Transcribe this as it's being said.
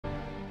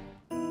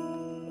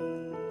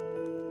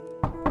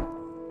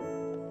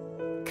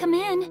come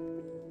in.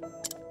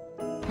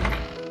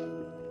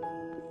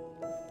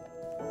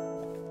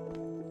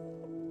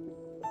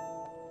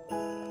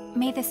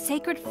 May the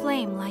sacred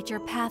flame light your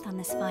path on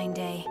this fine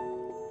day.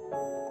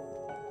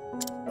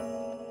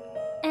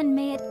 And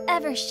may it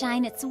ever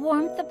shine its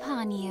warmth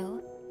upon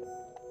you.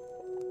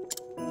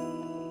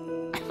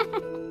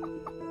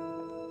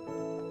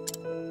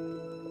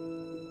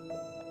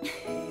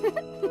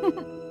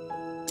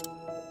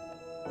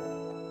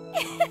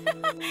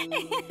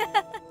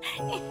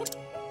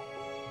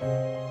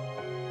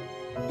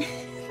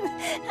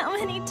 How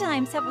many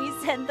times have we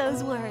said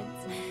those words?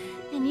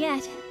 And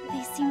yet,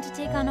 they seem to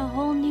take on a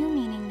whole new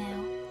meaning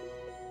now.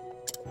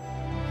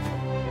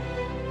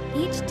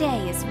 Each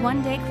day is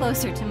one day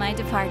closer to my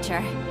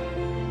departure.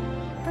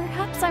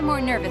 Perhaps I'm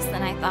more nervous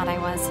than I thought I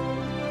was.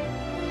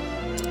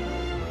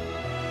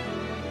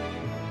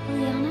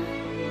 Liana?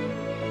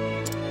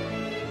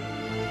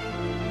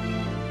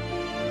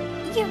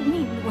 You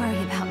needn't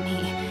worry about me.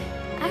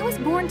 I was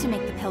born to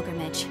make the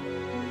pilgrimage.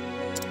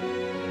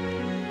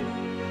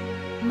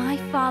 My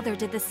father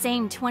did the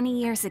same 20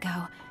 years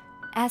ago.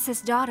 As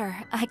his daughter,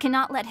 I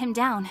cannot let him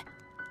down.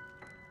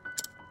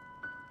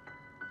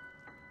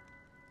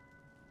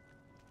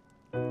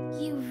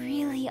 You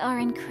really are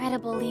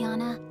incredible,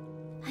 Liana.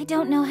 I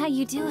don't know how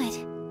you do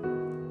it.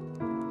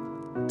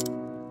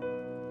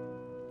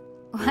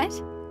 What?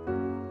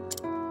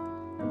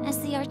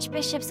 As the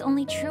Archbishop's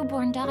only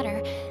true-born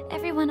daughter,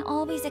 everyone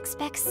always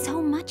expects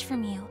so much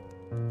from you.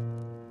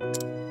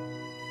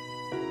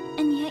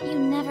 And yet you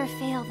never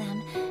fail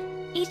them.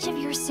 Each of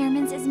your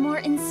sermons is more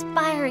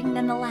inspiring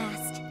than the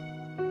last.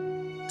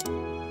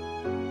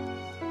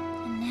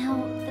 And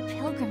now, the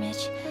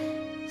pilgrimage.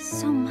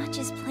 So much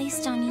is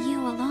placed on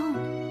you alone.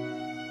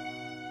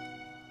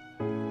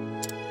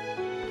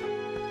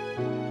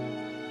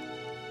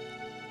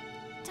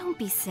 Don't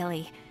be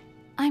silly.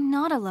 I'm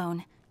not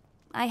alone.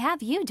 I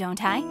have you,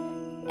 don't I?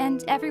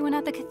 And everyone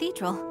at the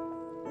cathedral.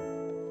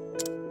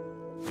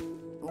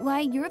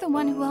 Why, you're the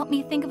one who helped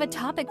me think of a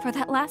topic for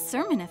that last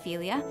sermon,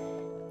 Ophilia.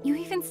 You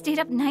even stayed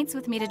up nights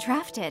with me to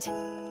draft it.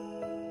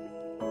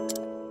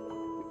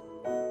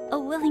 A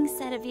willing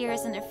set of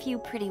ears and a few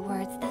pretty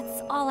words,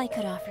 that's all I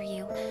could offer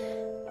you.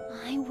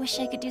 I wish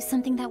I could do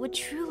something that would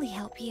truly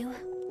help you.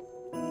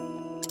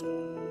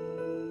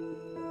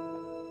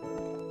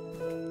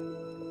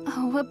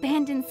 Oh,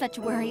 abandon such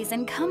worries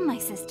and come, my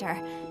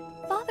sister.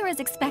 Father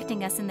is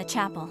expecting us in the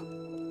chapel.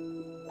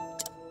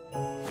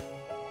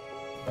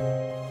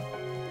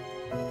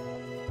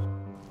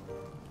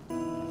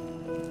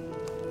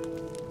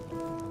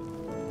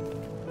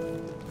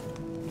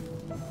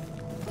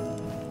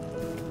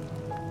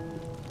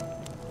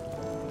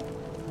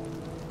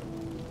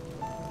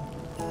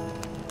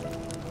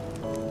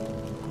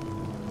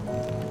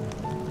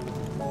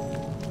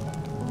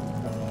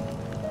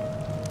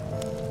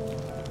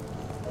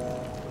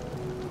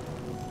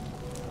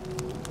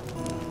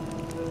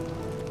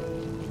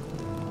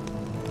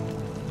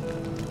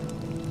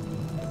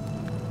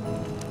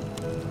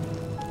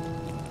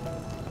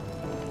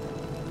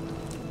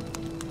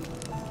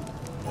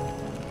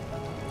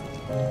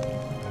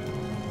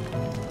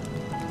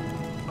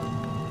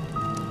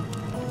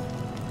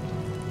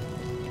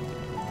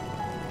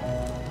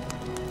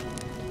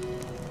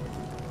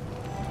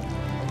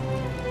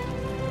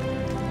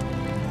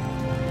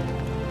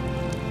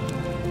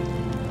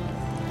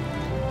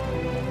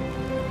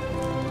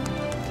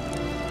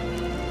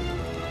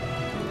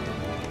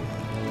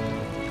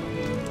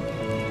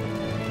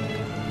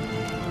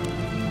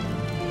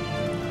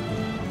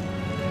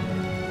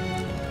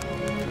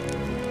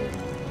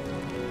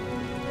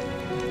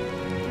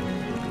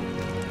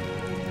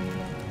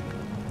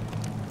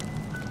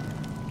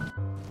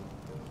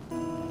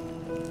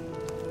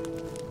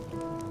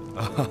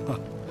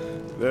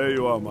 There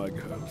you are, my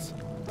girls.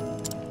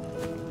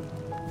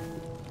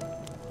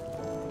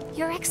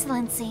 Your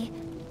Excellency,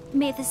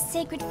 may the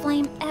sacred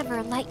flame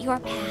ever light your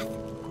path.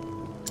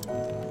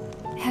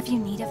 Have you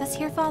need of us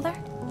here, Father?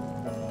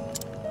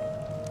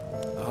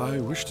 I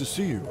wish to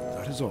see you,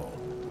 that is all.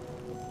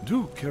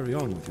 Do carry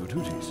on with your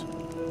duties.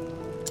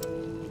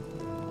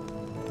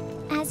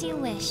 As you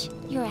wish,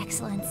 Your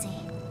Excellency.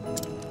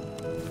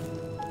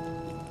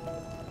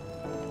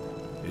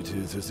 It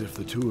is as if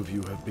the two of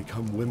you have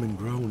become women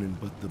grown in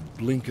but the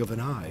blink of an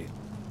eye.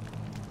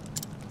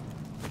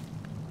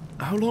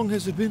 How long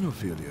has it been,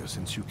 Ophilia,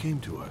 since you came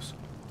to us?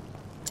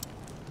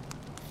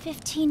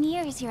 15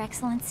 years, Your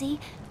Excellency.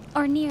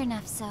 Or near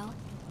enough so.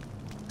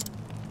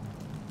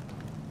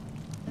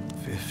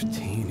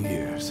 15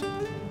 years.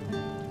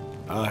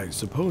 I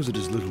suppose it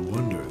is little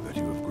wonder that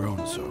you have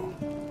grown so.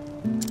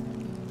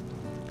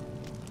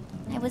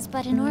 I was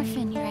but an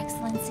orphan, Your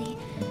Excellency.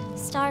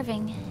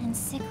 Starving and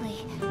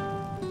sickly.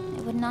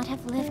 I would not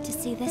have lived to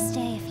see this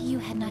day if you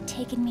had not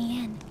taken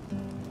me in.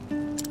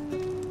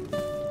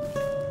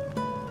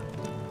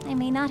 I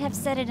may not have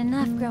said it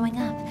enough growing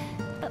up,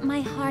 but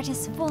my heart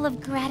is full of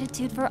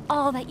gratitude for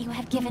all that you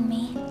have given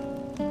me.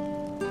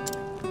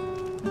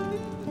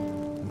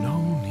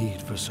 No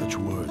need for such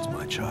words,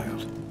 my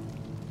child.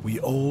 We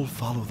all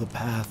follow the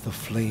path the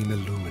flame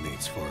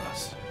illuminates for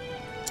us.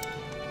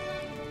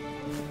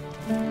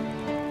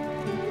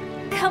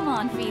 Come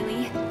on,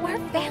 Feely. We're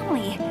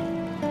family.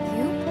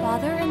 You,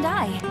 Father, and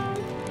I.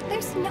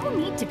 There's no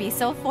need to be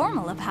so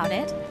formal about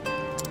it.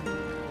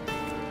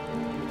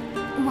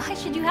 Why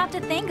should you have to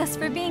thank us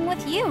for being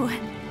with you?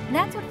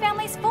 That's what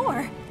family's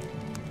for.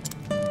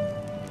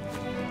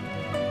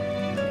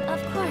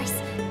 Of course.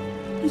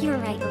 You're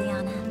right,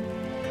 Liana.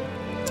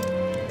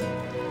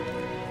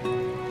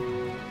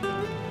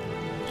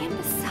 And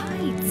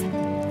besides,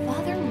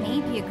 Father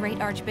may be a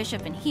great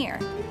archbishop in here,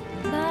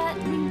 but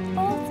we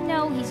both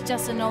know he's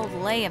just an old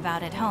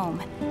layabout at home.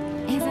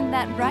 Isn't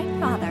that right,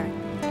 Father?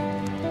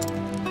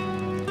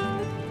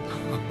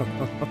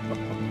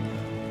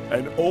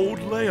 An old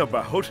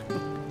layabout?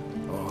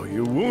 Oh,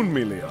 you wound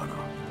me, Liana.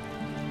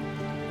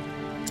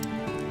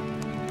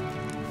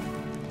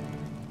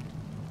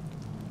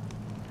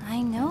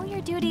 I know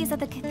your duties at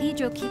the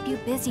cathedral keep you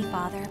busy,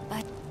 Father,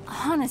 but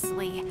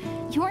honestly,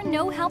 you're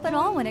no help at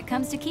all when it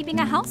comes to keeping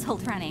a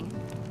household running.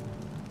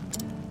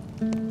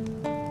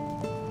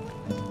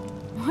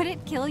 Would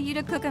it kill you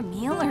to cook a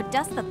meal or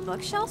dust the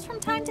bookshelves from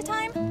time to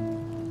time?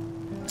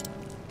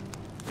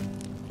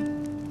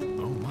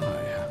 Oh my.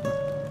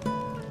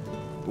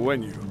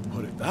 When you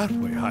put it that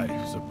way,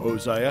 I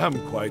suppose I am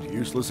quite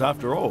useless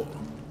after all.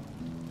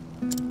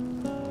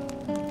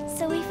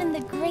 So even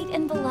the great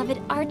and beloved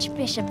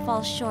Archbishop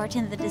falls short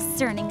in the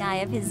discerning eye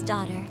of his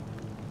daughter.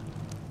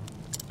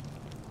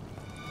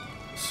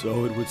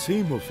 So it would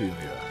seem,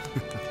 Ophelia.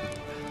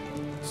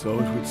 So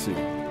it would seem.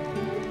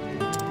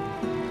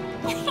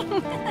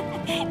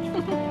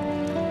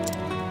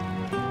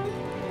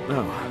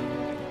 Now,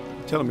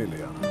 tell me,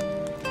 Liana.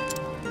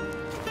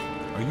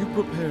 Are you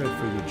prepared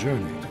for your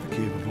journey to the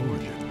Cave of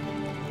Origin?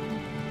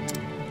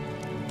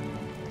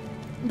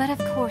 But of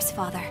course,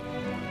 Father.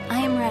 I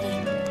am ready.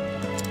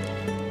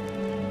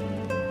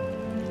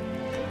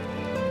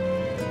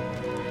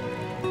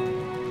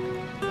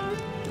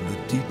 In the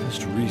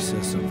deepest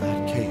recess of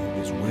that cave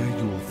is where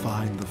you will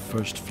find the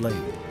first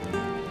flame.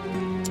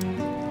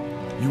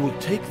 You will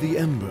take the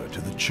ember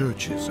to the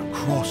churches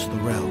across the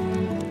realm,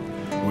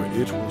 where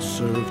it will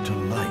serve to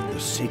light the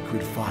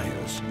sacred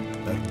fires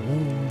that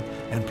warm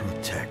and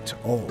protect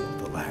all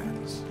the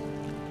lands.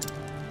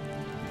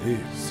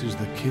 This is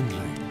the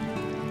kindling,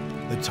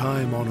 the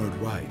time-honored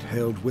rite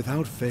held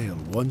without fail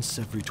once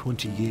every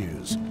 20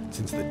 years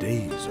since the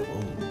days of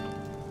old.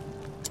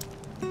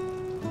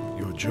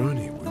 Your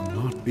journey will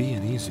not be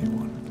an easy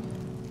one.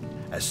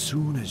 As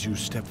soon as you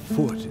step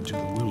foot into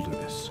the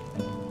wilderness,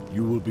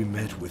 you will be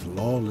met with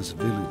lawless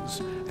villains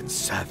and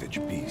savage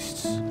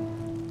beasts.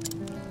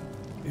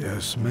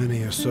 Yes,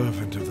 many a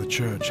servant of the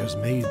Church has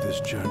made this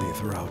journey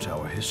throughout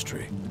our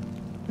history.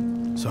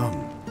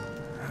 Some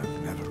have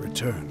never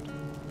returned.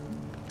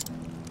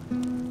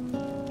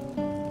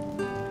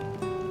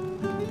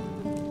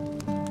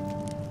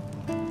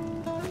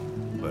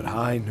 But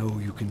I know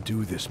you can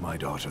do this, my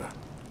daughter.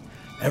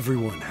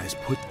 Everyone has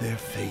put their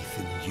faith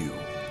in you.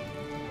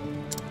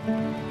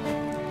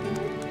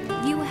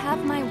 You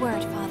have my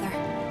word, Father.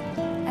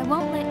 I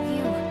won't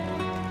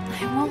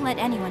let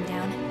anyone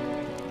down.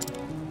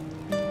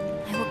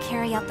 I will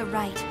carry out the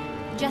rite,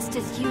 just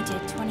as you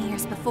did 20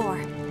 years before.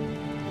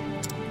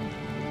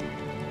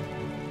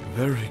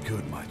 Very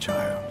good, my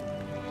child.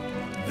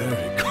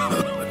 Very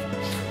good.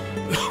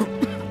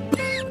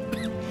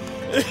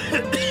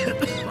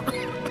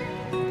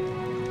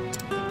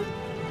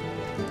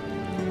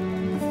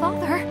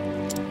 Father?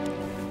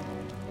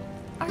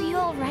 Are you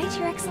all right,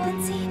 Your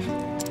Excellency?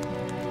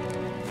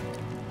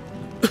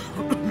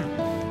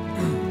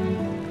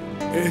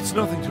 It's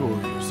nothing to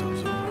worry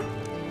yourselves over.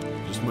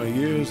 Just my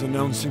years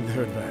announcing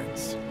their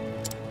advance.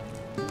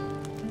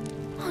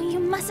 Oh, you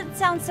mustn't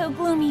sound so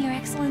gloomy, Your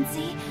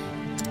Excellency.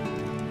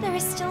 There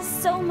is still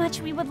so much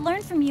we would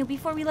learn from you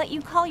before we let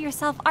you call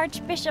yourself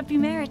Archbishop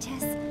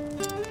Emeritus.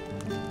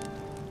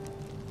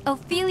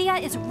 Ophelia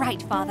is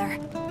right, Father.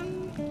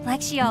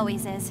 Like she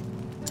always is.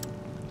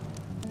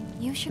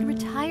 You should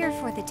retire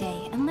for the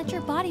day and let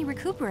your body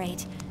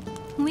recuperate.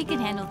 We can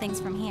handle things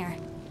from here.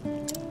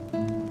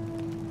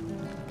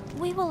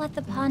 We will let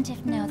the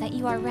Pontiff know that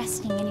you are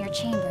resting in your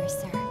chambers,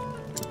 sir.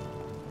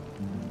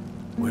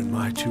 When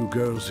my two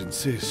girls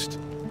insist,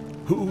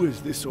 who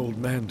is this old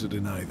man to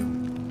deny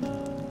them?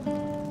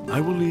 I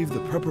will leave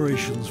the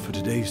preparations for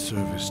today's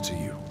service to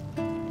you.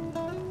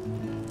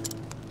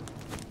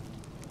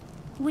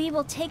 We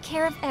will take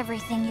care of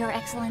everything, Your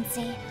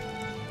Excellency.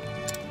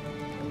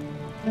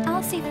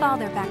 I'll see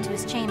Father back to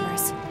his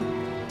chambers.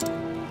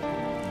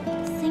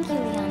 Thank you,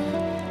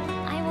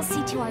 Liana. I will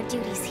see to our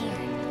duties here.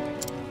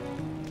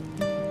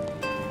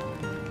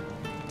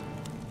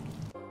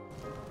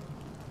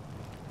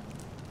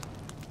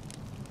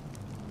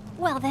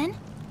 Well then.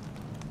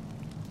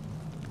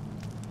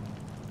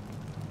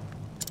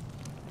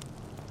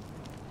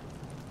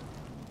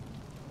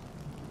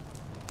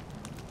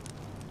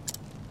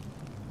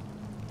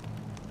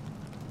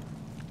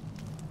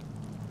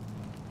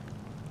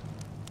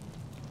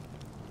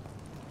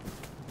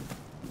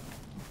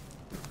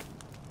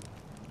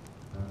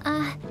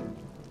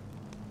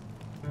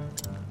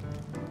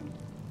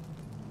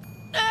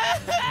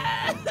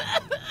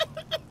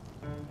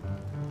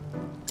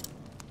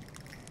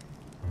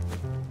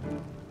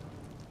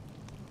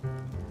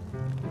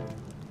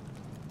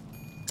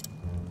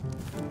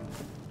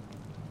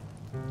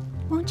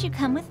 Won't you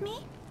come with me?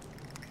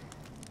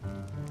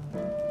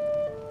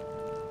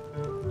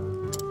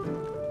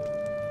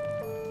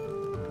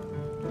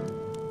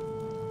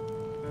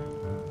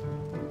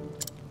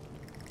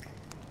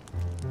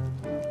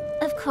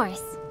 Of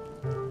course.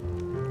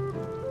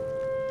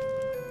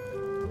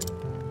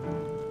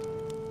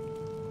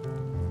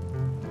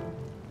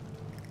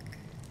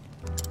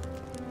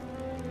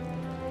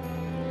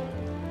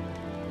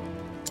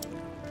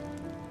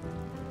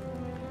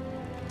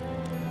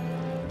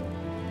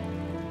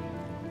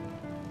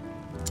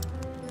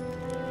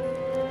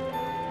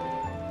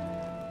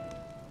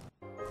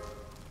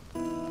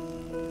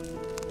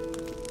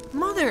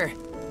 Mother!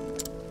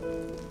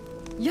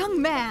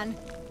 Young man!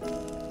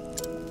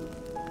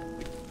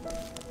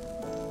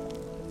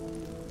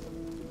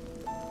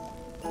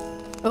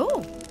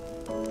 Oh!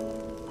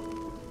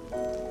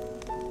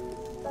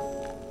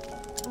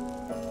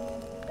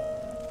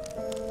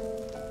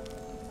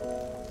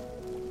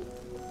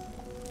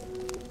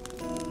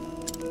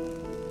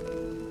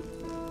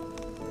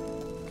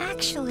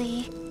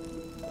 Actually...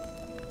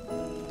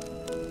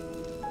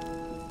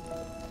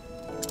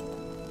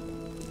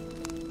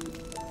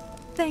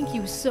 Thank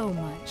you so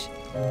much.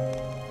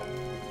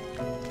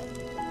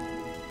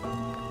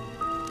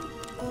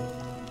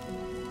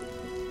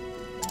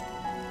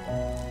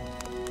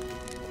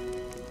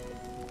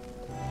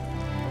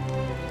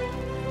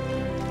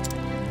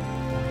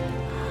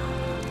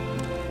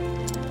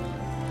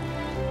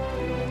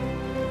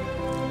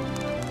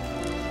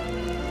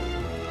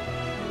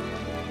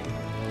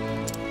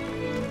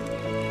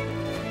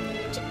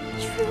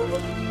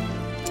 Truly?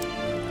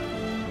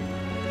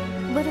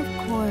 But of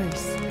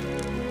course.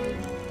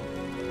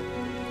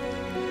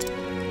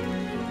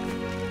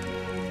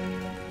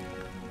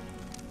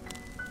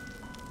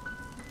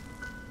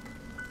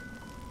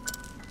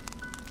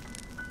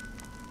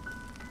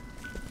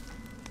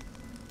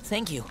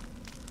 Thank you.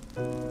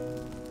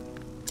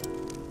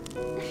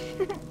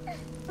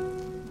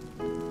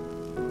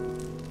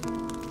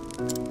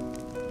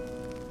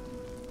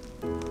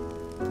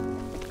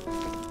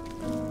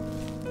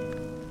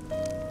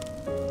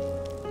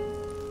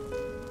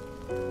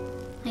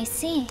 I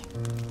see.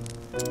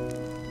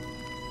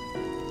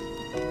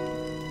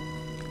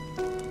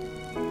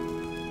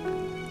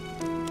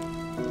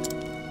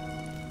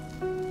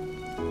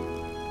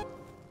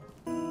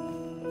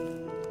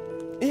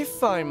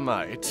 If I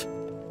might.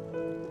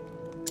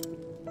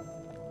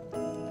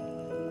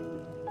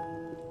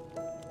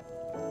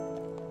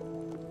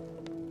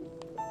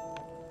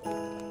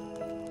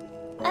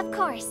 Of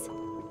course.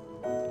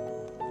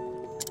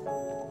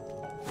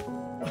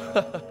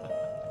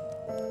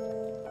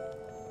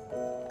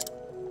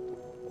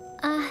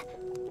 Ah.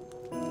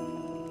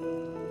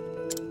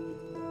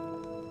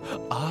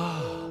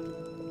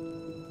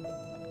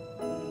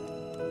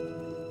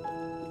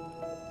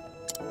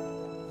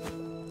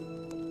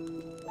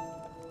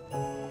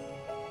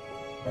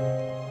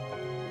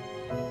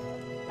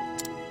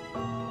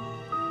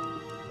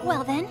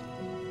 Well then.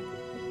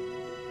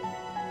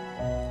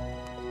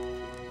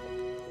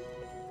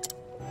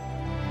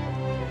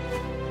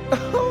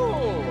 Oh!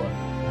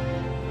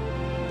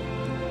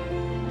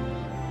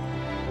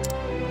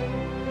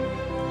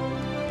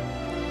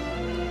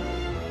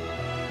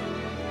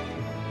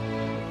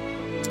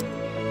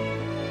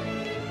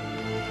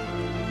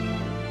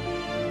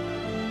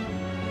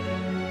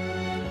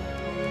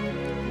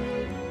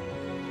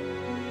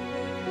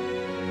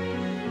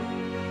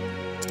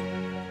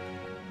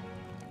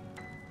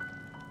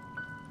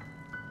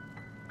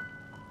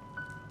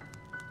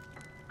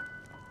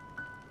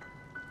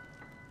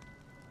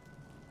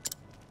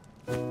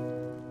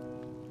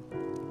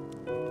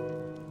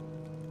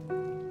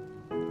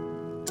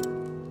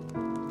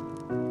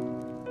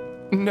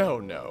 No,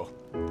 no.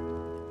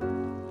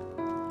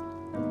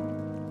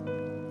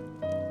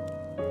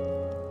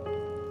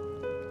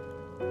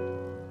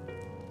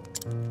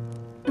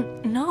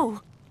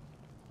 No.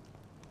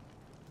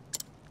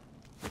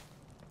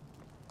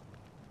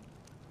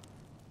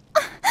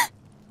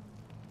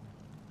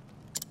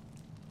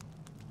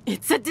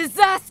 It's a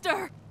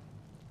disaster!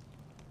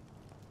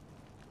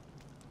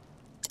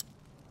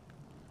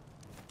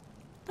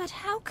 But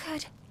how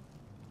could...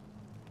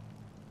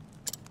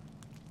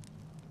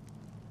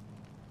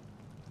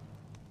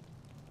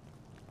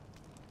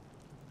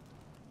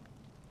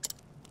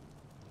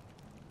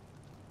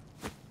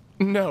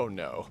 No,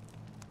 no.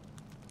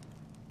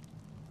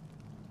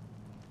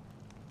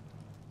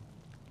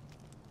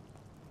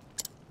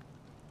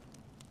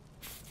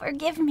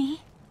 Forgive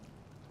me.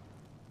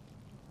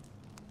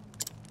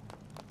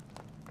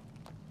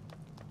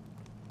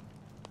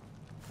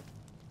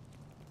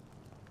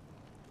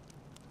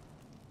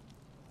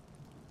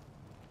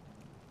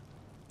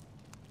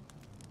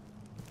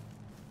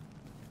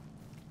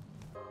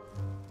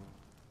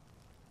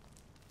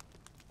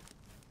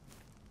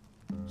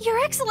 Your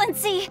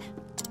Excellency!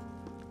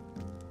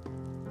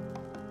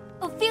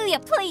 Ophilia,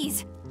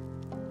 please!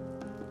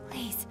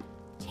 Please,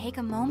 take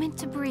a moment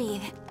to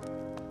breathe.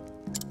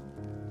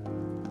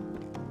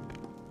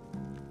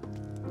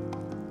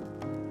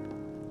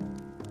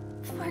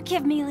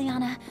 Forgive me,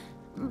 Liana,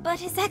 but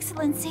His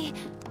Excellency...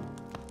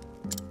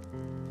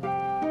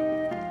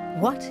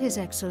 What His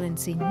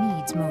Excellency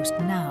needs most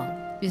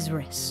now is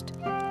rest.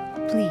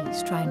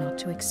 Please try not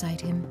to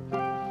excite him.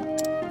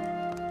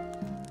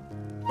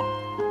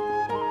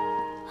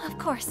 Of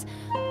course.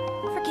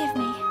 Forgive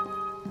me.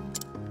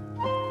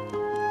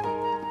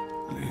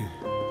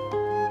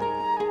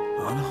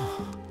 Anna?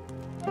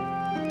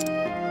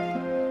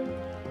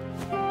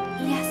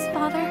 Yes,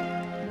 Father?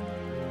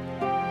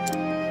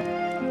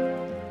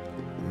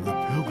 The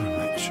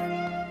pilgrimage.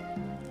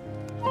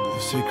 The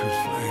sacred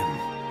flame.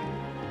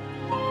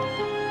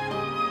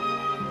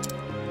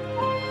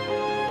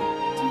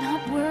 Do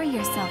not worry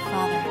yourself,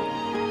 Father.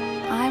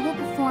 I will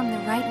perform the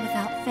rite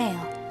without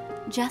fail,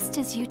 just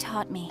as you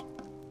taught me.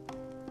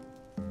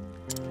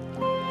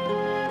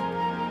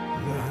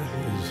 That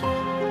is...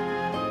 not...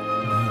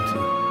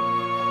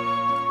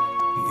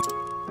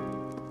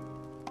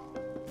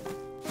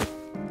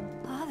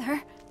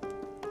 Father?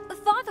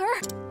 Father!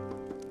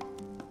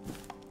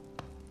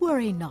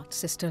 Worry not,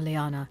 Sister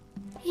Liana.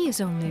 He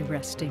is only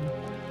resting.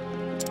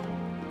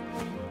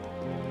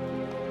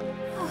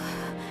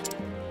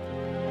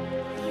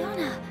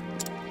 Liana,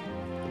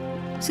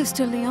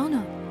 Sister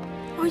Liana,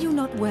 are you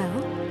not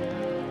well?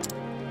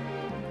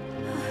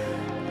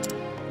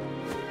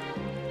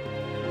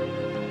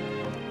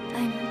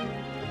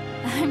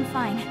 I'm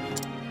fine.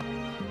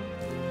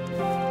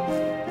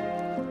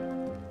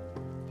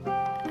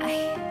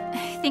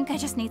 I think I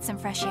just need some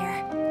fresh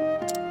air.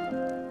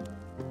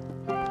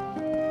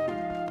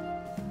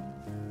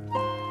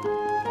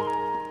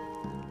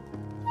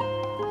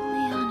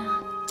 Liana.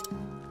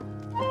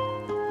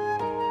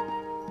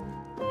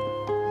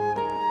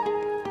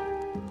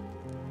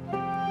 I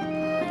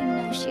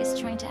know she is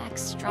trying to act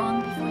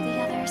strong before the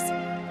others.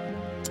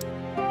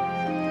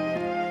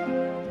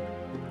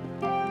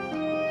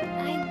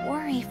 I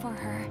worry for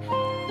her.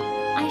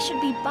 I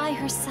should be by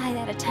her side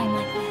at a time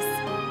like this.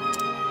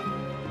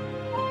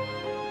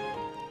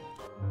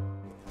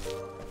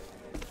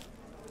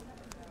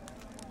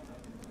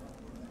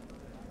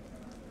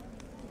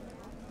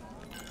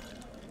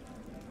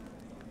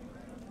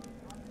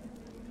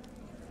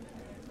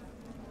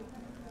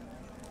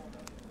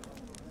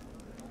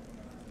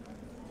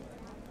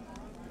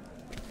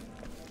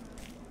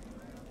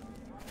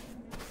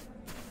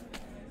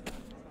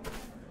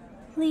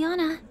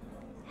 Liana,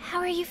 how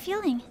are you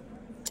feeling?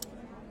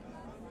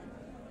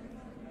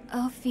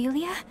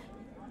 Ophilia?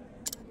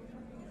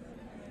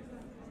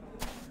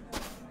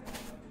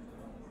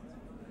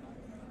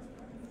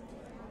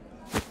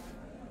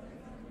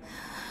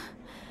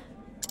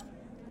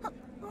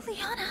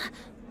 Liana!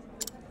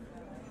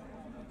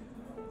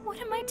 What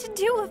am I to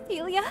do,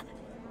 Ophilia?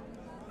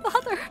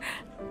 Father!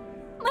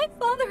 My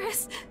father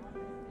is...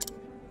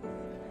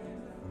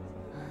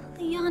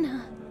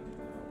 Liana.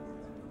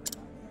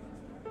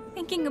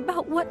 Thinking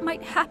about what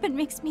might happen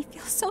makes me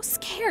feel so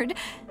scared,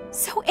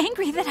 so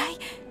angry that I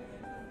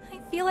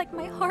feel like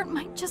my heart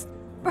might just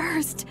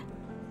burst.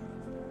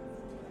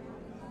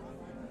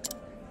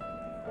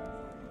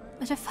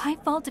 But if I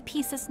fall to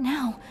pieces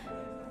now,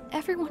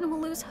 everyone will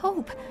lose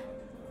hope.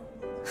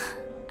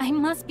 I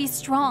must be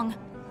strong.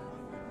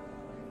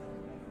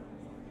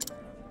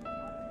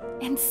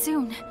 And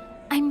soon,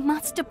 I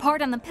must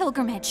depart on the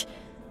pilgrimage.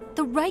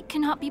 The rite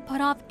cannot be put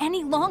off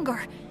any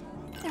longer.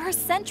 There are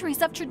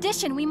centuries of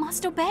tradition we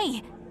must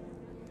obey.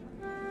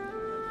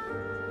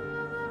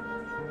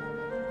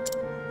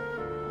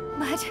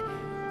 But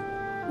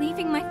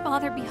leaving my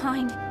father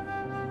behind,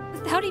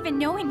 without even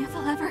knowing if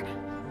I'll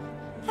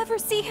ever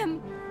see him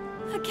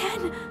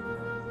again.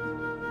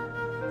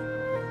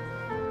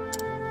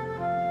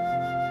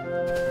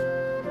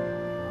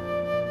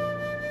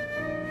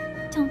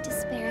 Don't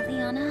despair,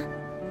 Liana.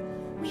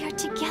 We are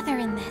together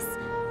in this.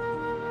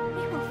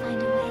 We will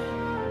find a way.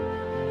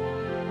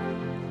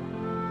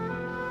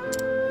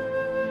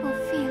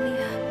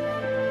 Ophilia.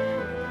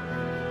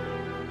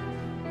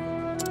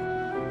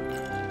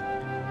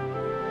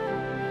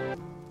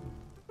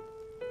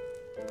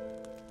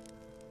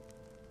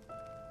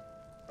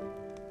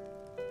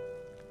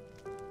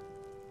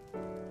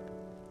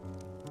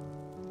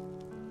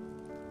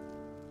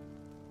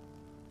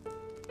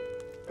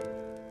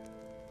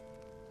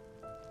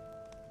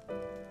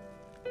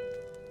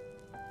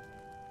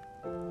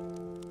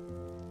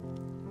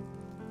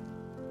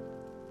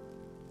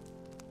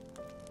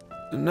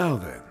 Now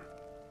then.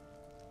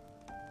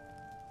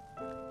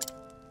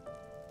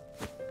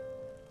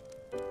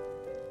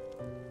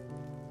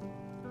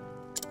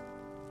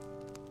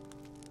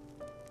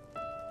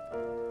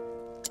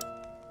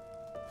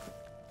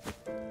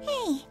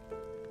 Hey!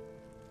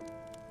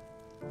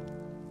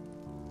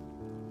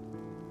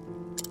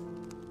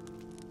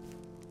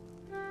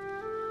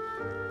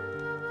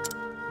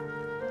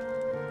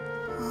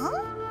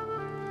 Huh?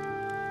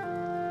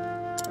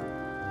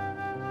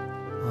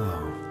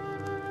 Oh.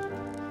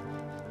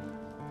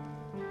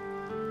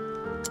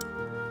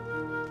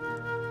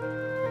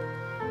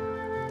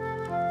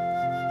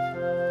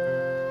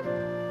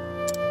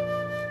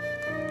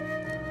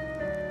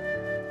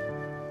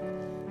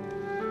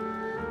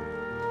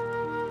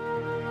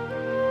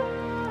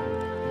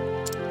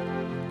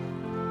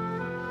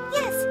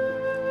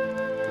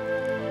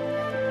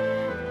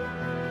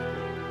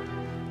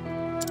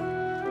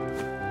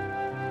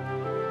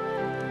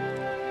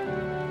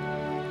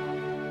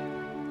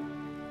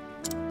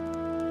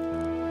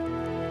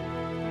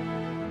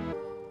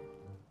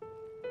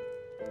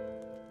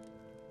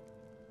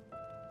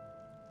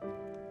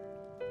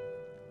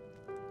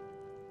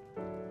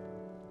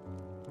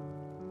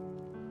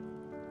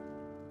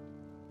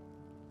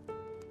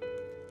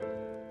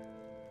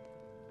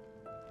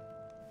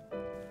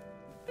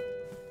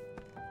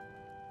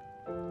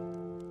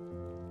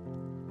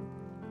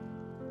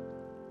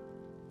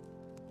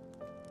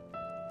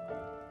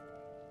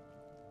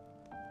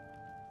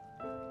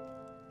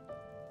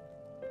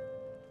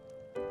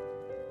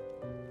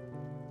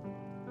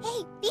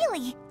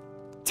 Feely,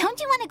 don't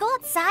you want to go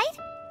outside?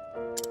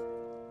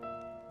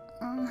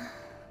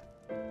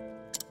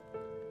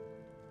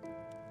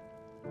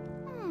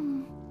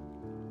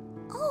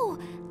 Oh,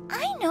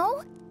 I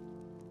know!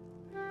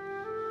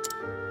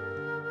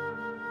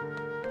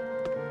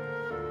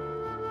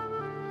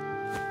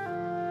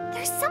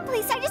 There's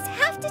someplace I just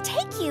have to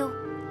take you!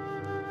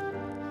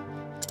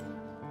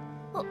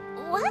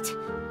 What?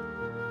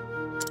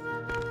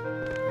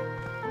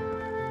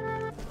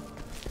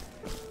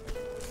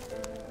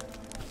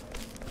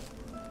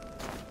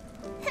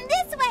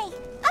 This way!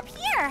 Up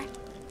here!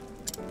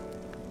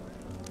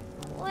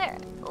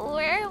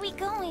 Where are we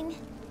going?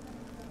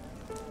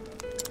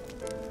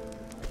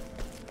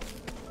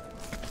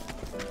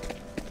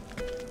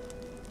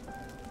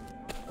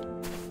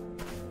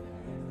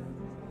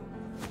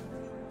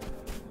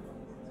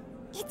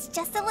 It's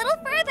just a little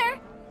further.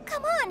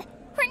 Come on,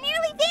 we're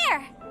nearly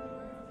there.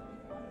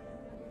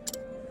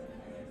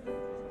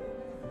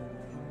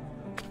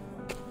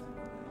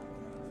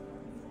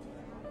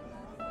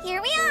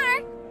 Here we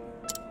are.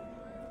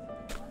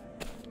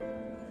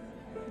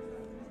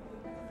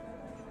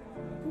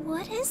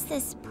 What is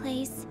this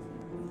place?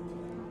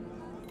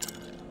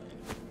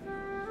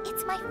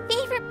 It's my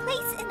favorite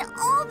place in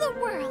all the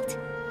world.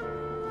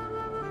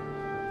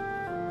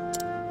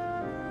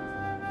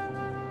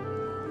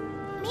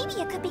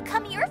 Maybe it could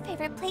become your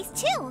favorite place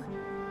too.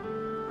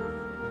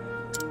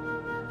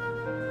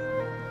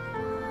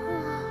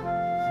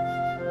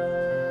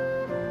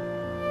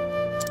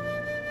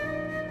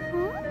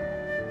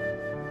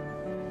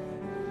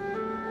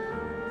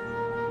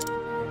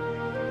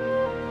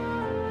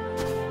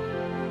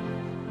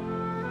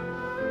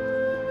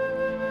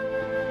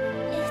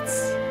 It's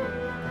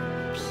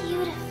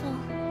beautiful.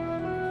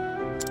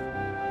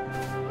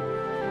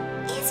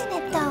 Isn't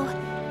it though?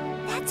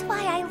 That's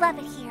why I love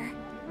it here.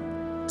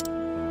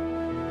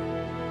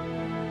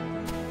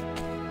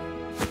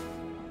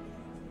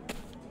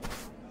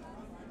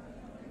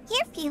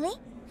 Here, Feely.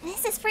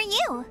 This is for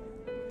you.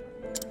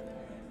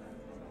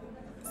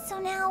 So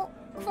now,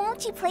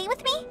 won't you play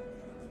with me?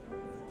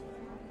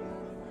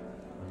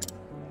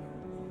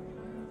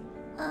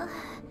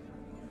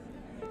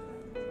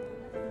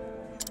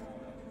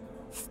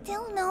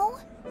 Still no?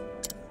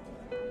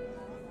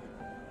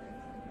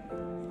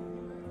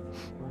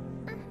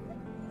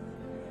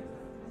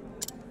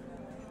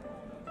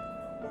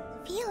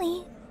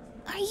 Feely,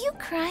 are you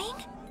crying?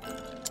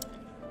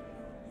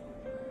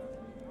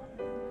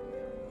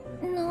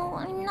 No,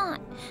 I'm not.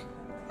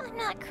 I'm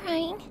not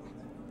crying.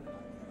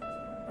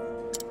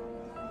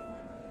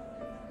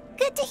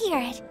 Good to hear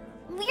it.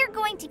 We're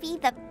going to be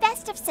the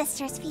best of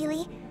sisters,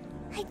 Feely.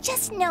 I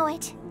just know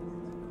it.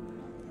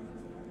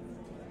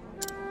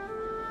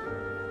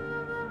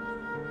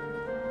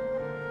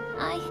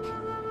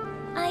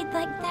 I'd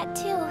like that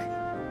too,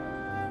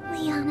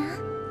 Liana.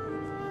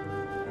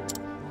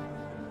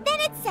 Then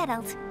it's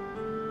settled.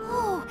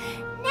 Oh,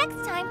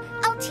 next time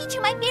I'll teach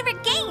you my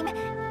favorite game,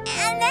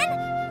 and then...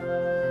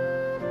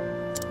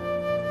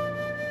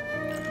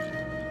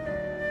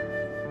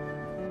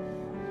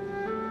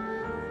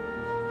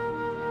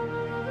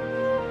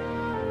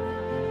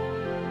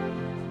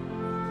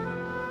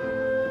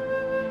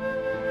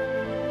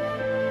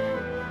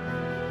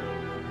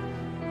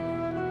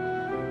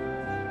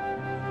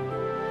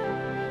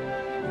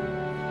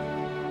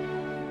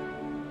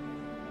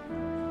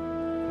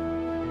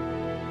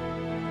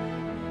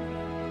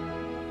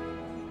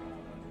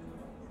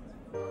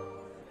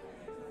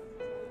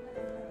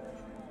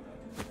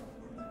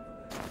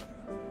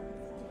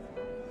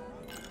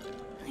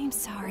 I'm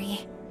sorry.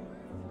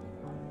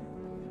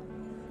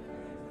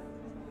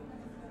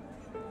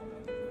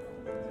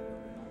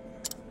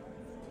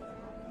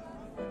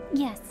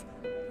 Yes.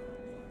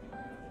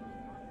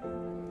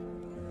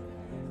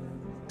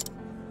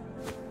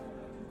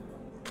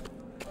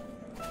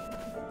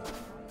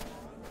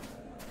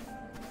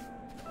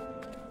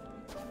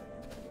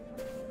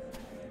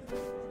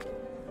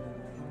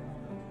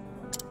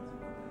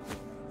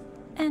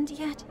 And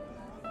yet...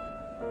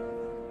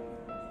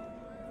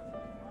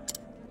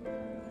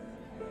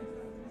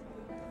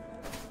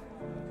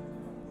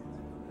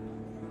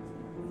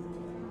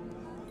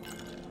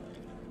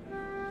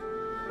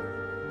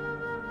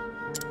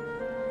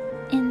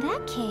 In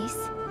that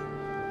case...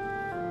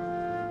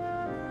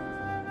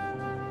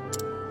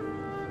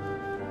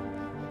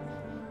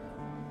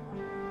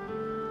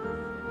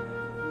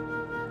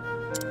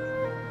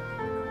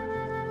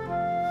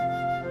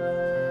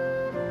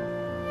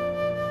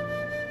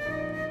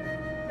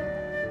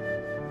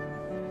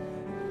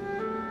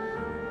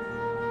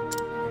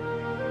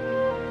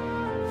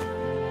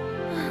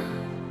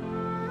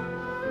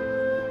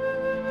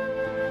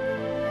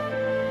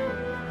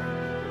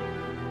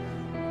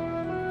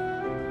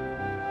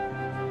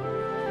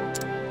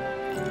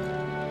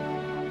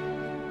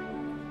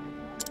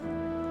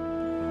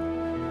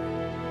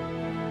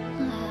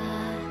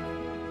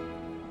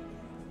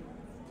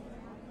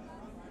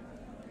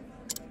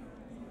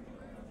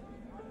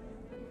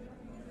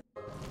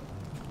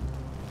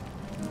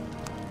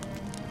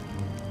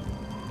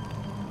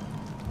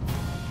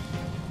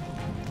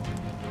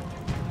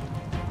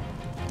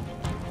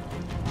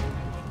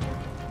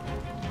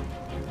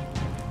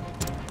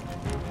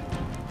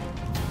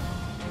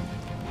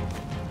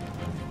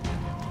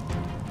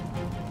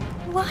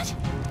 What?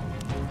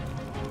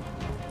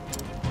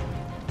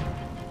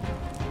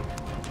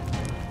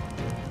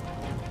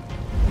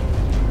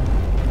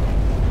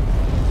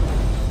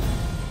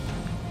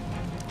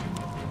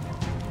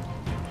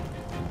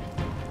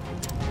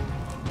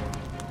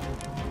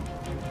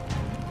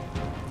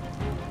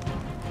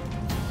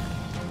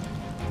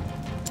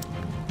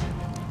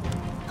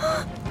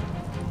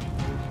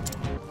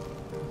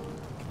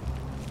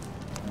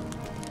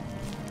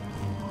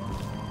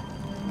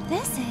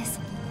 This is...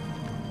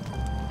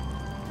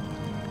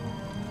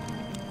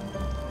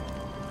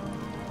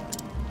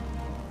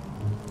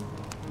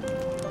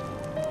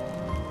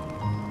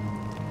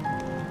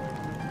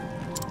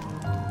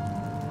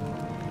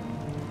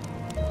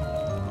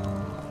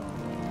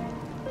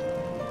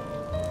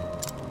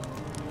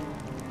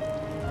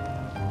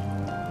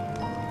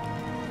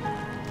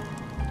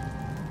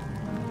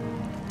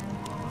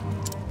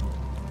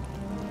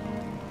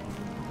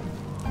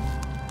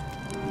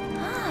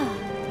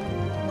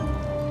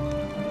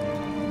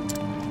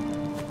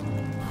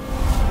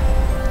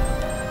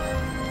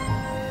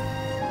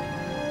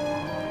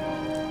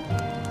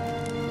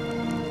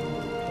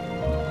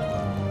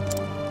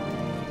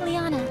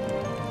 Liana.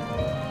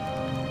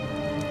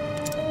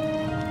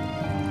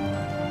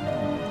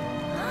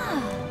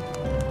 Ah.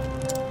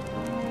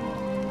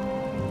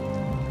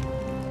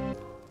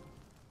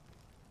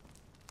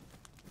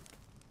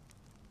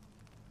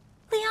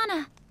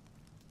 Liana.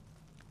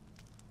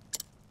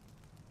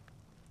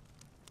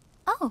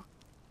 Oh.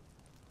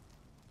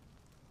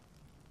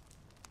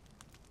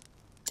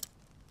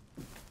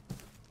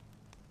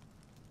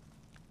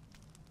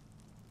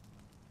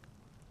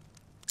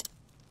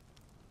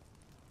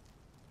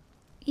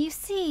 You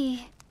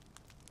see...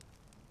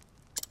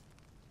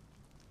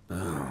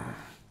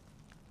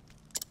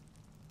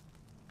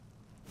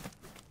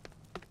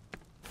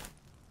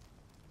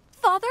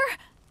 Father?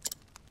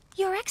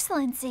 Your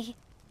Excellency.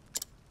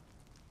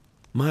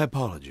 My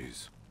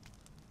apologies.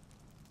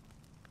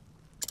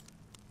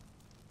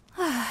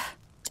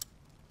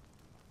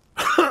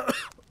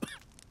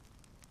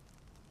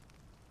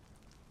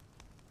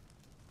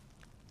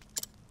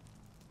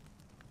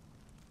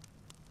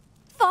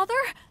 Father?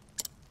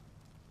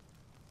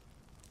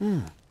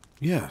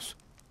 Yes.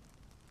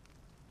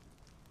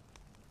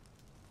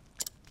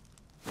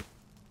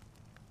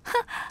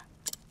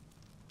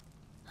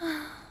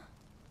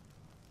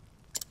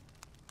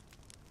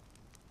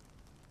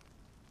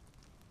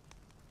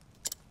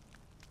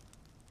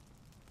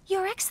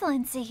 Your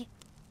Excellency.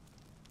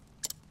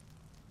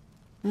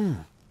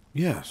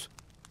 Yes.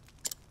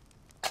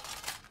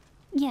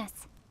 Yes.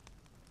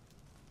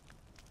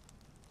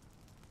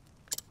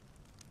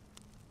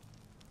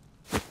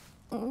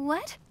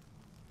 What?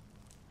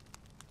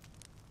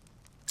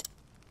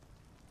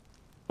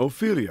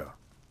 Ophilia.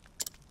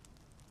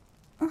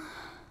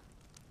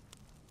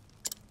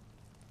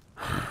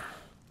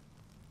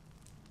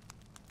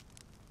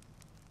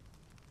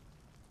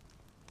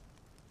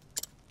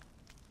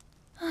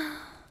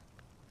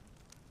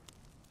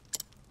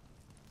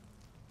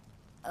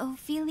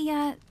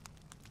 Ophilia...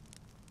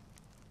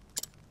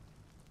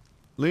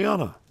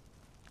 Liana.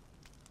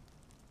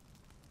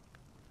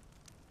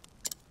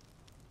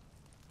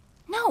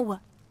 No!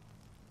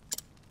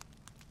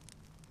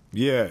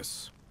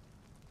 Yes.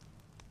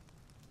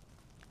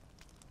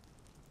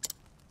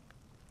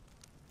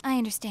 I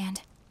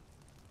understand.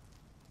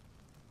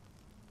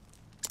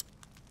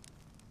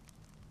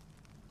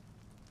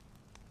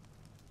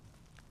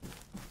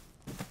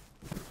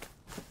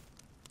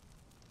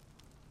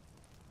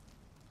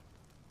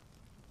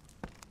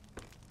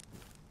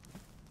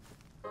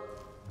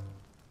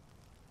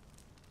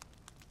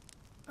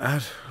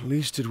 At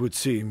least it would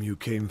seem you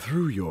came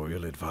through your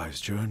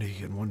ill-advised journey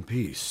in one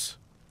piece.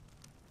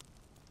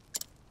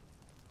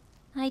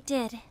 I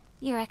did,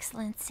 Your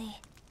Excellency.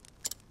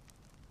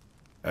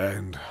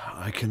 And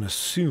I can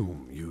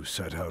assume you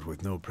set out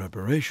with no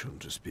preparation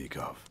to speak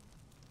of.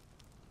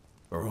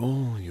 For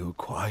all your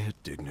quiet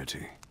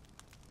dignity.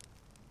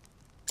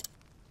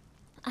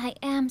 I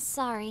am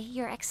sorry,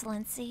 Your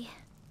Excellency.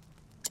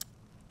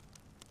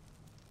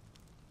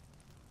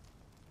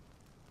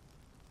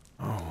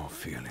 Oh,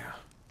 Ophilia.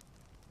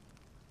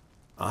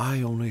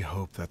 I only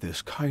hope that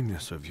this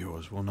kindness of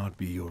yours will not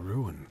be your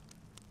ruin.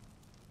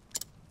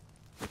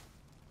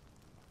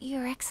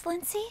 Your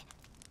Excellency?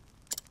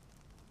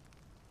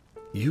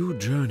 You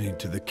journeyed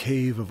to the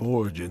Cave of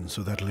Origin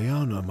so that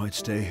Liana might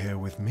stay here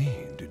with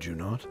me, did you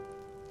not?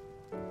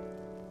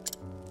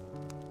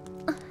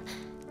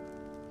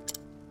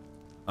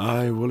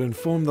 I will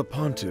inform the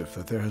Pontiff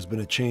that there has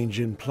been a change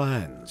in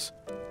plans,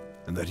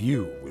 and that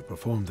you will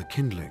perform the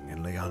kindling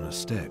in Liana's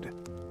stead.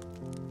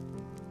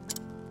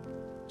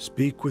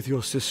 Speak with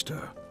your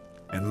sister,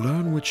 and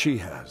learn what she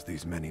has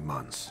these many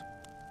months.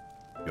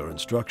 Your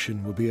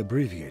instruction will be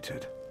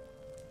abbreviated,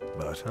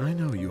 but I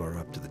know you are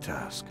up to the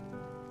task.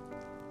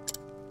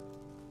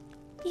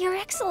 Your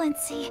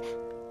Excellency!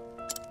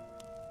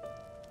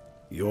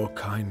 Your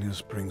kindness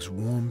brings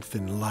warmth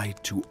and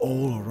light to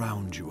all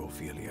around you,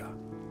 Ophilia.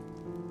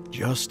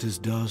 Just as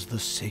does the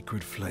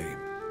sacred flame.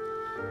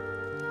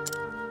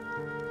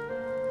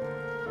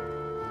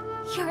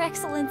 Your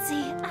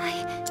Excellency,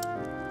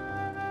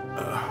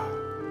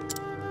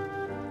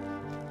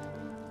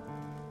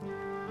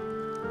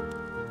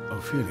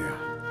 Ophilia,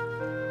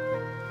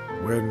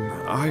 when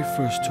I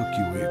first took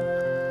you in,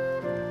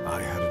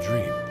 I had a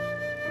dream.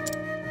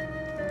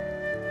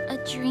 A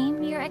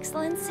dream, Your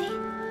Excellency?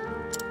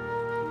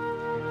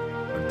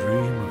 A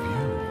dream of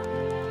you,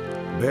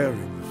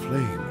 bearing the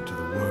flame into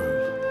the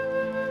world.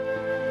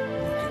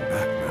 Looking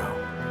back now,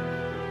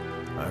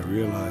 I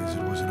realize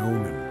it was an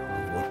omen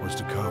of what was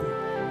to come.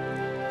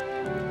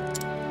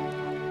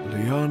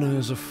 Liana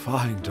is a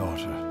fine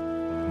daughter,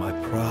 my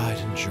pride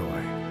and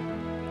joy.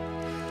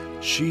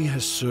 She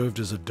has served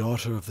as a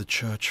daughter of the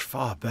Church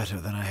far better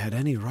than I had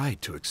any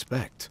right to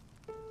expect.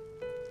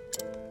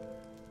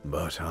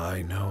 But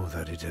I know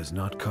that it has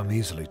not come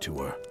easily to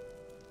her.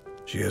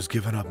 She has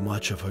given up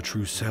much of her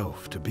true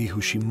self to be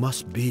who she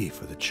must be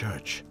for the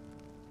Church.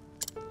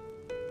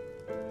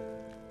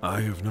 I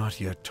have not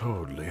yet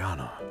told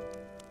Liana,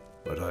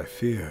 but I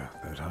fear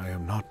that I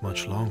am not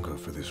much longer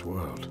for this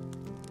world.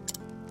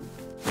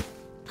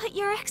 But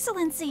Your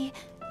Excellency,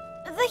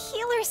 the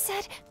healer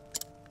said...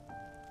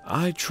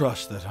 I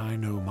trust that I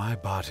know my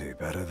body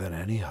better than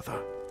any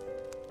other.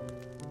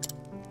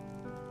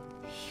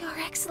 Your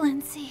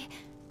Excellency...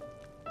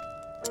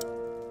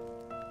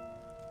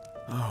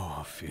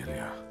 Oh,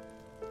 Ophilia.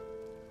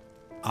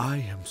 I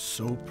am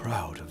so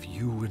proud of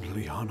you and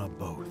Liana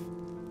both.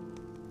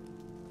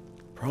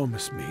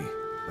 Promise me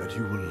that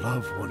you will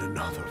love one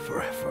another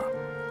forever.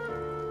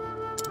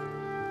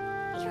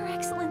 Your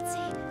Excellency,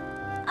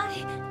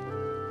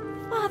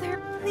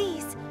 Father,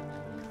 please,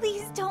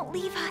 please don't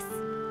leave us.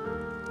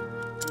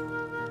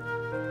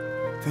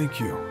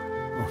 Thank you,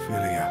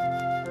 Ophilia.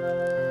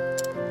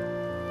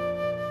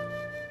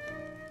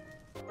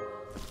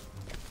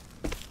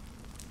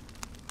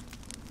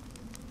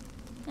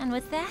 And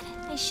with that,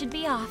 I should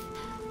be off.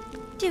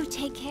 Do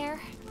take care.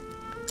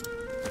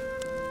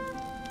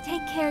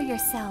 Take care of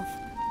yourself.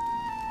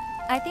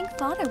 I think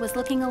Father was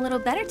looking a little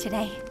better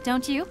today,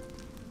 don't you?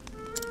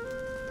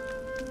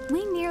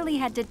 We nearly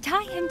had to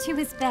tie him to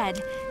his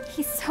bed.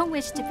 He so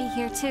wished to be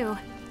here too.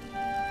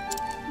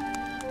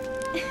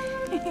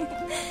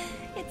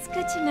 It's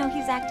good to know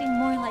he's acting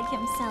more like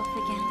himself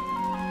again.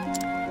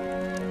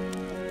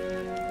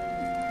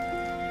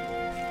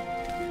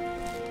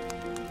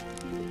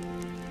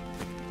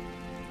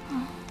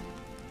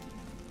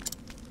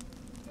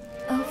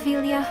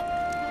 Ophilia,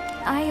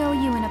 I owe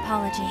you an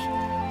apology.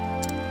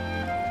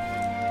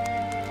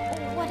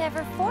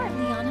 Whatever for,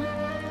 Liana?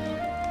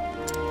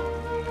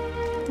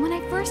 When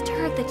I first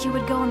heard that you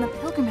would go on the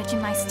pilgrimage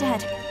in my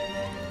stead,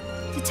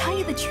 to tell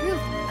you the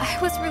truth, I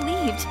was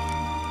relieved.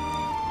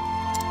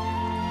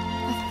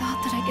 The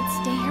thought that I could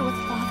stay here with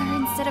Father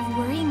instead of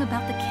worrying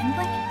about the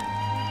kindling?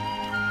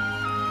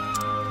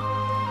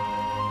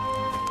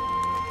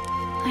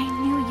 I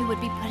knew you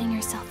would be putting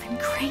yourself in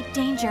great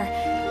danger,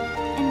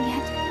 and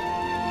yet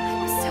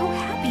I was so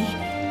happy.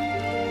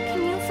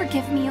 Can you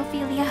forgive me,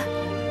 Ophilia?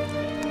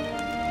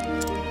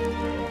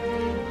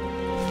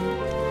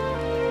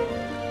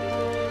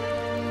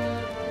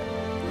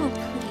 Oh,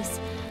 please.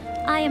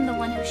 I am the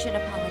one who should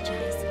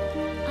apologize.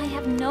 I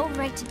have no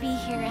right to be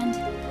here and,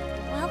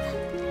 well,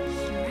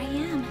 here I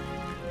am.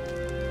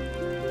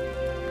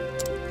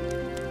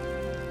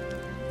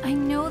 I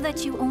know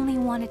that you only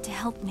wanted to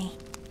help me.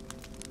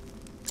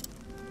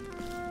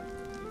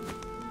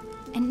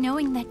 And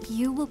knowing that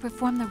you will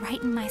perform the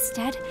rite in my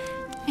stead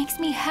makes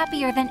me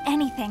happier than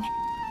anything.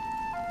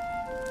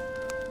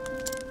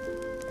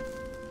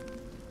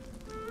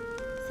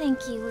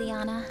 Thank you,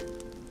 Liana.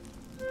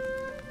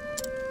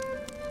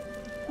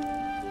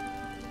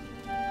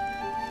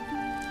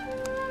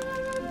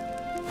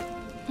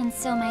 And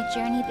so my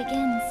journey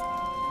begins.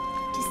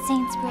 To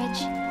Saints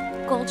Bridge,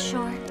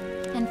 Goldshore,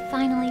 and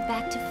finally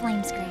back to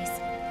Flamesgrace.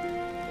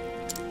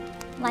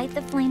 Light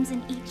the flames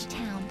in each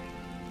town.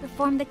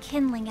 Perform the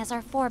kindling as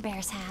our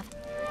forebears have.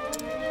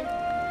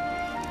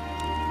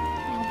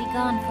 I'll be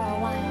gone for a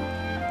while,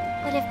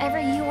 but if ever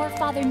you or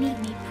Father need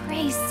me,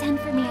 pray send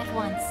for me at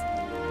once.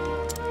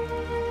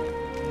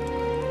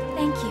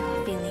 Thank you,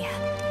 Ophilia.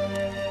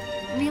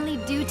 Really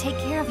do take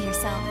care of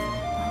yourself,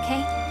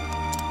 okay?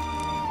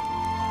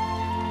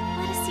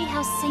 Let us see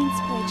how Saints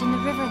Bridge and the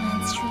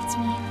Riverlands treats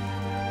me.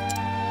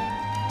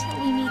 Till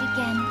we meet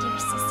again, dear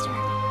sister.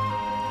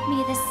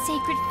 May the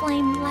sacred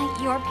flame light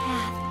your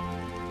path.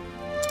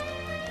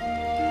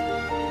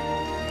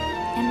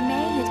 And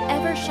may it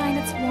ever shine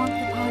its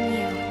warmth upon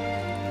you.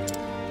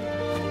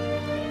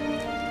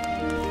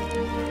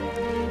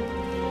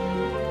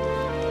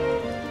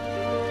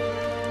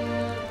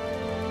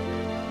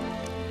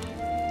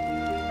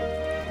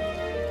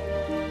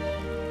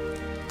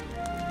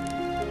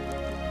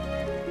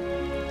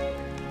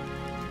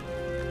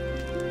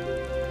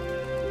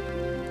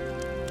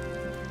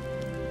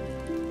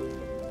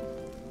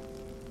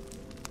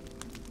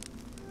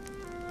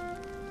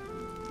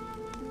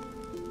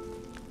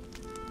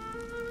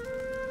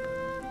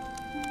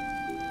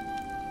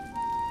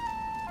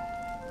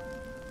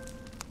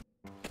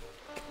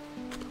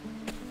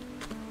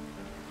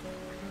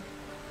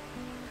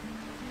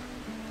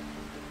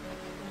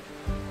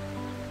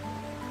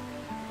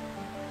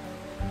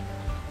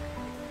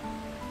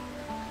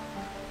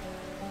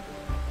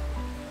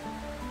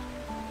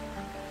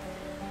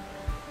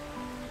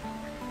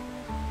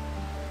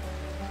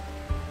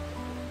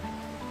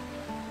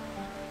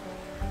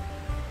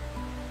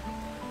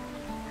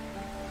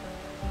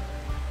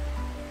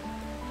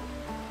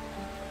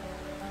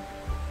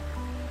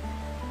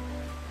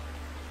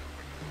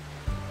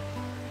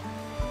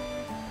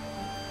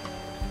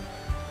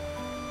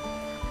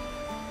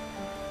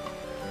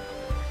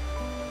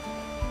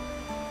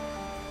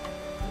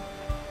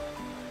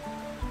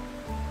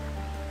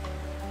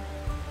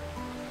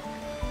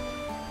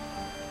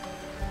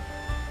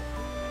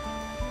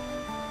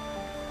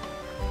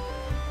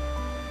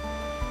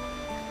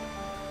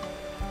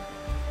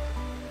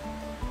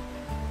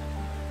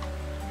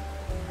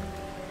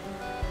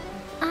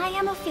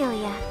 am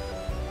Ophilia.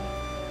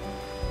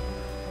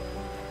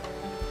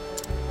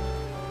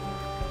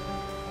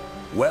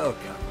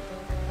 Welcome.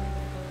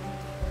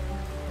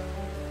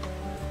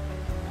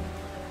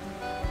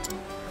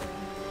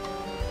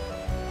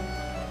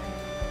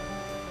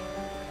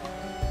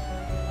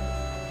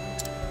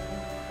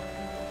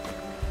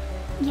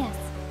 Yes.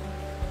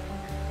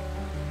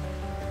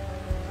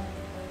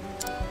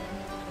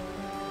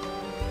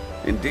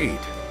 Indeed.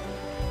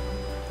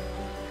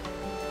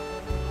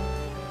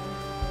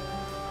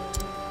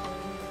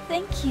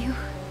 Thank you.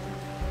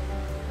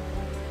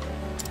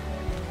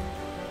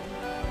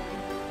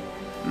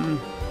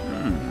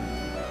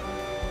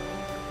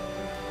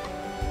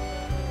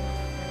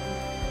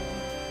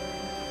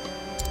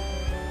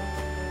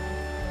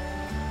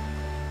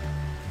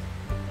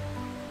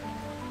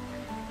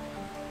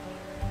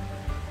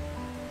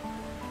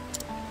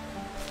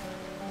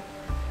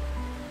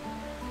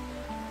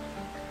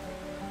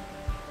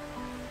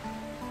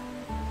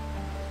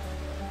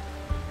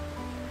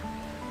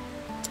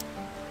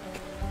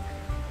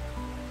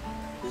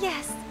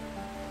 Yes.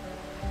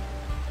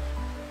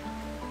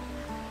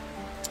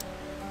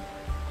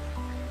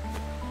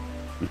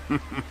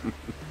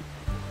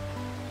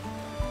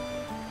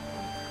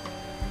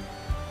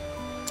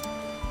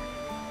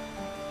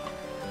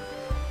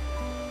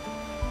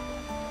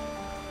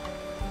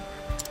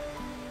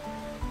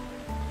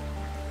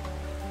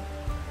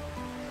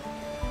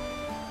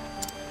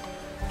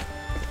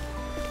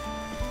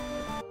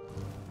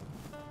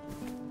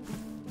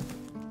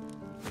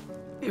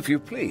 If you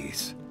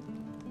please.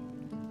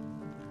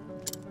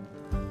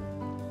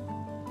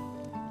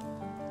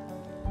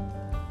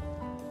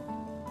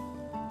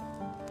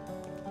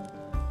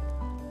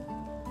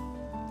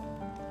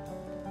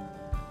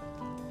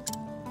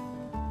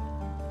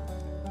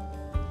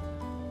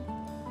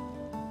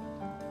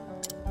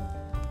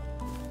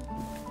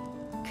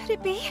 Could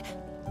it be?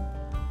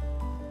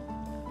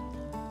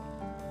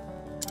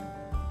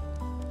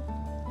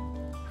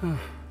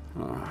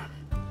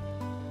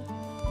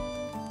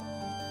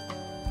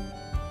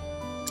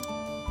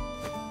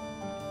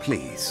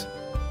 Please.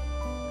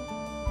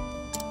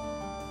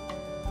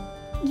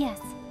 Yes.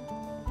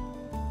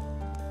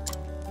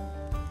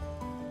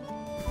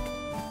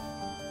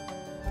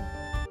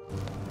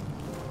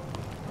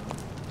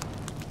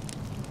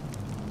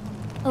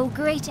 O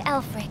great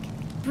Elfric,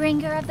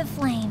 bringer of the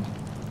flame,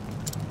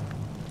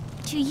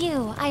 to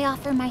you I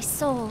offer my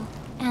soul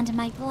and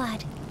my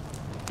blood.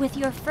 With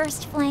your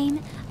first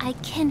flame, I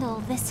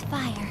kindle this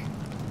fire.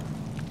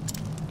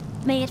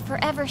 May it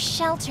forever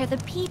shelter the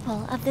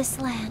people of this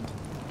land.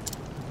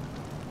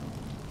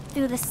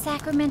 Through the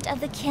sacrament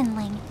of the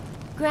kindling,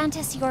 grant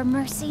us your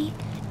mercy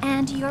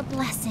and your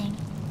blessing.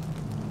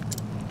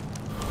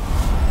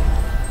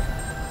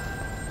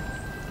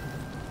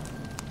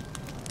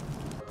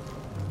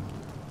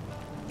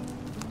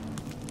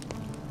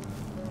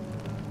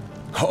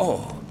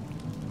 Oh.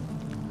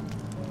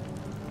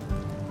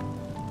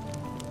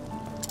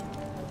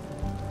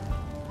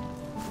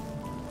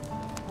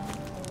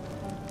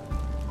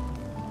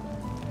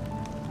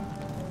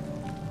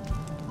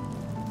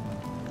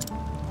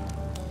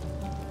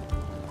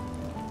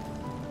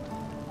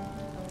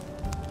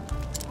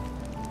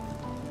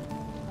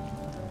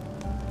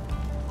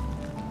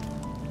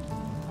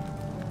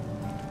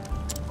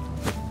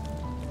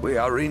 We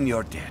are in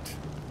your debt.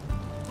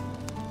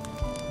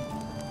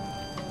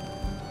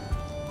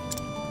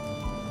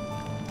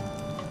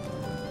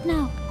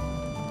 No.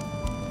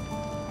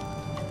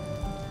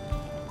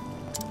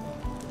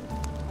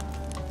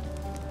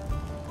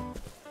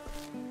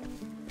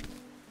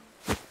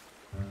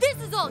 This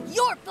is all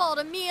your fault,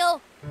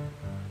 Emil!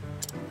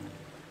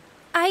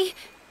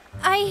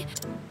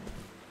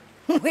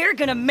 We're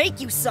gonna make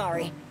you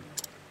sorry.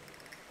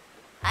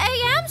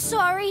 I am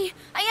sorry.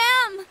 I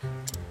am.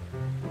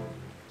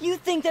 You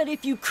think that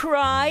if you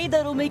cry,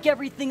 that'll make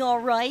everything all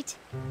right?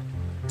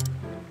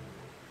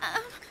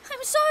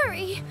 I'm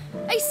sorry.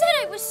 I said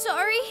I was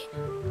sorry.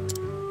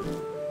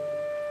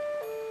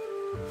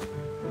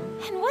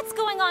 And what's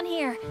going on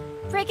here?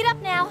 Break it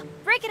up now.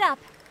 Break it up.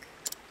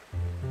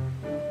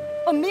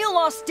 Emil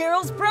lost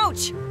Daryl's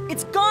brooch.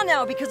 It's gone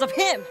now because of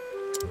him.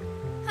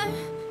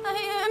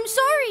 I'm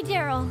sorry,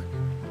 Daryl.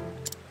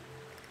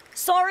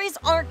 Sorries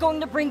aren't going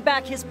to bring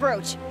back his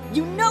brooch.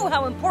 You know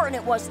how important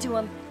it was to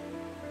him.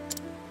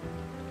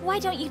 Why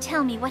don't you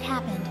tell me what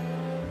happened?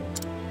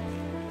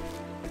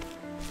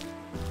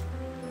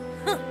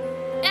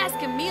 Ask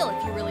Emil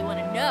if you really want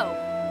to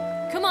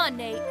know. Come on,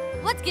 Nate.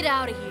 Let's get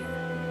out of here.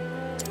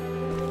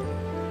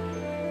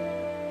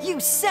 You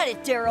said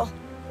it, Daryl.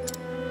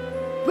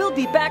 We'll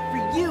be back for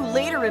you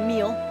later,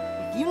 Emil.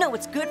 If you know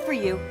what's good for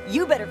you,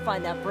 you better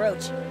find that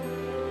brooch.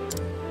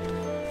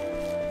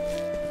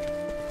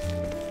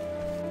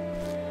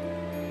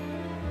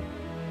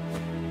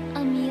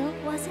 Emil,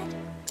 was it?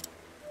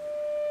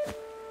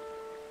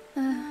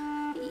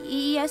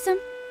 Yes'm?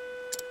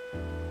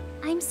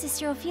 I'm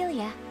Sister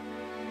Ophilia.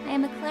 I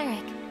am a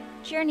cleric,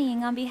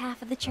 journeying on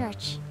behalf of the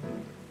church.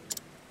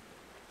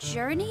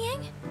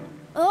 Journeying?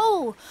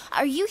 Oh,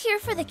 are you here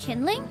for the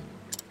kindling?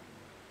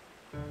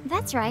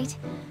 That's right.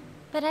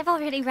 But I've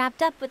already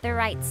wrapped up with the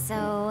rites,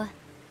 so...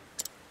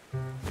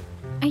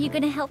 Are you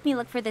gonna help me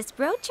look for this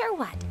brooch or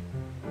what?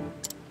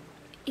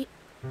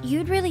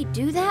 You'd really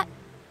do that?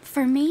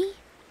 For me?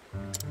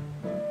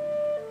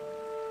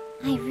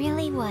 I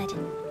really would.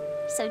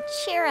 So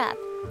cheer up,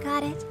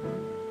 got it?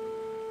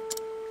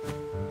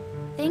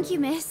 Thank you,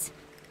 miss.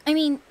 I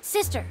mean,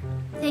 sister.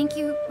 Thank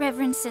you,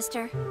 Reverend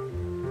Sister.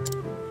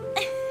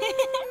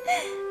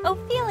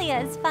 Ophelia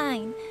is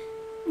fine.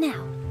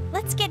 Now,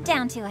 let's get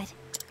down to it.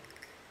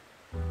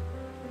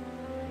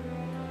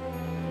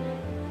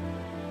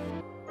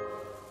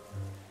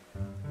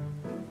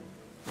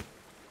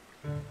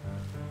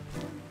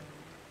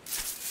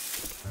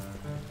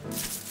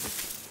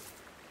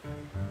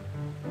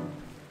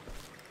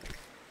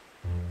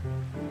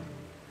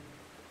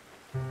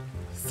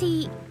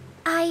 See,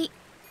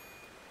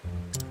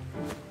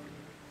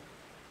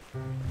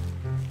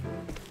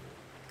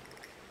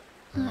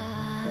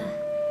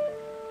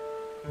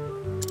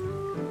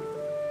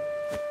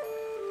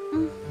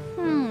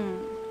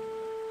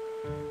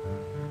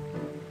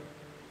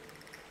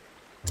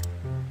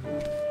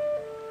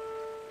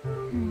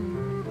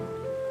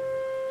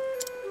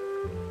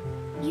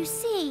 You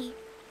see...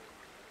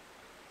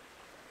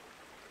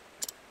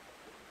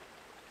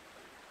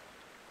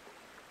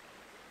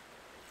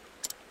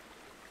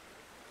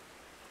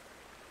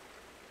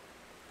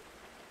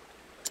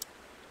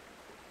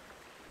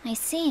 I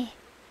see.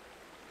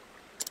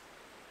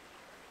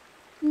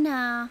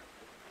 Nah.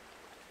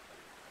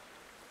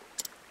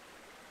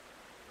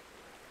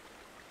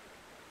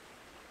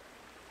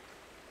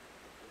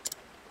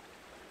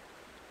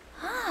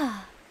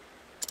 Ah.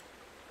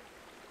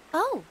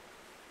 Oh.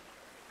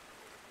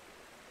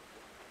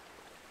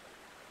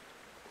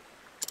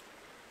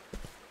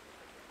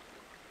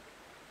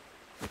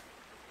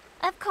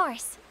 Of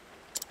course.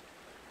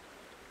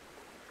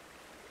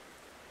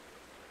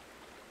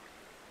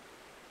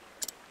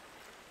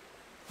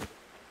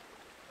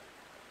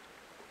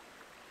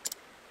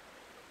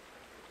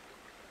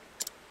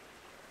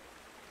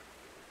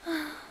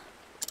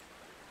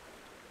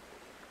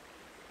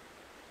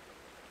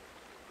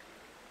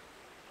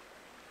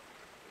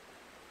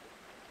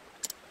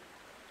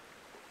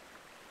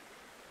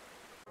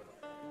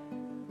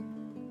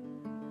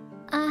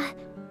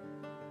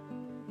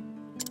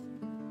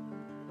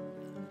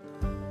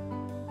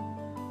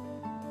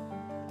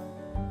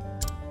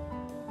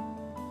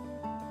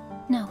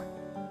 No.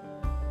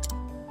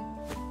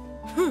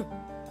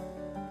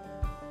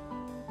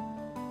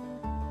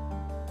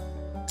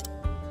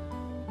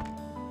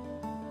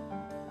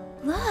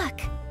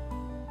 Look!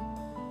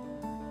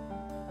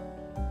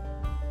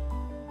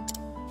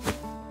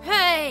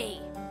 Hey!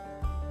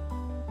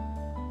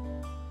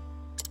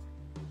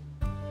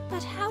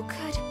 But how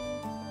could...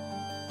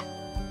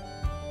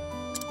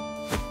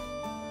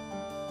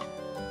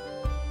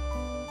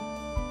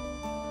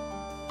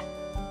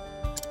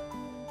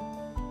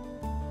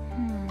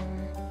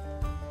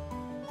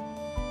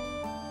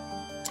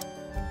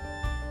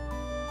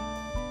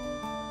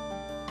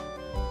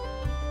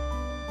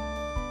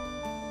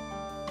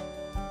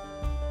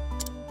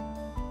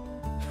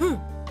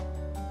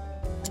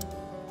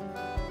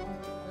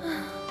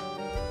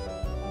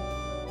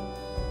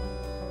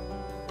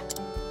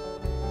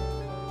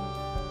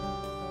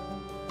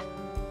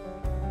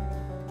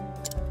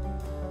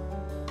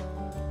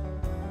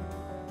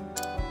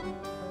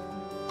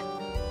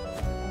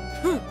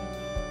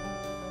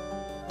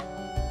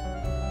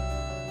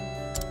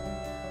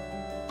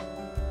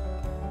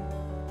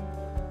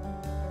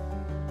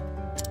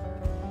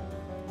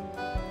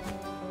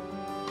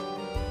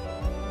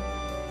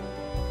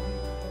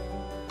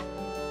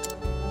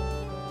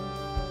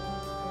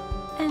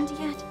 And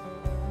yet...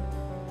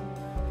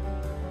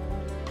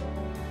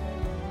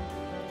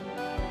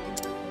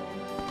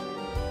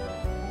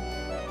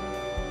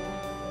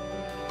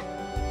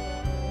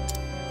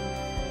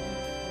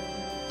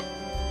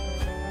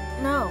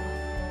 No.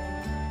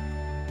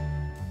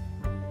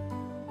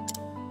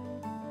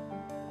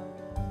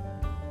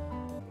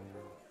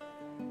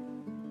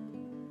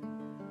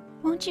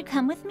 Won't you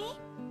come with me?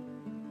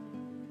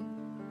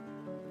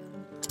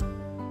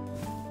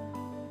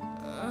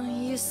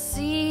 You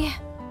see...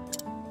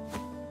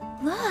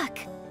 Look!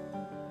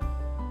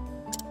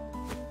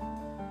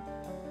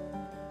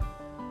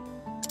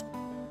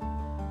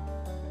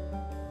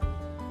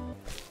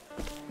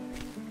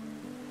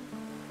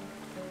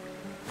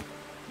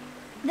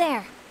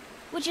 There.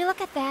 Would you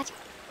look at that?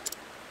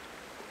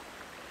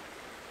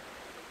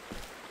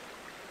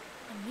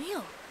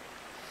 Emil,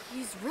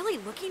 he's really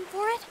looking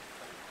for it?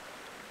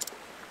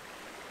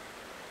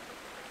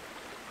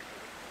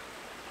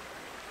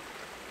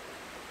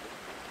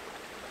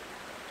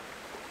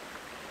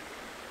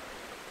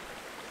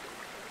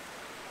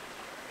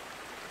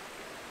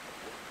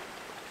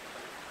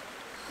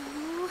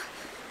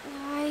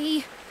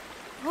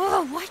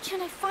 Why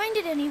can't I find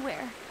it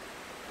anywhere?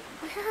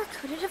 Where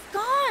could it have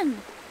gone?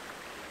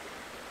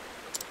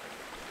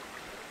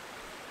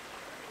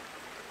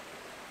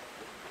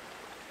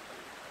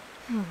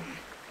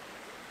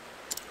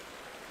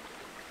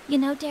 You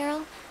know,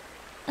 Daryl,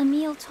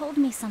 Emil told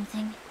me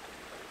something.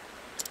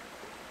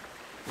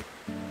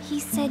 He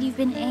said you've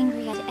been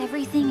angry at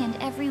everything and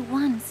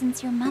everyone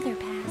since your mother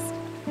passed.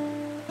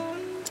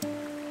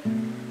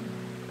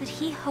 But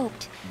he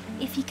hoped,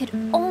 if he could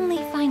only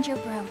find your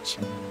brooch,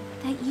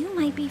 that you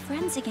might be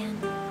friends again.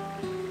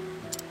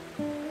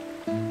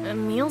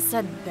 Emil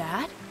said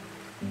that?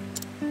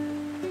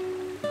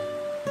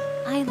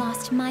 I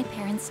lost my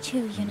parents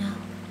too, you know.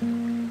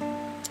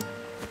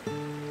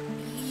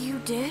 You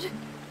did?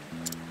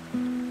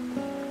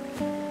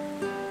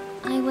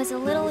 I was a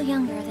little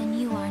younger than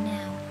you are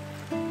now.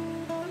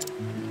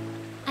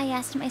 I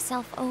asked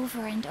myself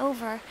over and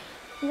over,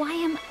 why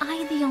am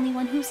I the only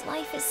one whose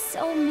life is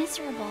so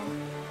miserable?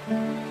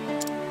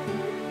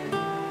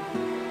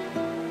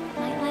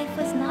 My life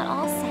was not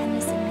all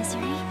sadness and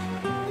misery.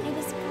 I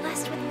was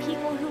blessed with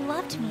people who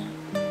loved me.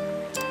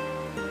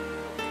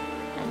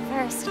 At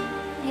first, I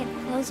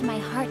had closed my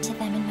heart to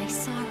them in my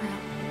sorrow.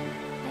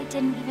 I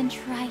didn't even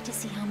try to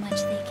see how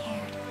much they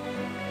cared.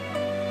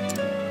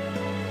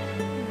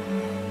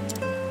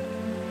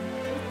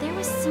 But there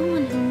was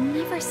someone who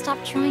never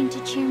stopped trying to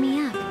cheer me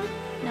up,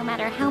 no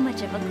matter how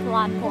much of a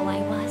clodpole I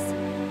was.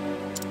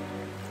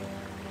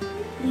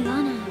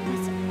 Liana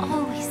was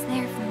always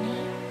there for me.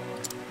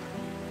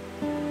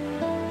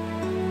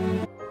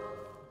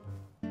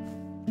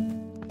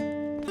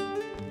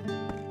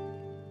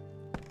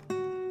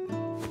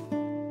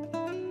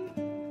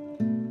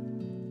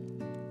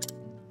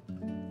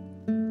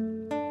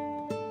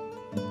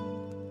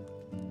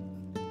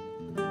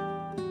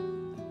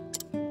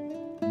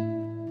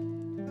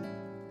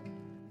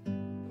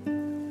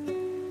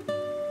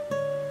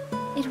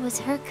 It was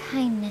her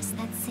kindness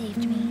that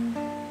saved me.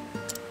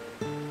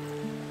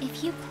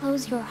 If you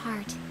close your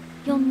heart,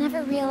 you'll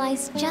never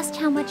realize just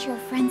how much your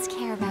friends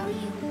care about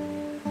you.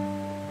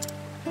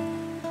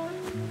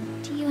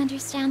 Do you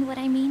understand what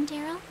I mean,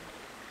 Daryl?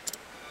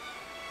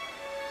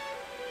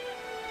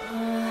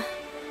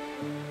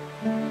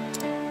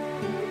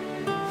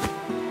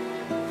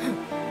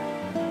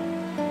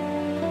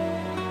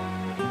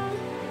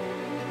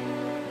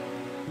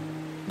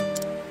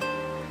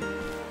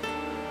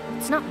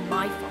 It's not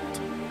my fault.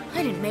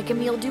 I didn't make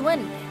Emil do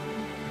anything.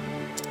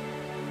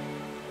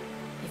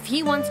 If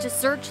he wants to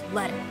search,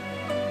 let him.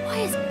 Why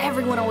is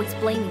everyone always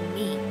blaming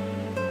me?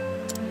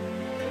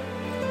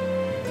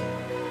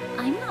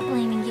 I'm not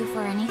blaming you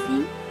for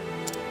anything.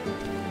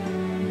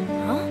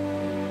 Huh?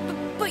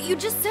 But you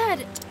just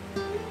said...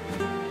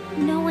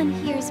 No one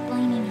here is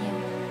blaming you.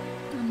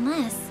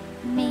 Unless,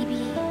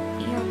 maybe,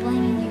 you're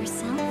blaming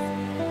yourself?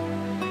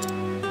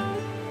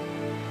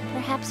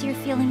 Perhaps you're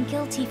feeling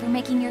guilty for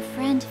making your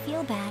friend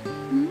feel bad,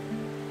 hmm?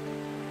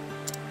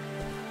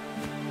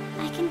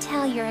 I can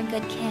tell you're a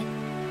good kid,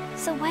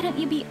 so why don't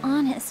you be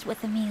honest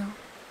with Emil?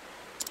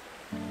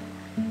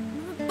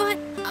 But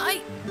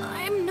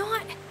I'm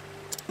not...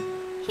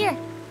 Here,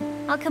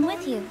 I'll come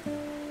with you.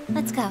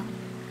 Let's go.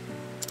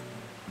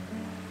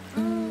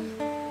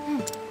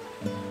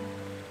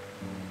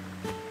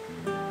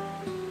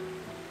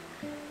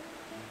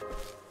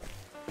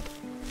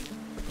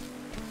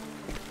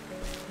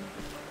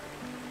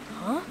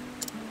 Huh?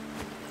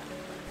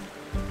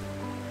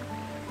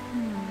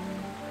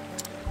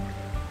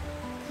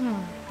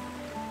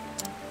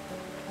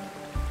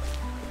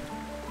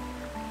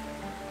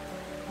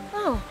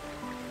 Oh.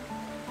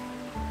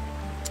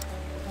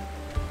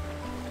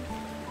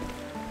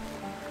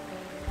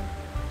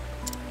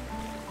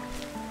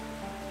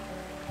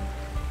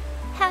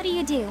 How do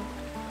you do?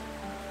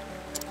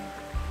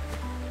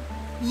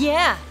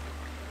 Yeah.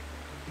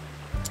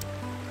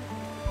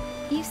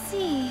 You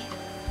see...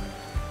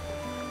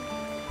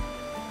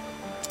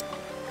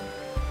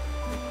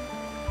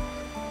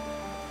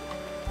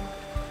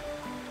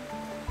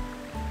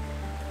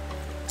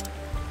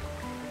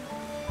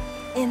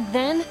 And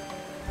then...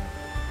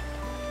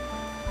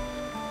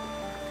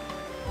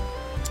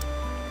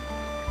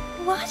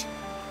 What?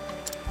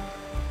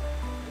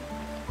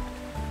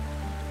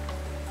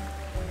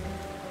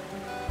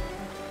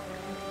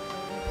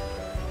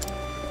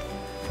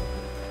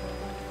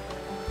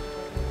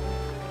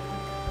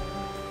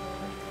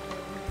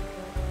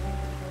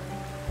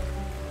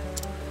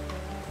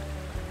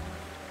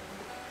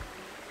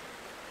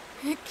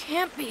 It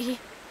can't be.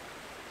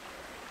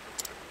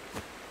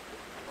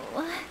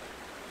 What?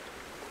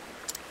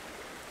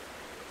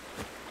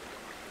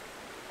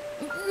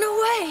 No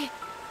way!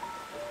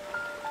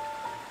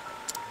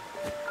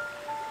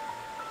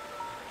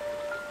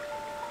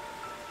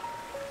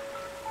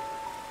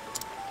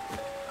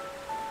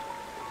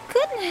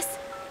 Goodness!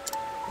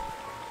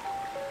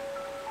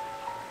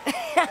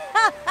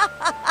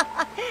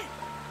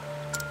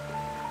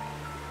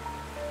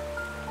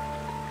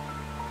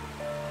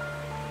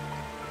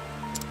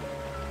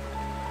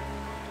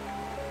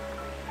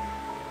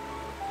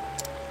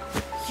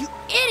 You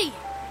idiot!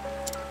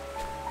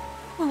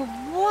 Oh,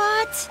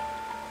 what?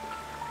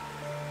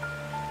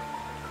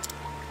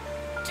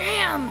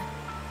 Damn!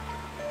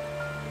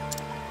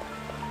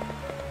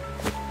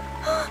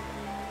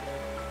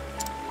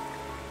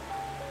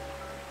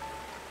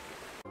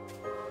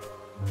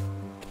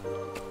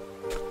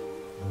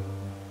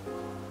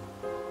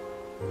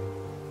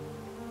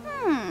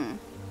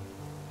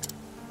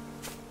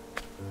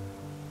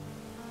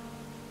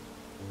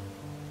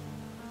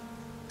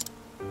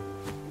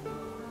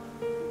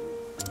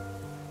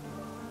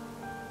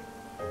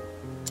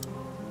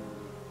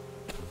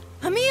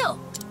 Emil!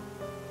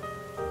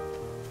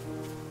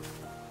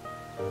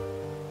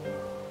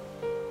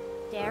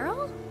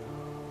 Daryl?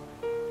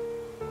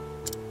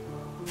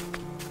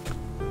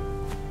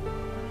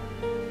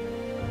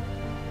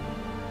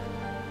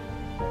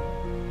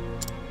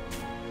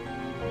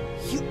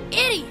 You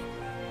idiot!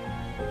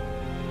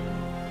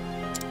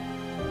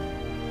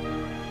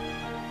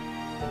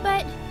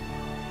 But...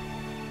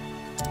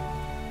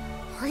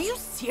 Are you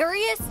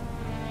serious?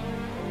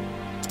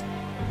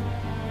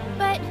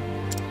 But...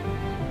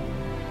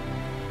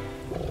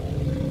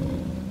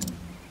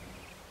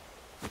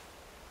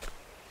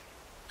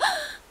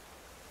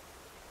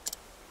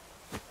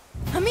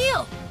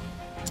 Emil!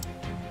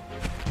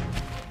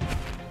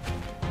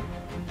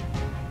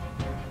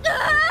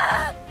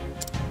 Ah!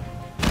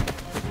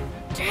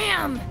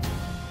 Damn!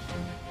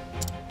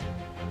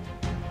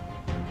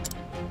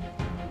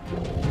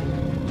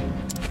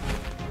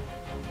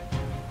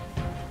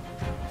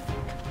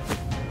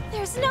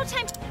 There's no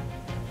time...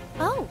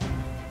 Oh.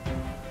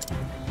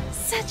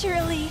 Such a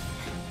relief.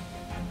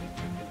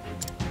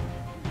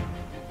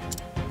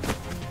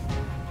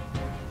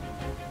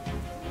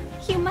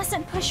 You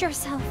mustn't push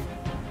yourself.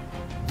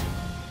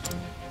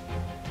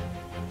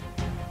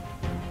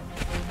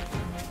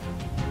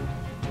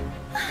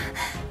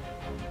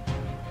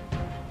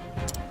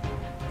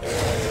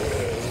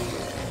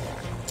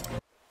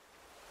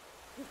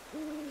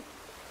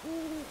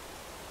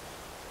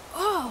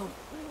 Oh!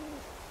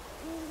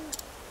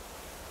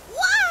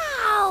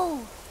 Wow!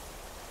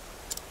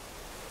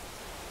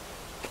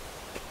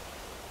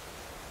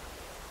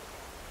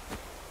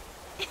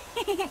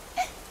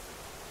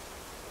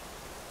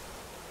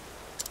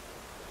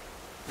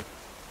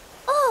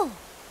 Oh!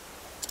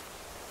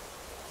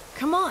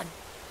 Come on.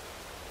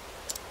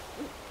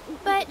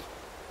 But...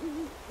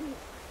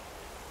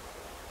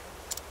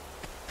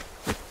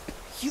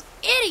 You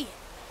idiot!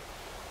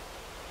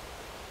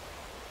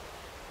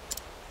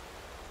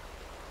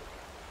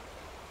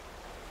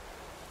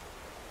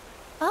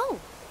 Oh.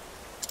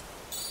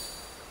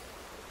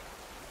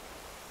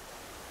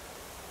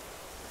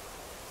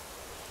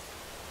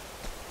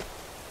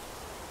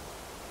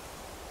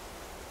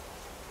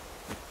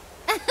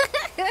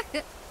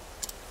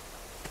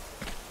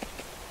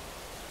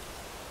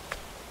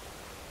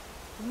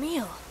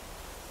 Emil.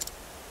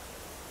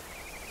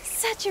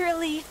 Such a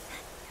relief.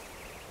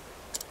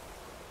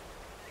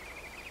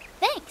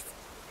 Thanks.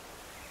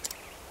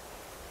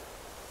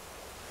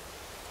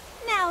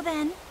 Now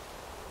then.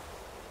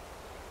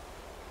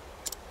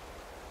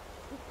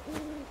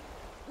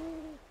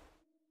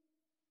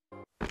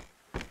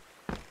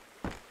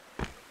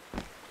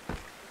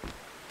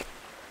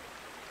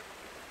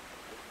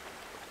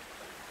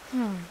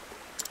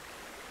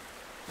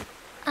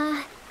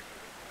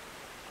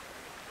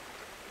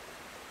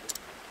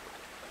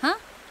 Huh?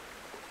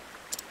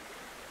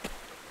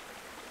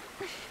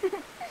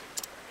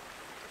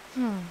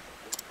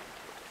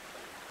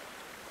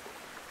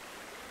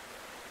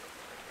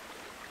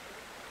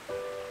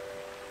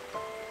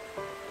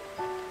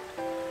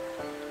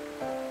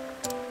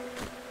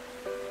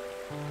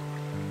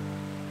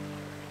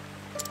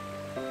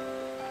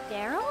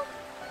 Daryl?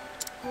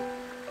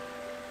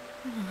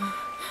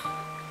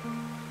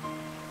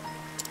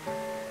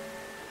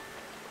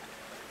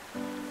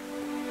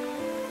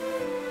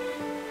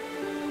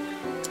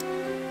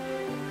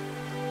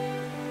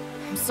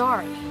 I'm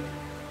sorry.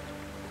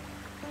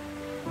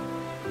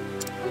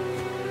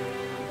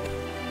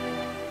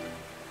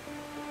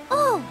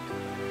 Oh!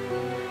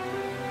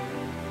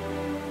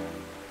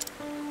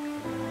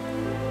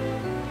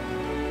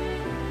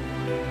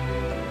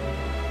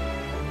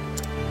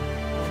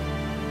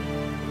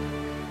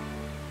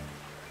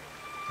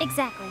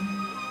 Exactly.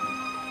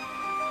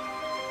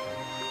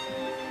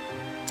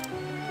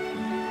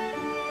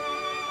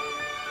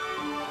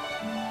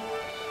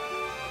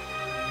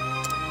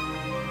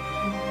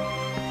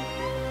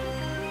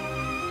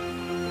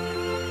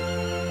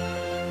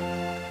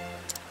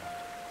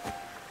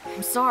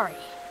 I'm sorry.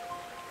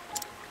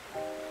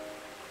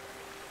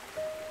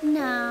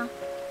 Nah.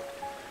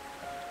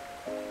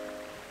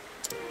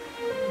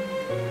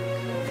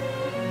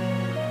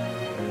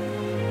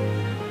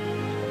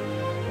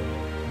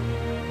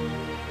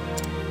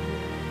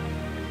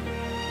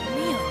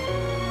 Emil.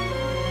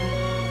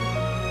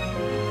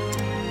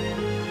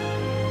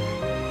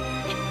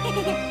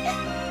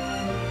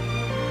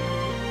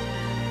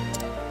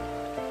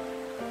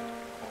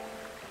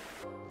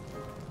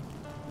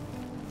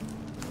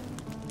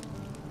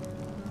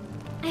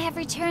 I have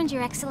returned,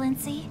 Your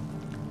Excellency.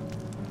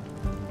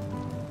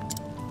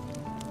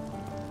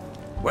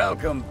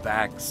 Welcome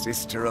back,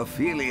 Sister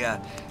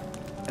Ophilia.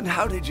 And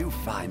how did you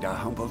find our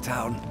humble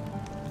town?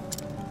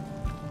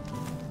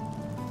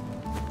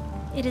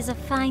 It is a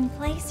fine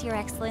place, Your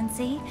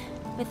Excellency,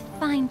 with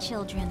fine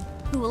children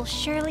who will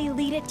surely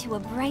lead it to a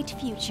bright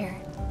future.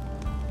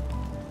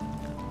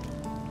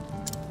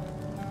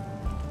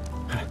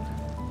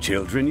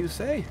 Children, you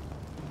say?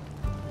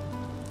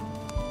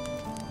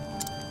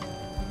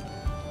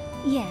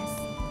 Yes.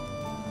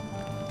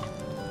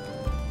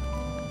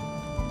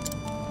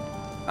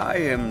 I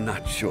am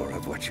not sure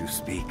of what you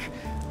speak,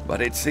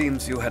 but it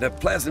seems you had a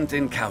pleasant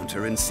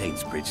encounter in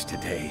Saintsbridge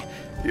today.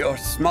 Your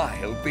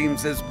smile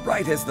beams as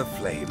bright as the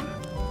flame.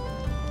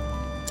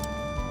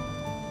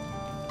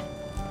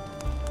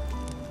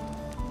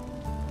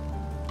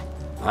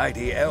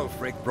 Mighty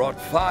Elfric brought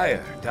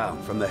fire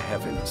down from the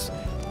heavens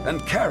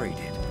and carried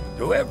it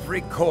to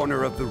every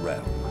corner of the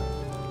realm.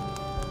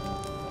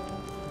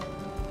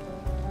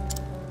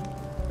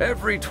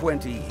 Every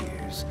 20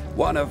 years,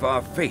 one of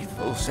our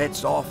faithful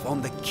sets off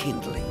on the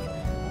kindling,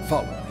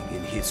 following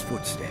in his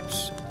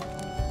footsteps.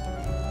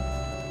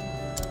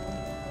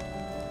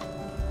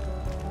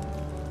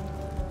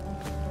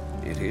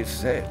 It is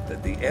said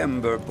that the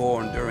ember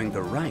born during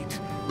the rite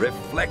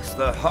reflects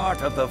the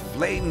heart of the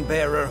flame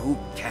bearer who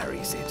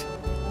carries it.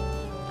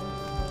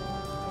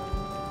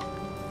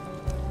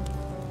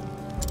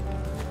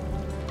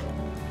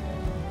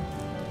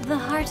 The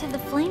heart of the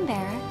flame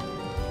bearer?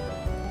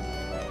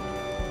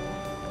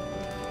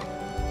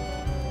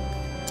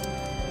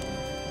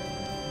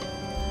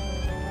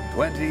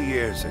 20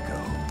 years ago,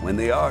 when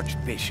the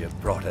Archbishop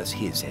brought us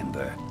his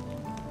ember,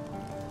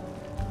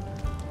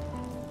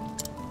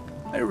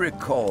 I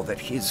recall that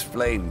his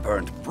flame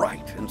burned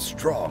bright and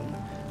strong,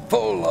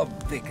 full of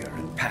vigor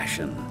and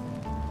passion.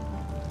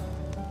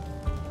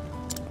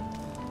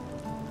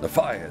 The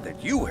fire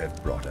that you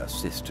have brought us,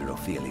 Sister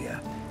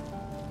Ophilia,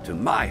 to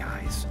my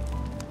eyes,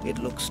 it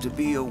looks to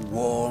be a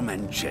warm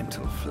and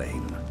gentle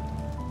flame.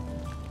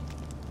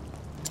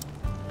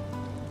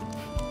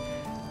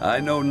 I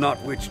know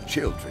not which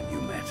children you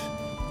met,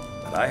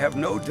 but I have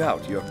no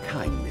doubt your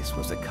kindness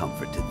was a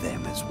comfort to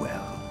them as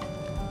well.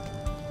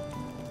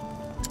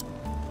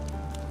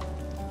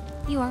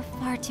 You are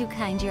far too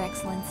kind, Your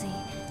Excellency.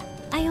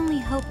 I only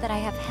hope that I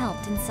have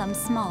helped in some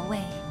small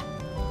way.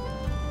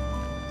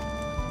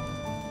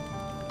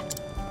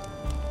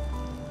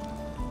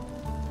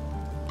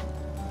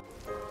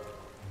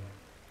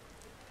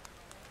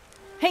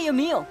 Hey,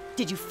 Emil,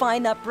 did you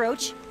find that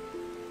brooch?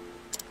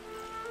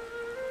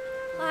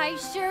 I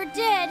sure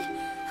did.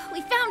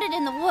 We found it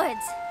in the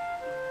woods.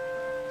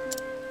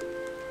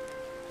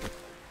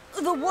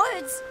 The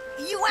woods?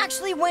 You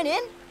actually went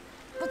in?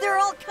 But there are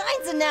all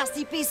kinds of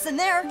nasty beasts in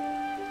there.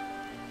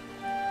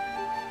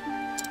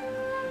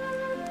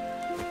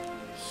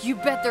 You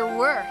bet there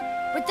were.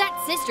 But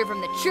that sister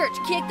from the church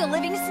kicked the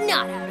living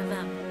snot out of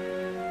them.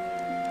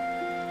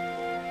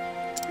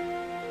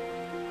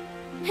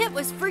 It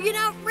was friggin'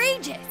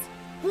 outrageous,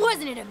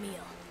 wasn't it, Emil?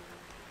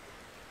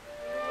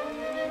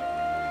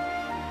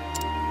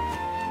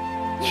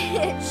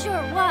 It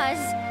sure was.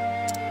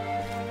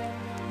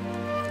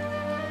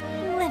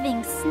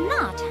 Living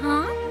snot,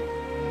 huh?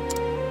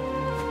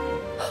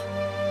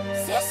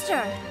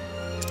 Sister!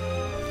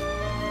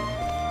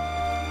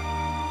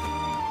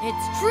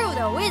 It's true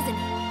though, isn't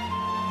it?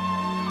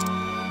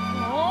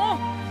 Oh,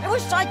 I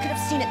wish I could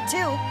have seen it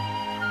too.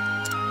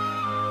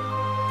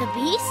 The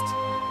beast?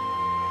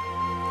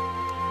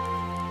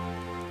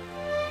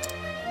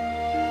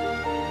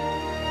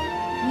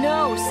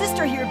 No,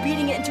 Sister here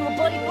beating it into a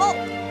bloody pulp.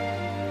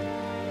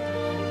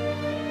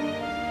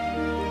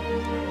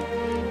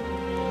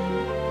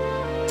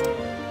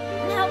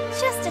 Now,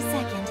 just a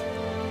second.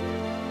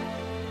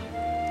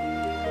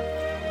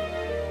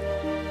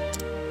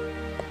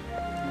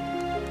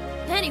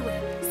 Anyway,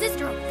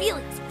 Sister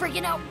Ophilia's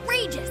friggin'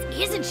 outrageous,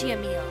 isn't she,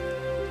 Emil?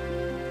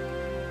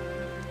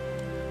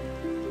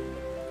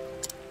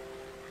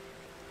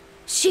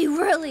 She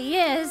really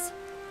is.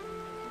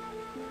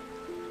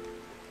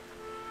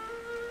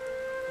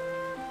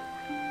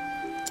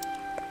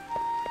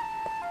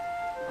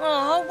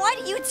 Oh, why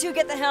do you two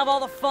get to have all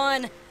the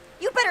fun?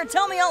 You better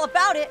tell me all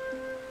about it.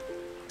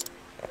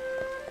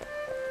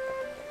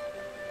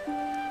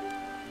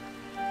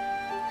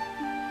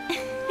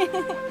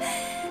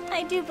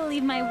 I do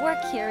believe my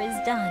work here is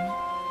done.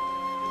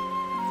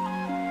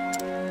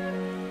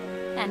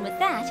 And with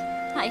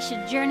that, I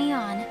should journey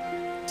on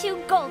to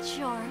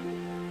Goldshore.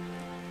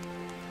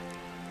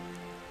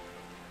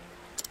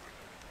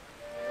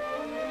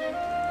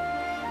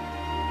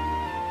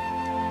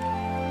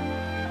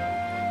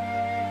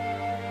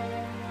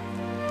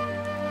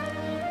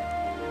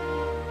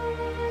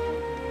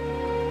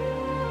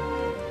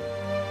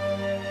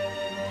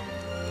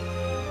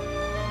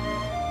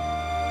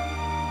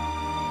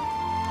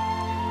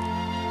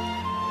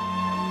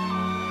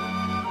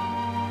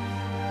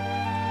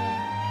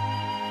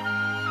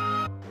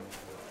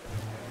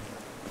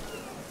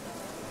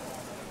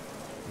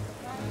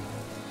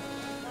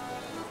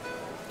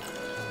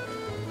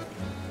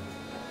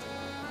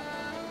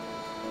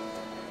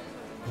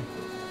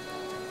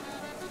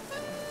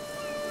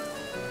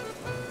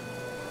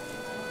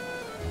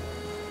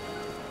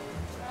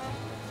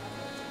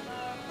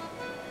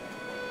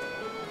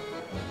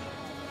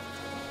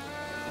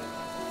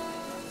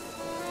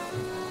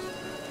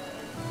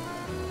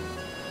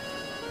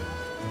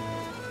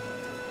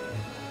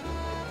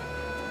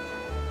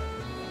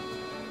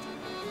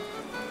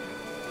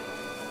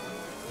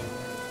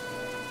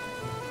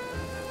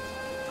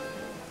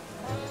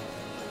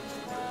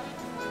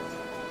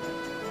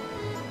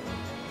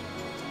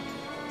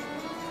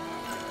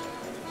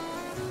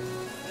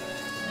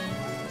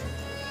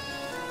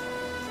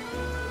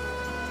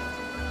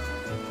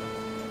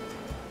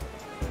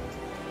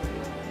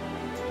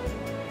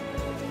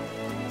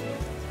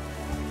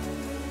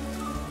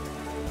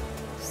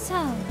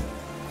 So,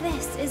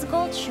 this is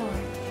Goldshore.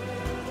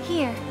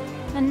 Here,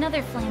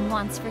 another flame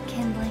wants for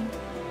kindling.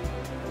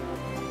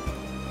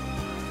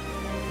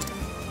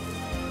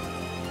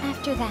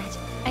 After that,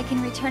 I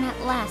can return at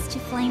last to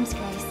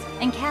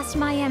Flamesgrace and cast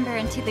my ember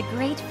into the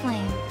great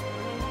flame.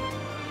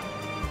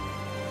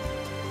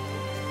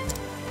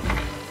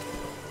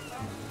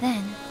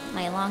 Then,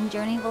 my long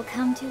journey will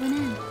come to an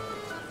end.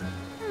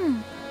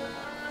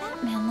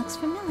 That man looks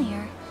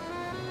familiar.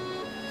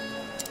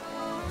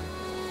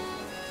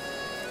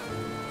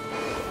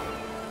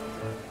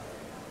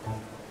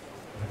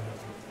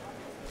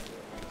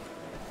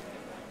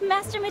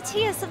 Master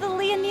Matthias of the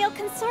Leonil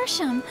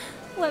Consortium!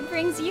 What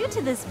brings you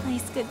to this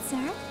place, good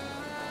sir?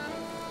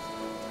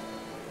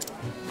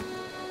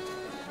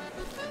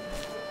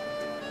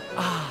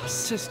 Ah,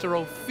 Sister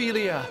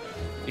Ophilia.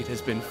 It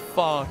has been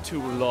far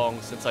too long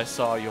since I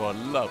saw your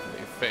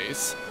lovely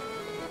face.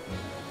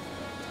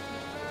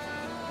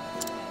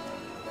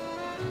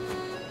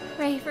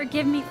 Pray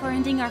forgive me for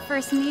ending our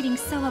first meeting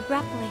so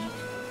abruptly.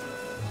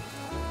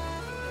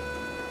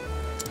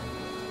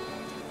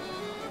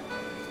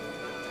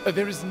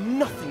 There is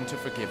nothing to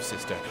forgive,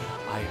 sister.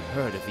 I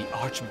heard of the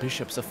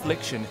Archbishop's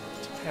affliction.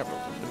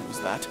 Terrible news,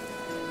 that.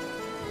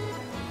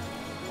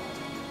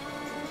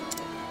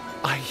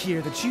 I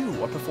hear that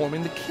you are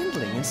performing the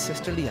kindling in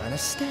Sister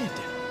Liana's stead.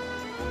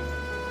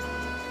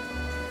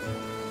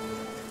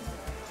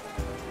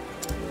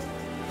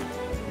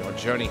 Your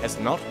journey has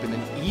not been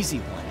an easy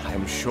one, I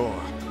am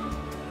sure.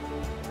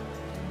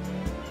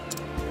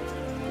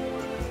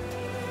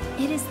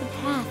 It is the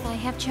path I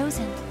have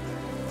chosen.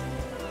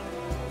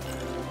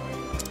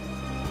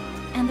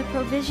 And the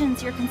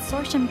provisions your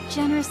consortium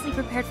generously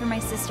prepared for my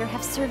sister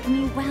have served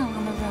me well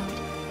on the road.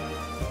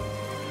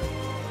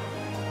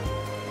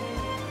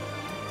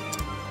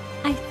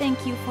 I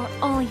thank you for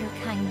all your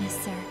kindness,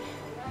 sir.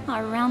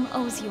 Our realm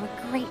owes you a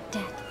great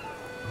debt.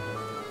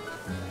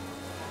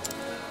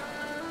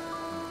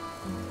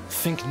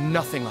 Think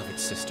nothing of it,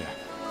 sister.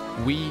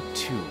 We,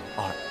 too,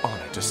 are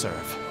honored to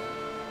serve.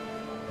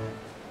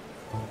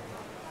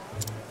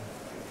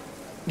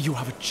 You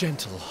have a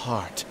gentle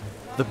heart.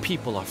 The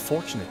people are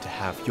fortunate to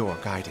have your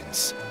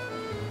guidance.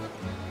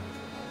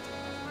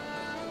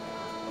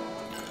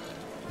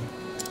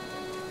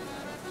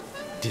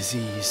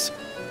 Disease,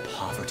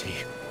 poverty,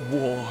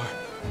 war,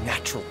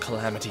 natural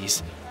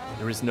calamities.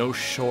 There is no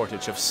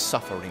shortage of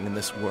suffering in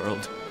this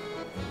world.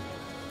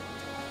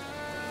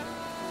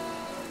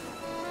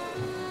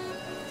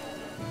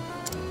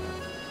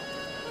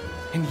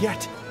 And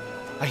yet,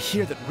 I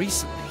hear that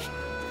recently,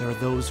 there are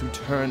those who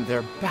turn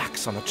their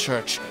backs on the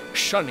church,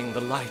 shunning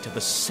the light of the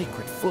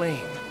sacred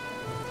flame.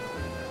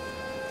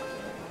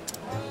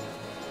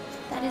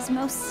 That is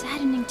most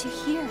saddening to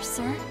hear,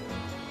 sir.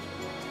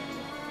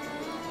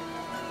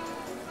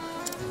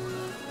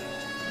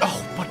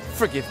 Oh, but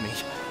forgive me.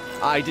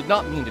 I did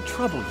not mean to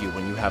trouble you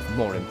when you have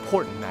more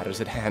important matters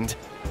at hand.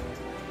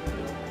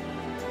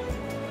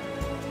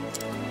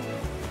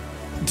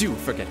 Do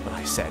forget what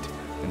I said,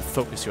 and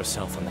focus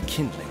yourself on the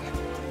kindling.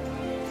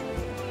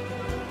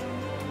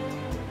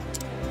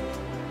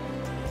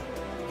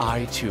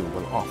 I, too,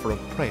 will offer a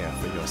prayer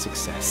for your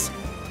success.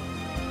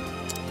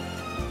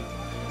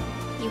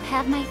 You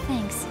have my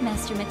thanks,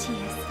 Master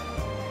Matthias.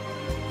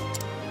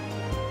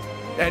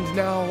 And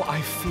now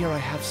I fear I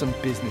have some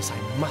business I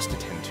must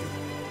attend to.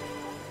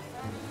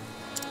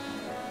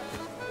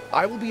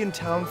 I will be in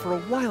town for a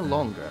while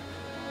longer.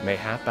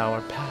 Mayhap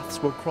our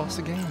paths will cross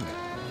again.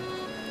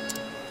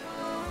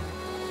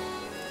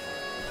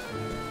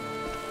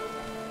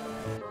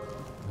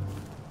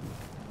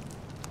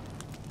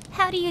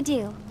 How do you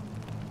do?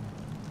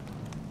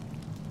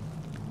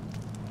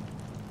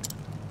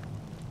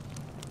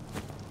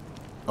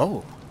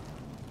 Oh.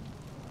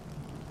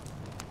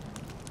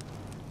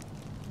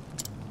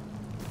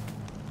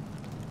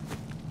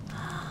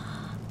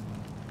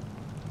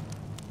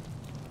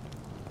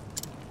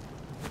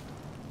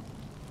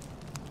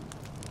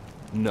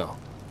 No.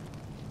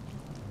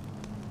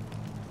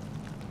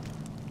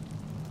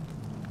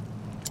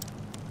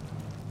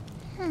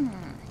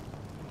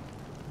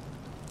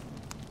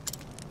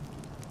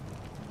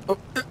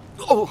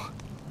 Oh.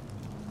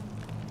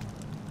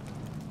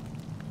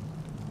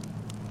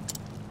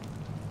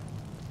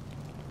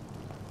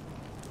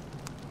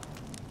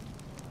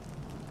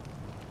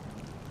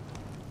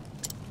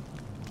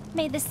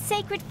 May the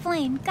sacred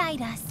flame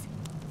guide us.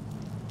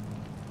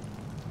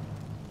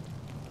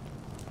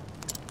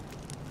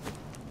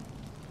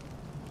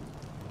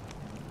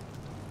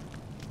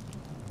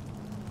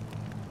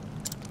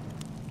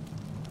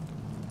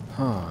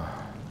 Huh.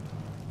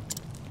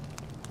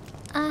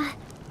 Huh.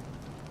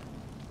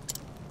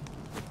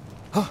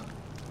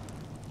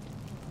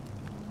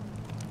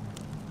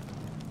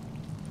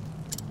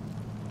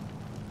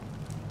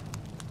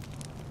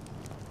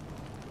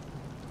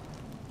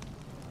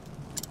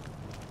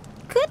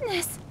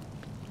 Goodness!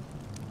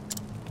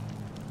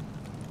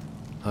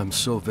 I'm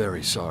so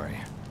very sorry.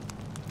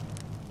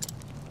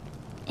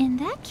 In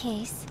that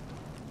case...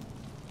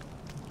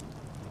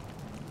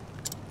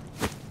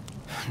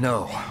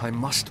 No, I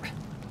must...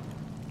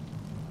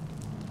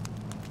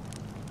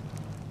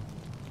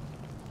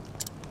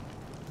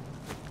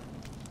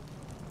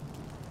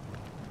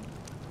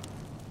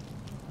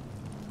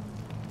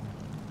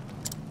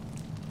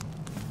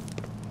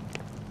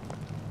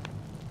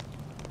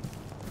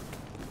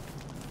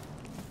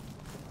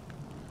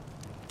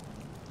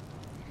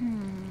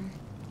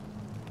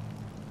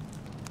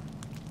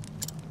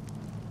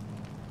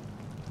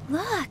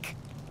 Look!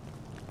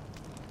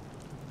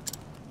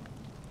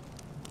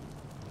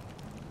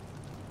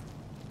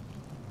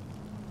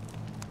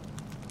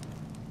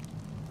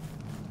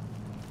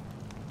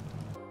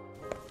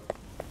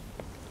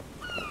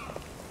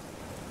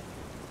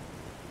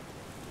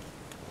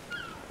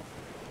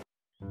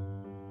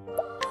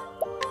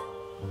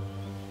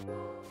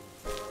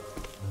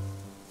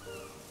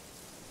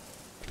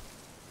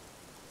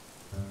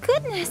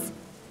 Goodness!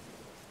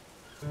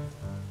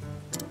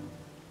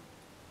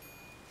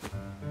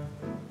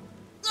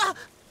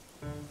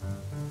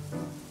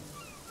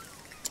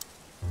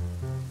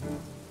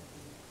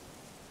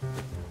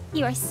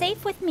 You are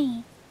safe with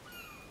me.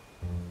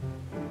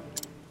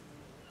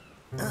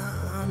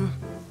 I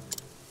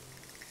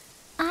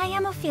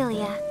am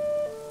Ophilia.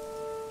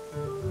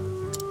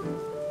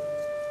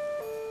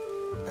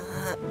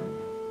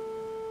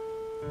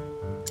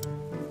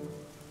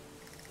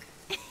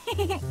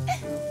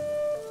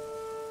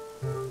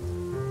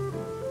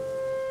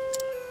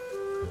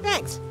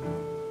 Thanks.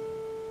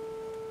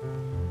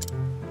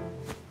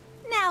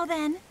 Now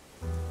then.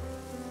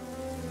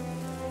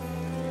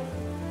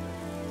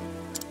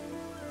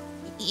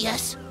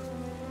 Yes.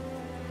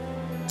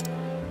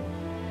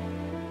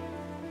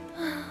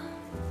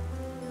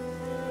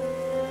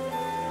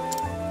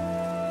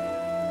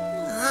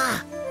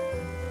 Ah.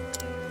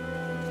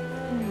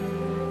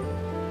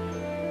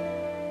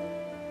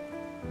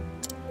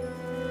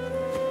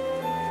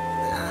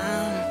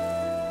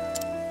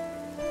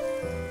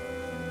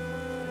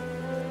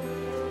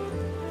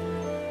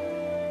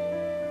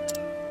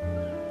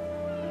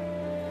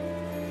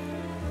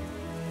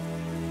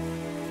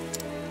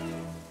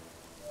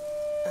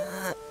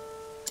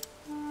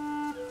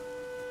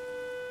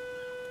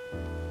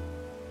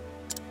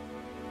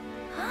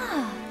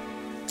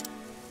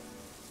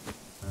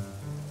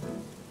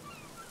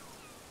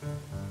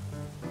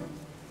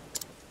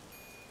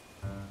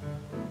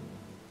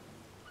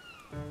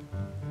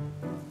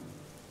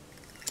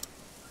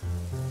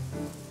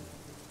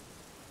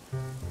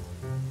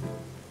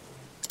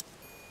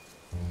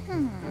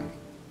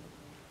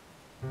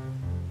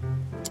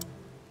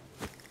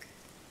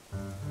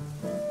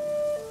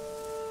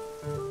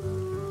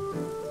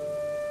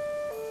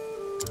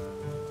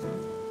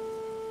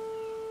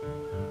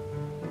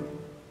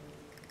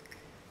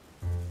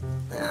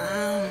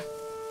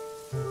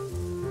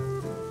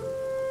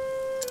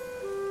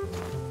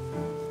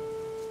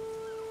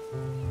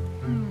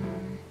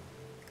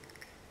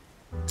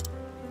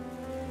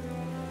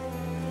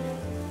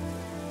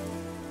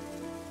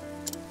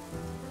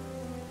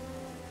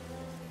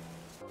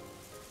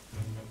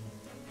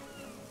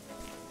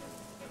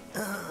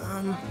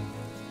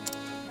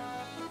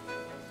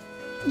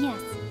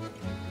 Yes.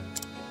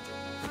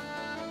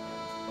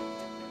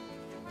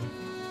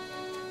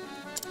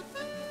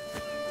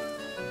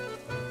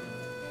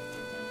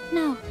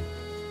 No.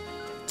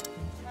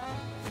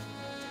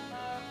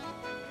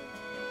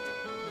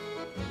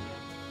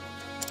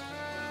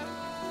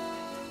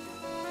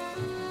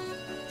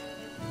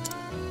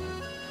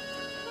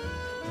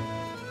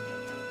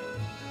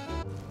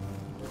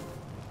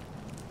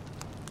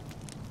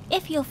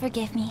 If you'll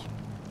forgive me.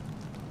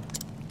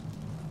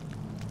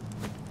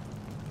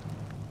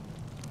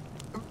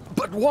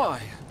 But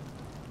why?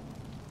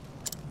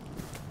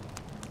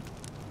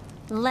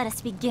 Let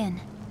us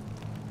begin.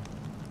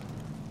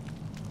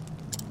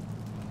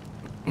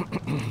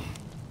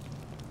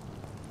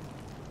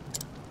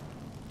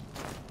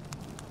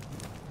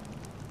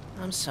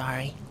 I'm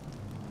sorry.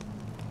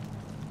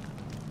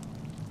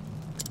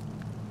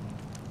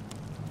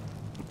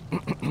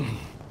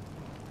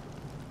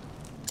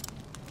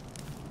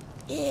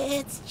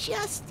 It's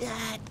just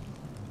that...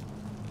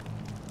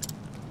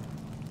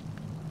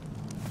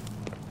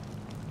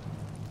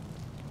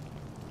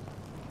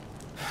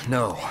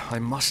 No, I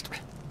must...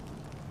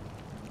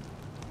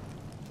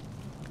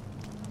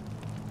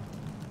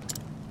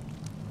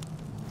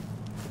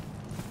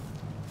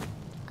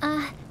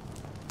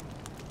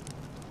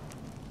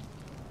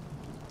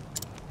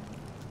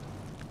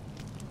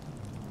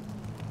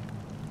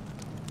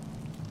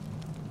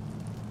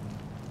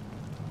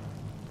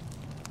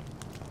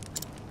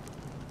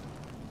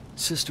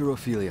 Sister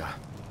Ophilia.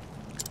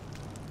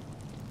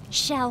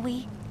 Shall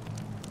we?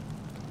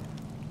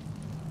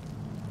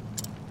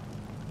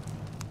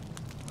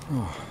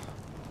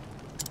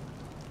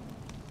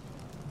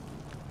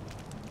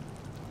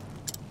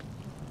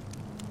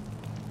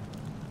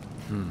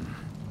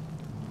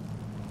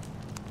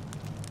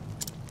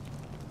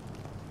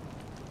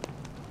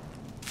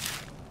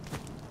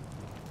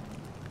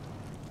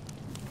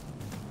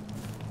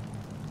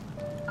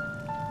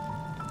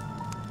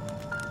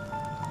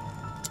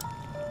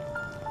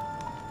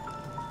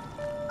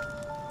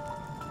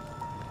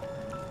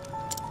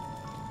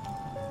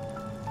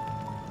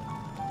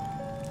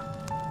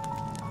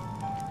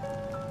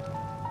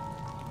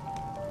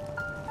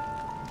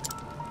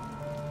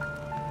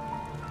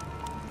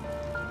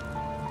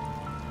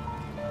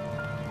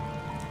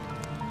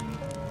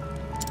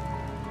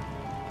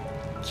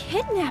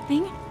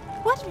 Kidnapping?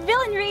 What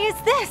villainy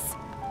is this?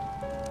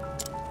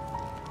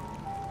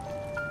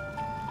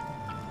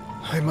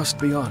 I must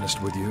be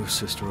honest with you,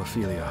 Sister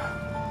Ophilia.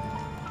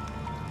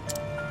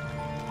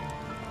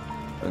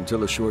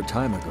 Until a short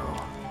time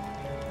ago,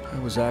 I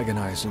was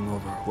agonizing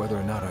over whether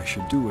or not I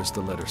should do as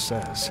the letter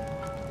says.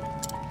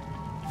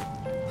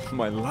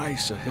 My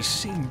Lysa has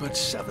seen but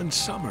 7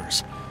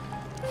 summers.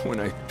 When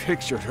I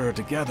pictured her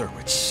together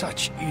with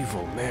such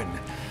evil men,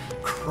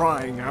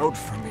 crying out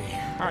for me,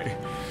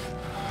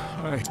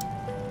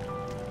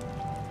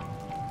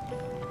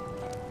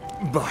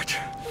 But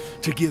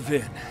to give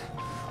in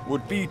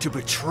would be to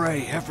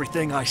betray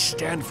everything I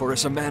stand for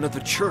as a man of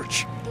the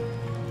Church.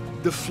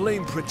 The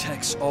flame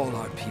protects all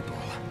our people.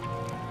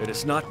 It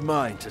is not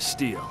mine to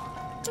steal.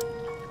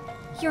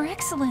 Your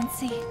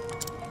Excellency.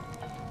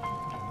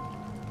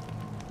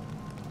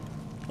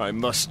 I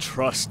must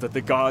trust that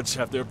the gods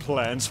have their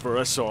plans for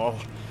us all,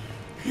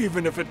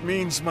 even if it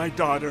means my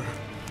daughter,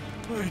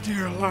 my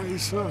dear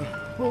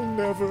Lysa, will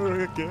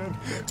never again.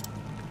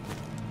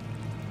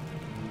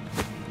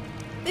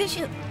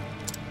 Bishop!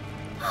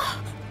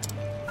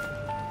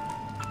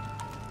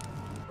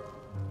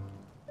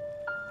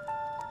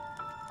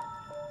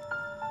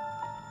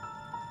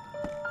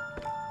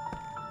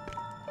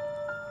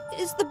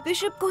 Is the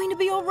bishop going to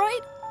be all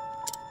right?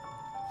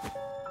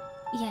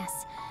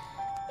 Yes,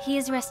 he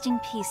is resting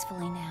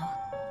peacefully now.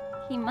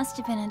 He must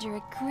have been under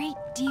a great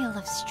deal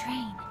of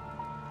strain.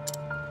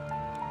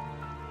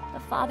 The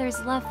father's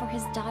love for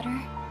his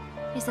daughter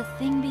is a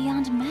thing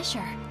beyond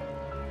measure.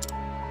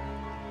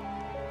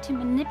 To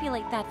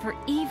manipulate that for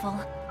evil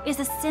is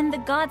a sin the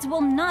gods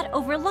will not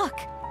overlook.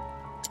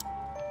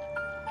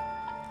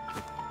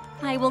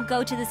 I will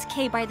go to this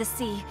cave by the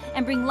sea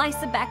and bring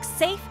Lysa back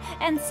safe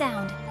and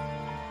sound.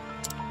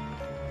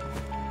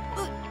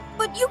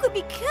 But you could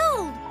be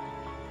killed!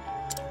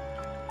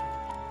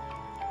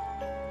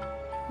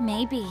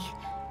 Maybe,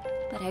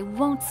 but I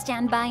won't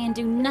stand by and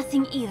do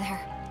nothing either.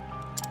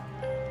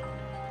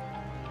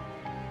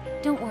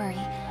 Don't worry,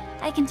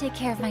 I can take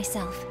care of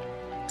myself.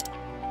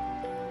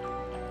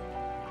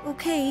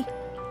 Okay,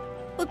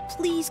 but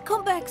please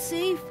come back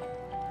safe.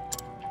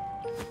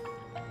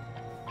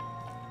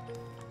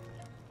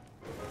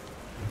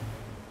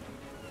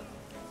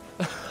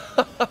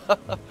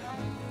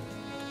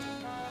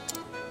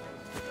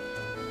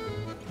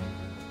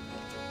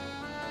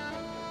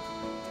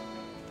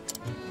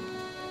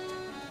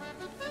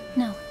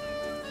 No.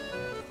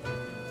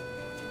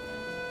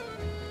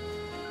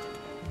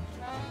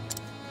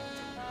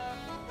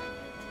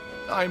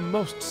 I'm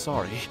most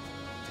sorry.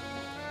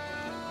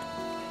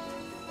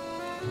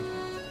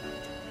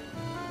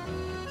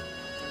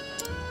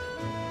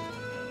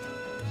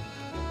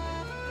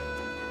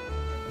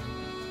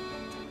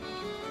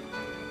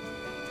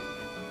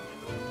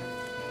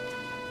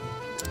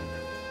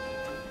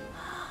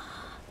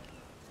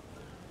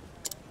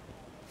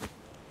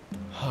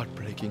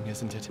 Heartbreaking,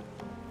 isn't it?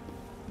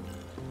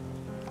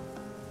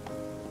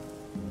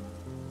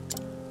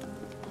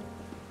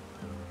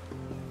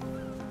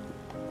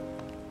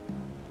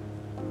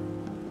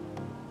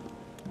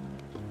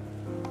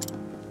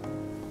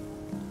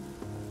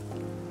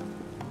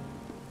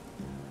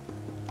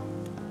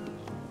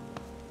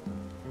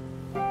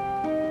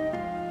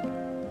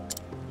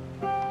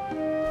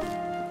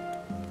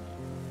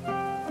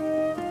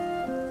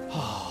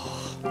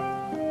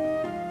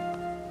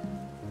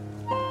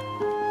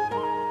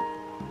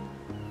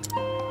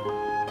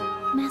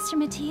 Master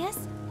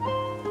Matthias?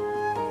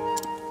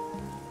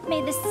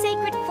 May the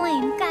sacred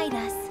flame guide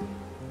us.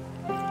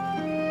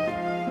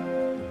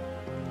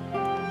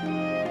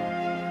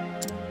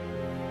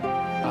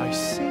 I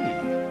see.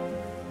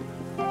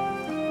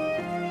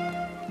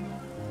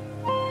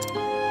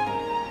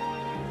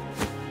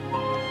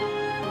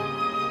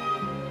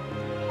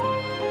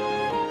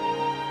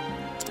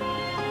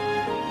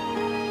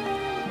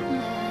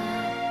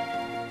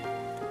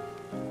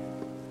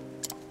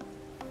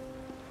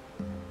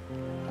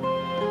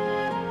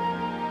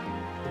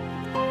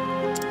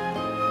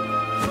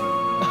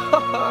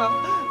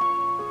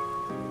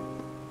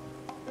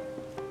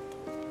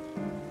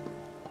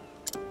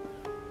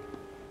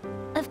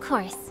 Of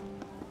course.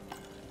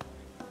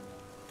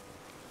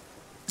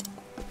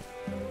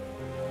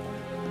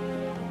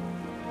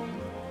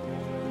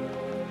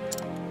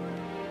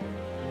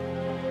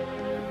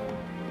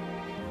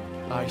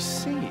 I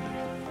see.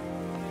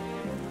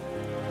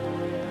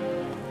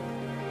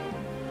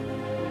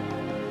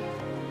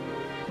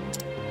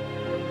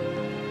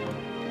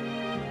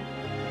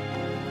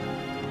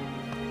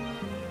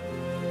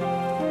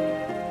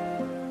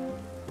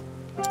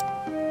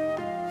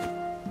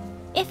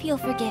 If you'll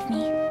forgive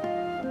me.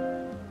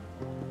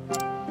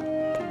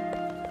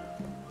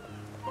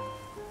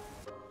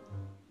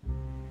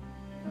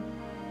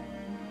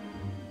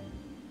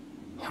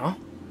 Huh?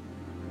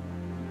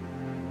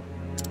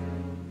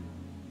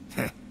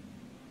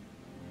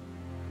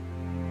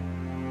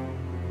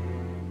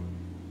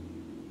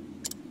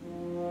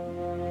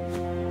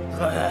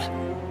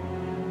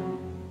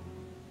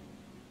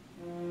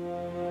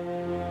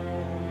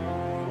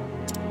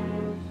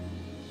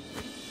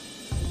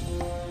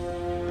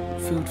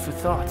 Food for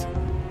thought.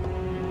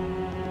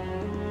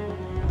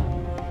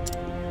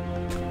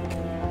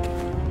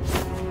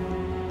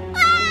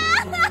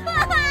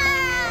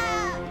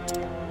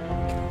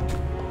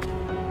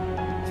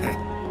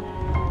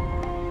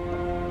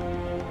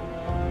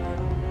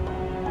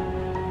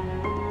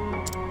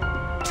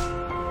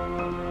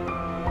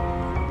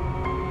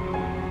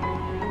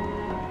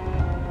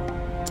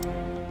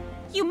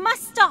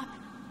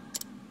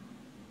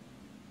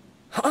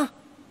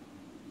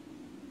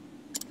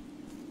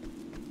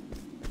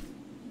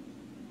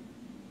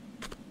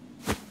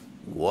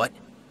 What?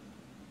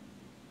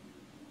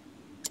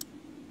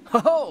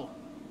 Ho-ho!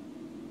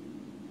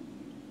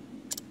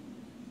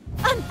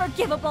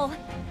 Unforgivable!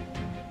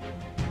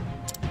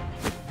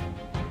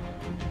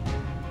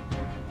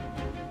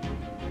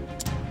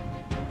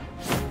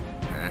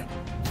 Huh?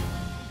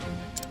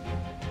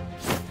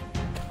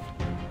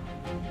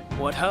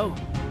 What ho?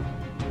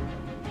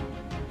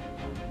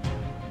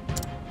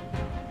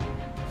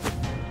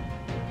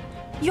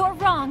 You're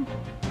wrong!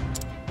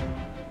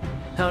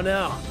 How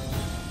now?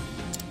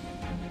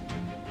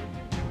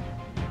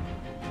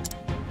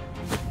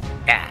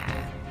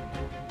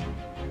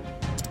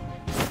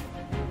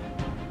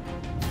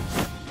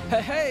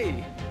 Hey,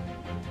 hey!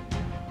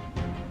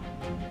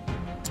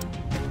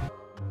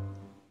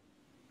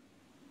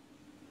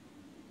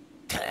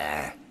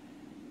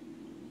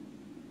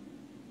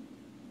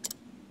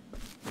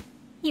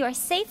 You are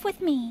safe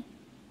with me.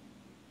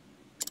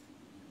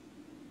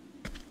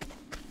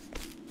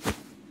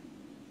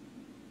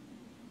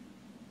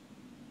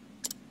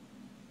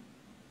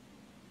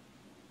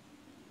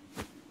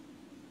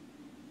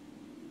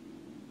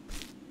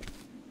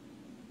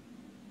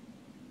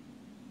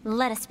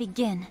 Let us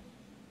begin.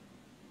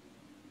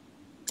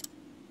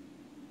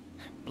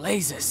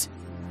 Blazes!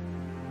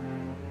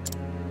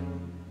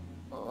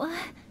 What?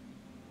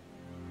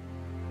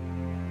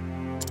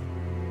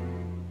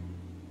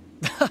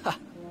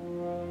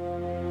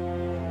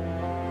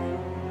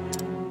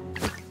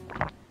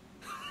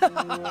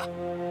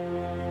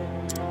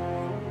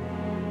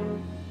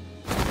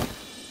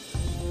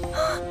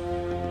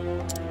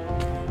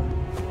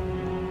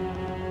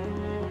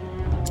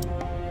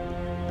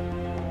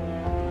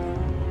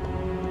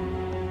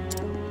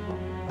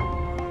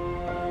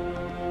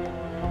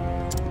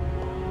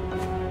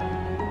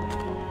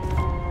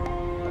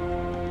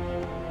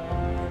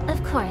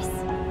 Of course.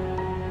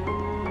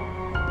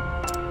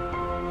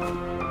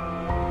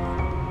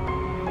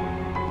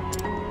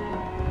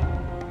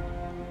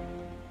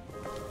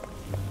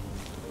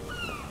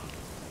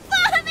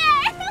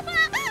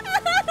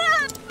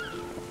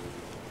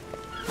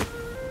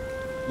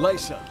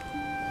 Lysa,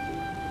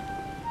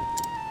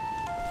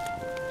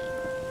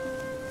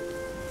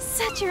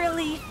 Such a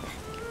relief.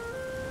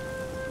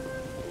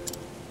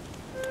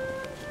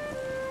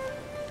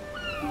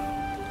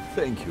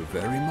 thank you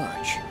very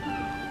much.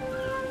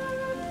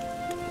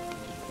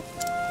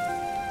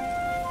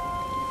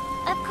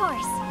 Of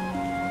course.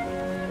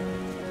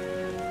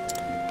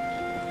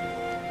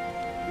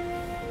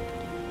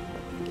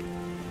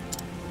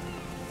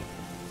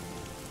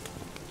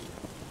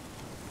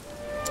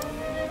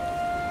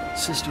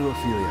 Sister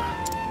Ophilia,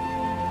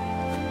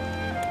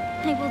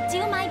 I will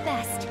do my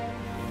best.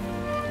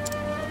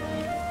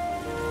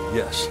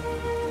 yes.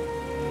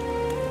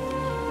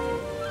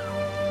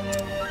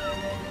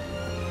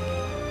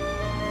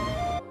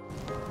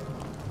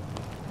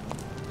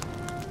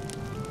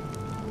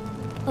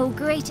 O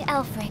great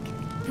Elfric,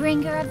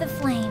 bringer of the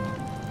flame.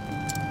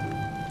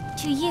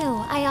 To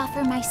you I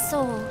offer my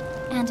soul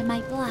and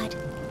my blood.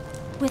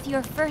 With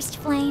your first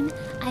flame,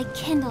 I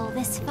kindle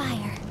this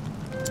fire.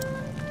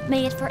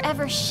 May it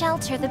forever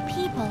shelter the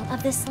people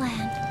of this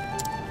land.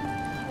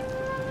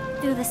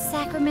 Through the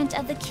sacrament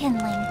of the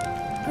kindling,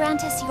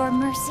 grant us your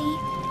mercy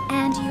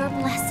and your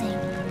blessing.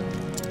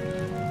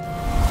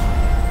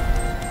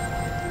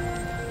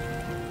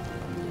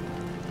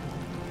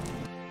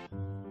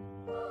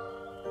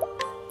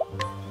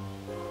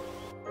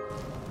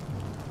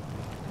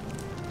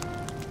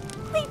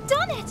 We've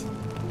done it!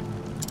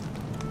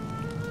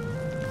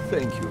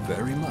 Thank you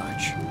very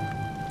much.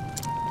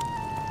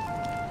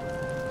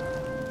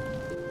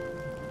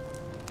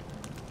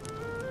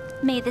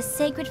 May the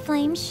sacred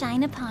flame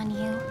shine upon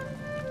you.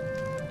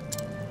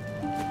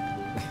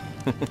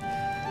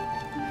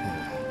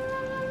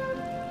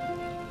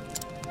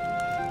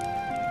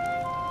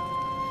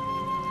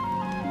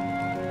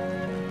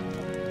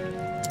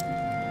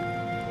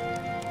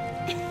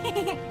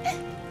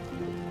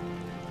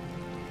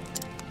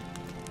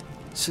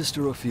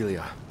 Sister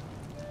Ophilia,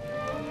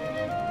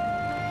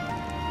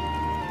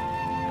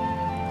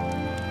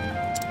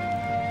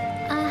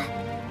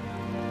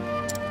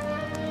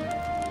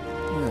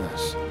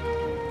 yes.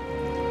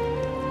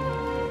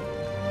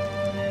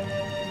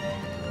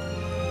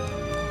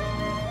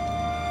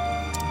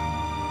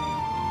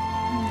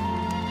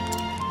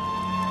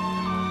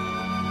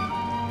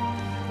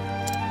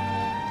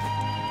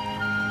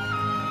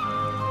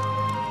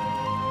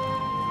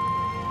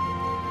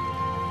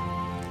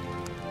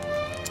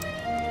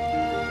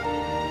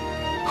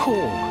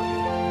 Oh.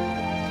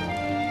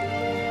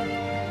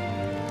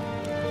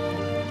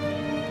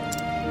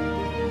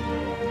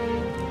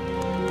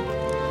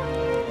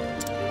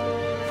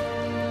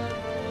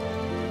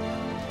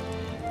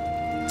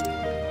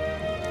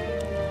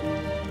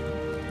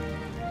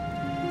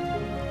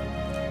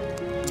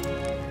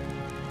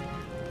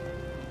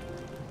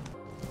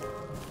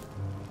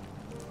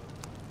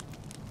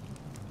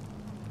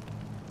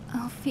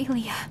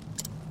 Ophilia.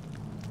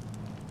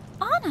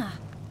 Anna!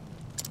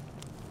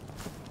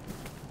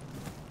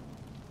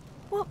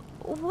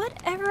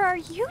 Whatever are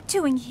you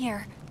doing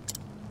here?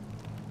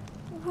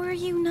 Were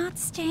you not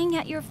staying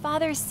at your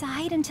father's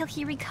side until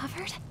he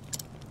recovered?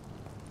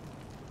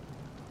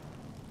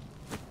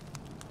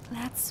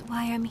 That's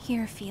why I'm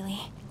here,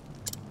 Feely.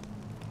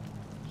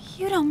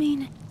 You don't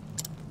mean...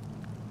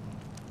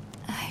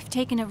 I've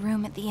taken a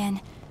room at the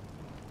inn.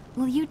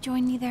 Will you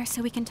join me there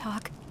so we can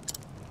talk?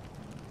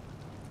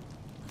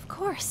 Of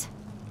course.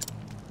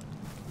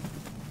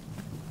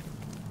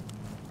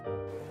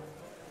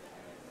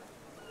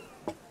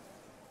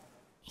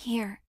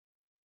 Here.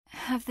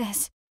 Have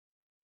this.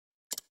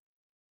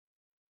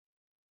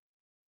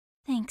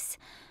 Thanks.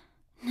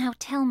 Now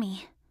tell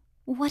me,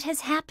 what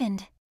has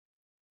happened?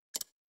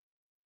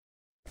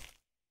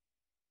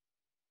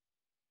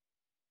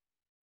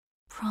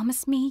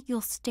 Promise me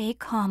you'll stay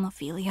calm,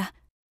 Ophilia.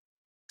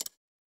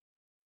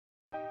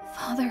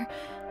 Father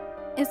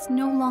is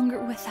no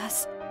longer with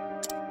us.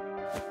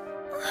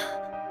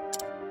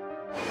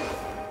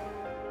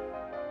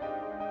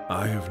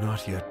 I have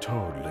not yet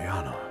told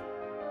Liana,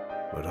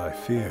 but I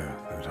fear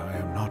that I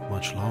am not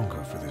much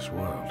longer for this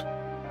world.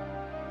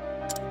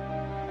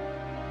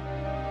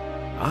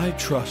 I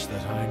trust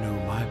that I know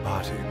my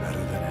body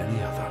better than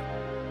any other.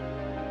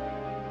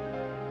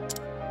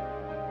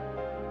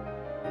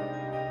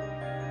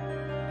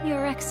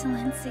 Your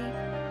Excellency.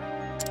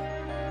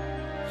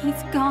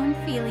 He's gone,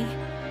 Feely.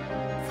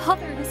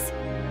 Father is...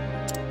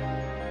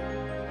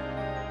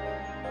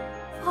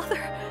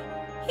 Father...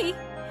 He...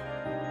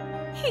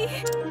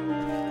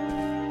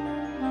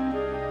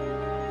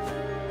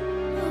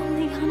 Oh,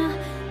 Liana,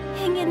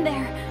 hang in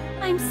there.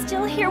 I'm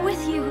still here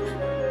with you.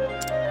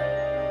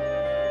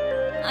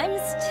 I'm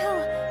still...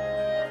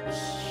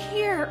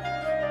 here.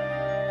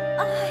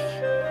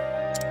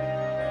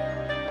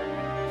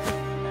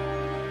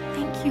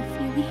 Thank you,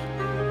 Feely.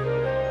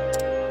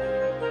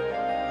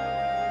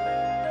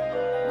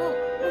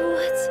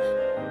 What's...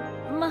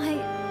 my...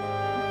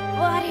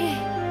 body?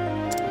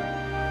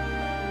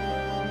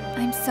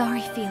 I'm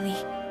sorry, Feely.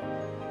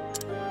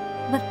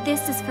 But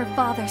this is for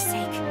Father's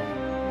sake.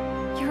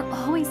 You're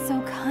always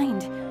so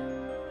kind.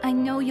 I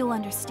know you'll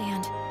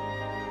understand.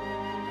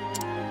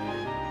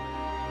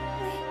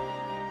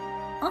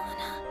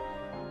 Anna...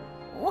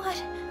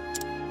 what...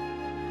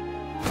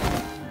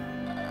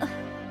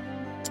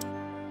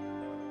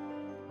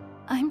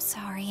 I'm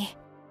sorry.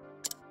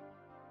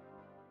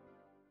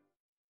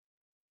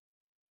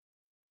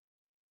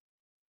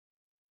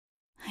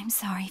 I'm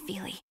sorry,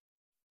 Feely.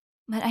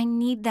 But I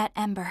need that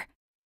ember.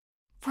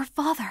 For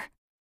Father.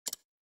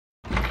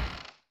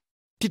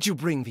 Did you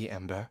bring the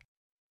ember?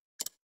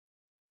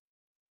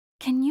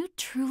 Can you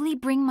truly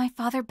bring my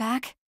father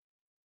back?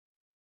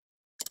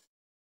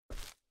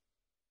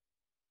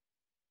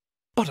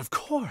 But of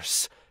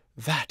course!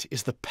 That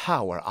is the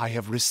power I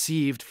have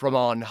received from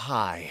on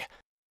high.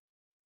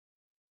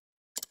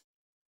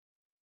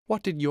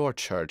 What did your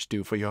church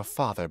do for your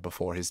father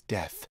before his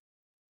death?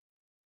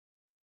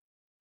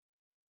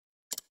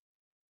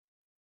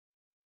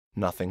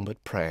 Nothing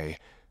but pray.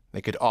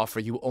 They could offer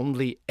you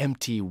only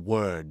empty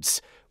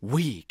words.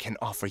 We can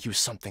offer you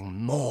something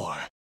more.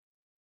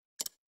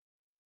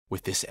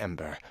 With this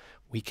ember,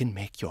 we can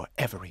make your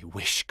every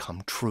wish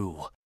come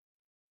true.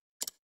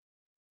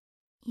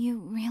 You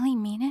really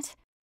mean it?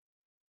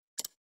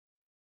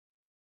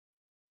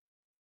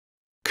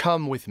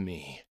 Come with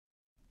me,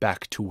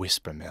 back to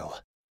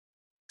Whispermill.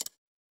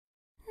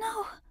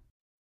 No,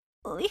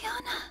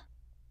 Liana,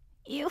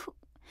 you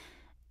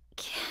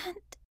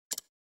can't.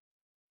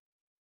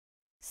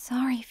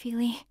 Sorry,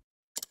 Feely.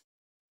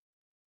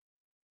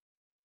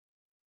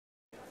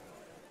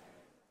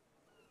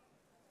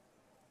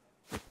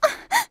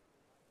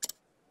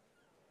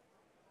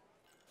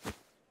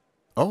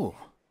 Oh.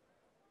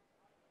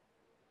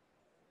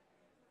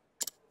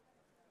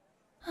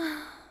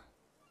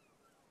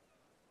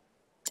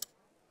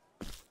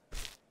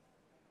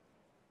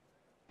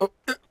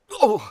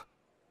 Oh.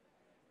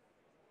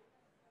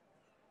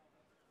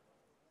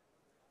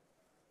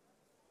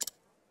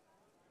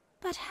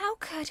 But how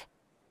could...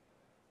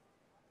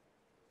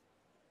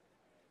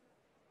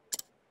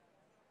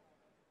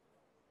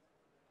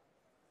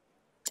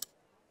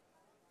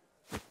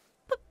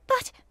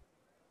 But...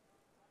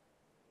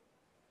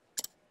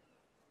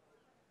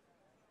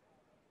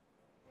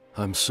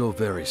 I'm so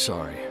very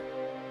sorry.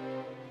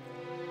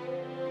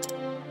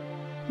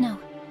 No.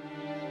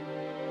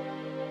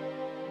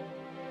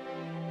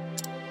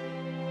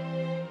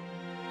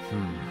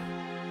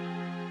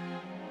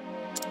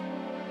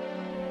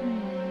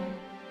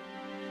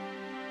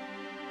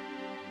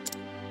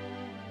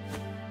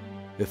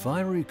 If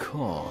I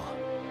recall...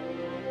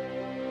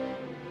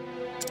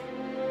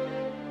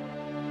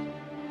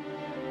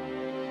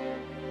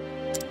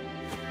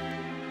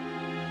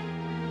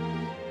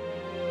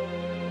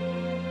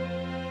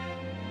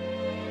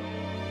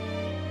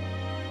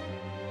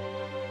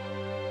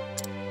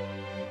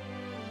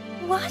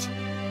 What?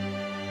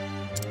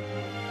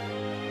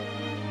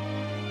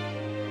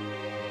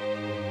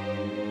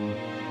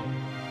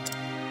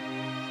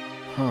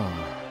 Huh.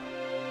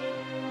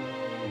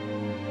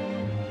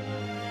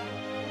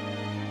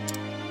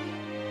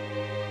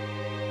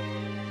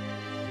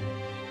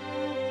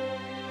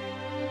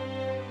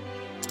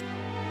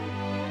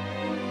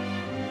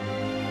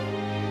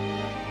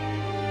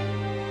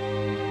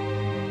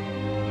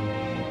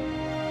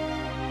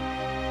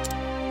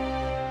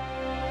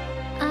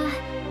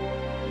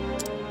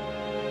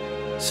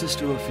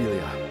 Sister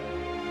Ophilia.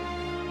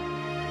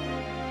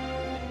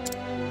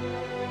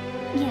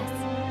 Yes.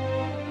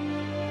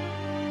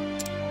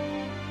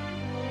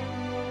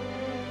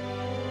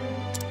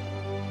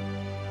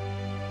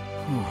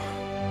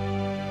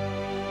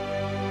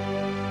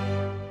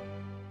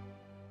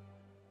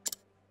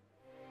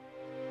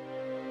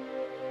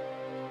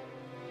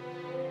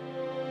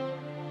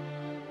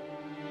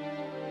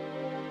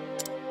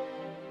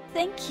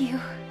 Thank you.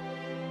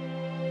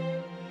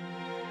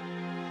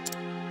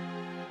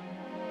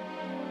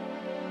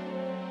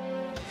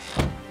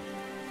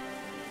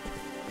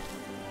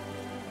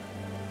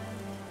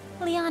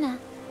 Liana.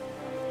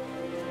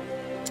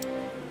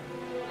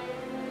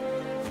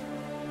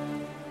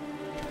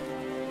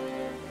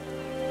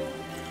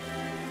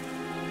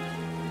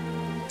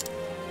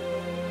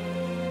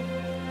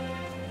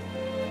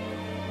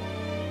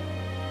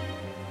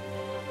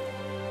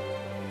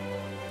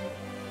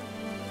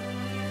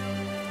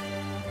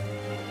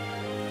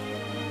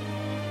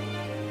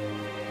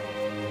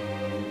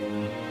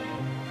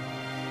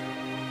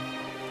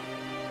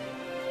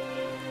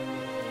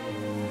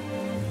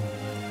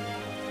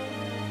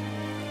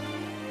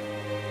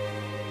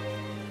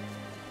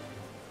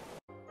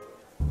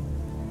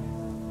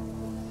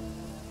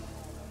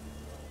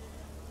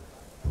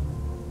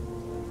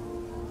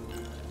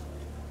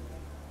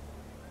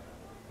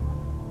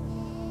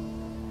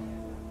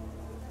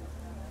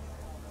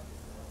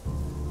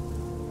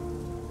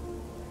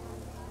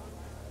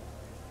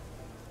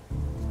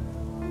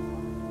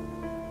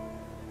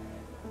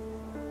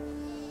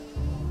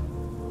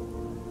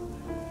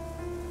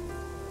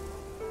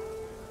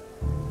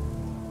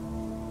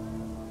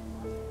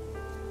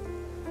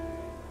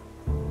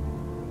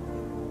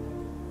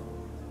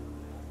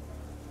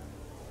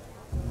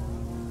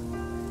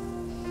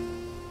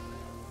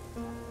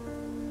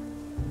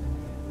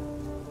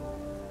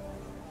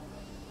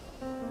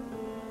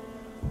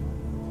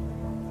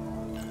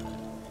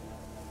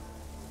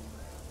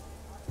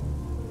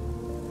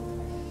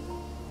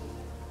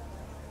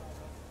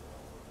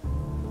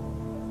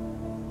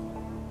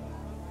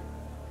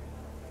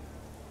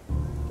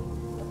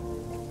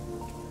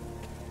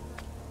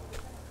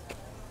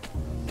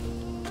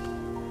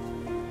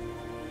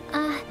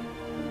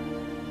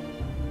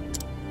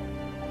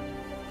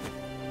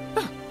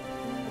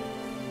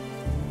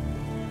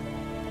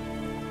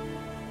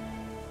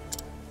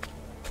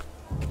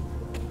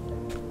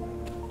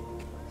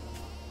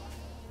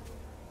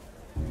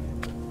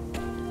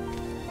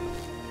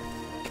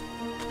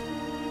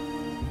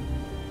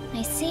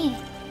 I see.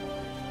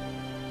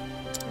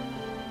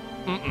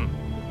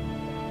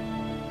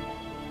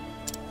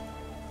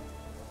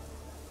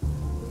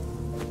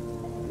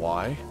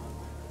 Why?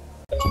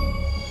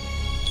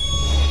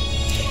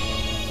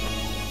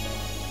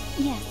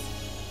 Yes.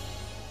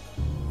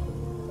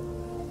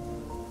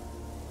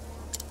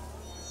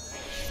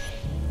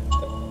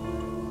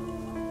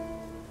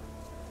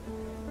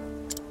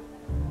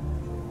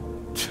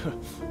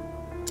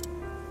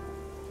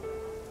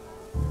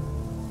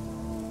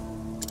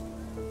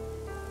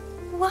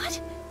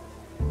 What?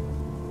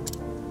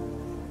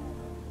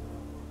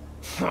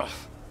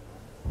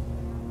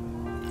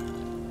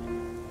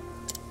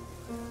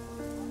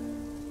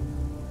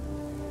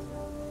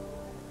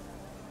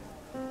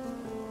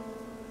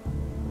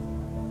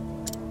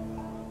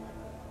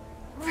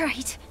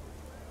 Right.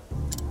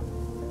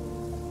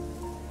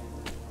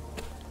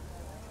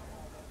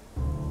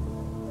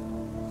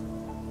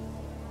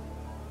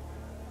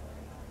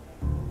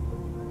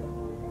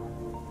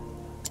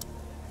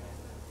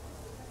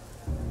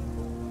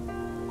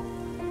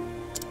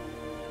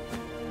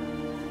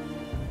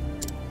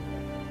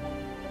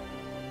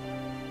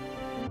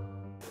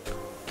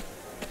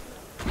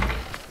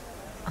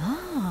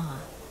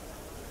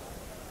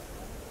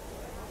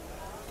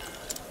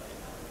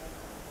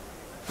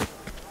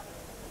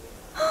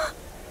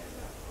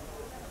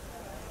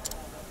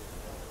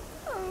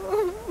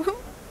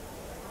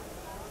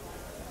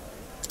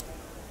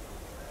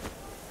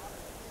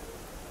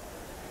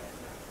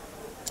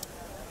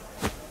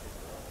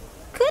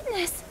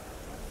 Goodness!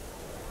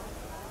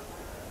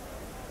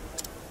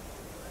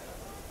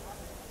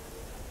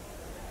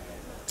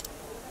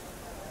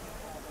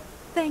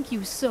 Thank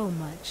you so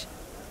much.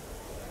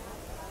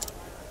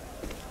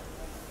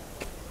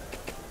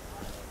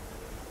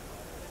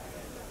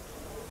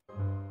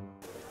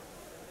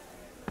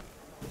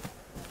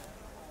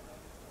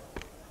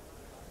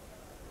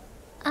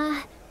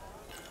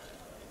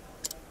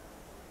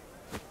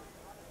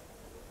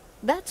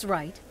 That's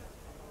right.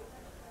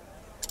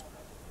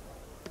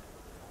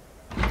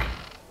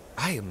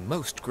 I am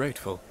most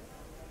grateful.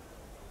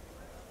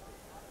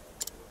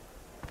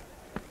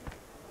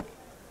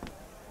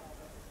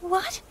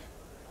 What?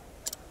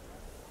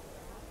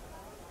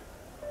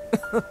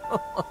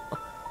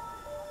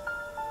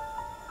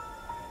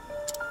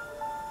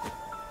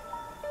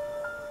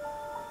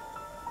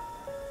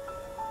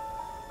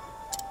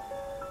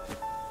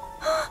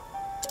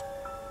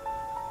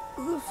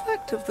 The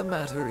fact of the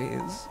matter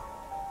is,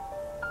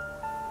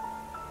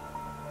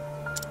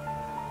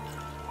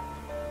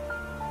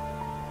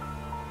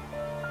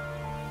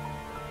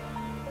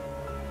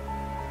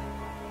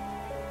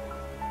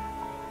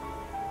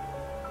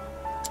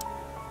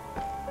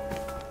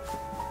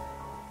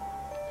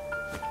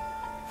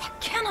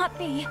 cannot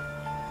be.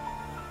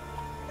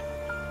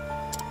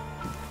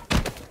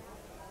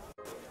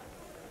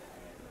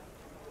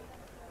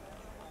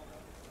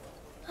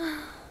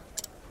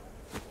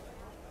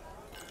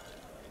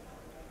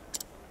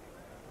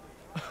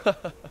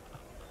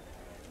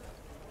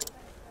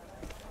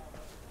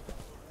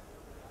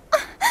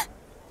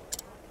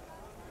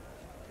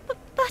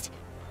 But...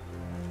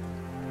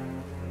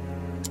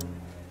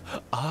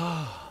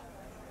 Ah.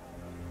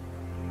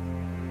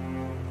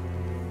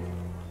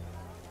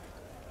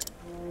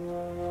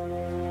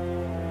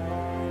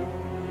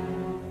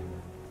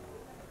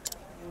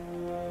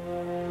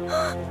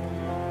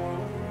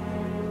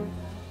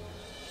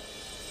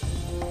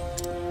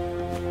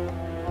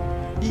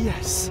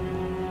 Yes.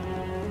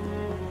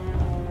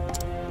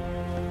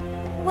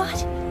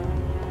 What?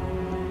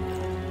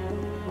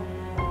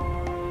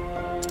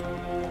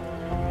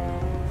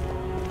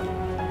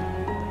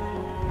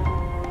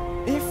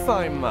 If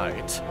I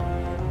might.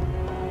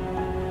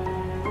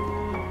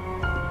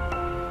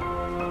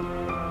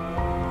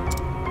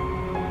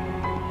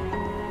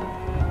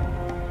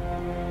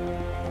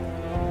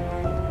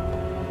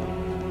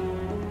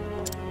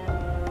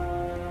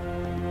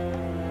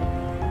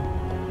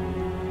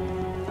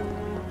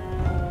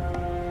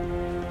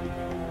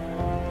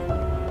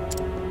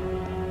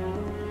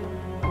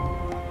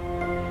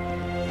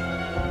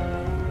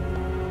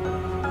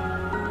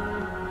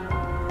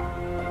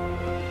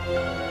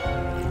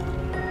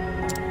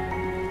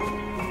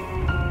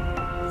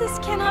 This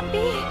cannot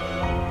be.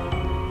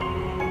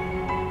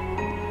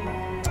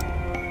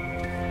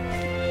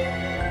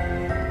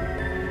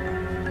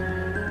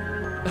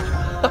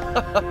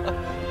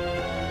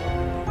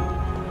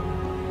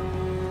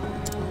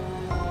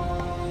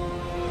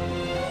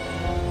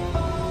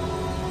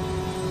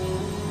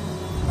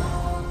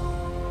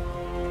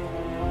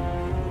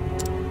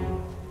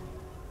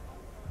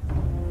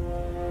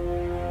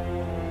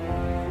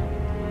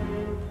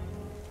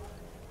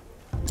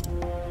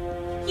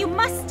 You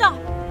must stop!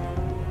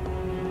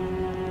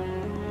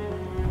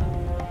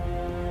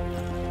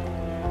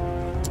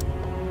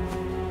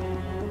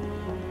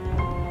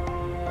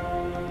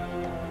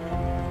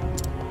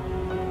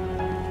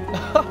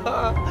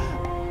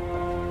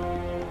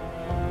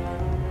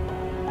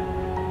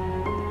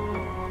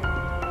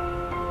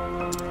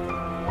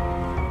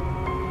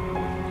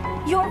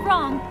 You're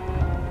wrong.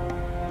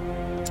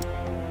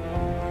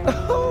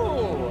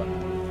 Oh!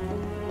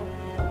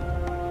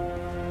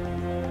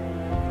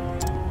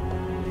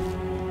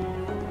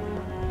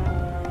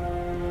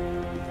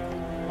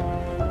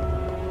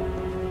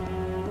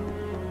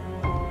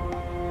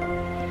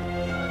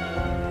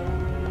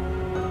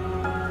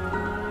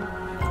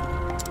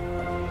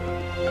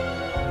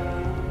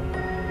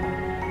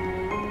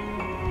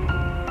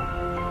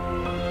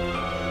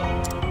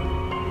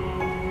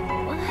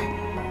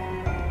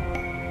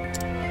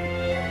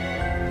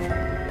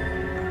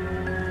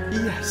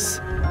 Yes.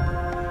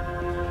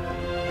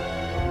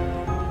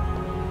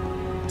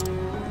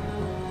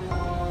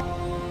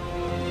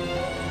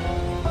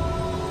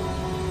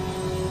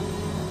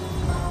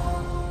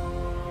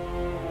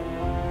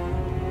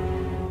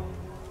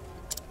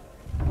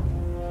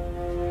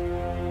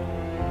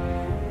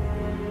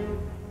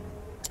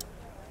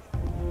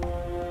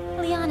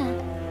 Liana.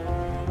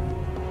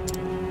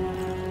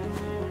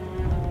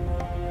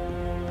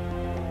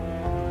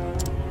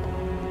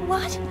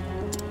 What?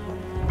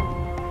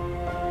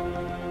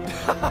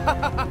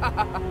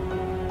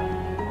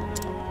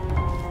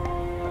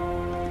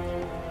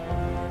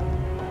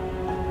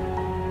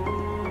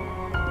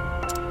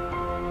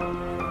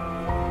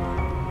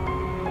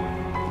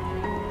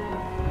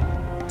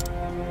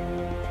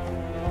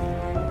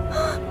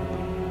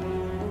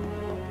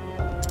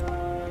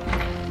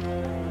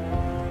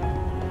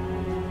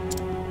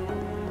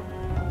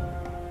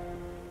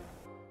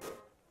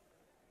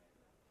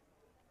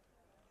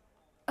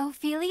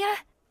 Ophilia?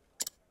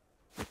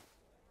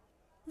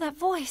 That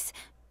voice.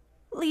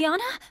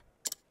 Liana?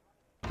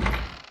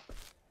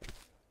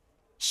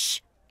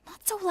 Shh!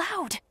 Not so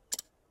loud.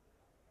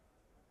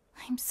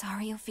 I'm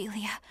sorry,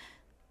 Ophilia.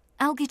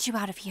 I'll get you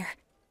out of here.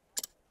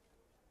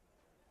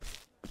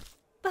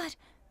 But,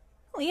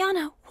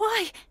 Liana,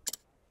 why?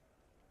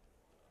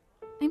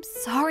 I'm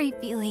sorry,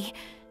 Feely.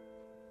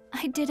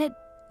 I did it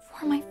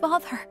for my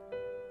father.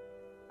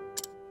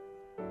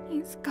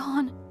 He's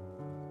gone.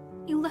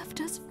 He left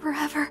us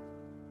forever.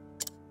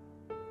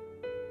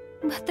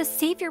 But the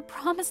Savior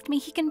promised me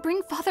he can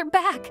bring Father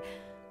back.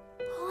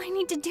 All I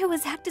need to do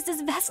is act as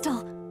his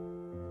Vestal.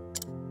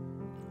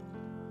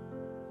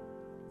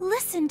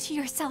 Listen to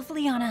yourself,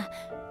 Liana.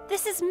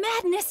 This is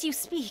madness you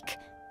speak.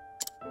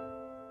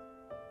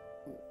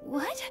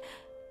 What?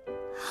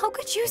 How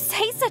could you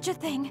say such a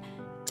thing?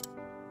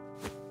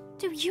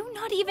 Do you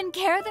not even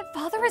care that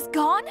Father is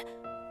gone?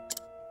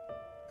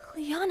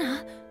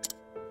 Liana...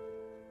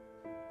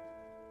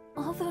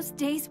 All those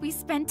days we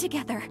spent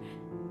together,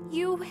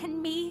 you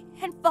and me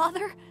and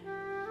Father,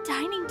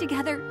 dining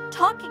together,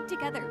 talking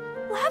together,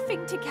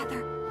 laughing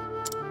together.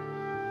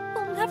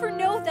 We'll never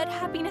know that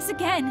happiness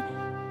again.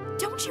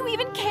 Don't you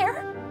even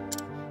care?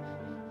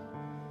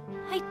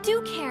 I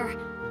do care,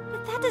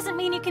 but that doesn't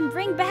mean you can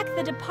bring back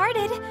the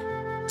departed.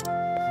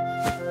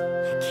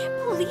 I can't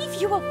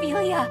believe you,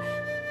 Ophilia.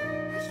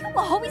 Were you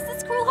always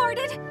this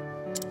cruel-hearted?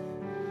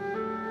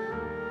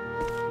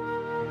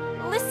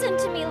 Listen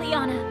to me,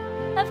 Liana.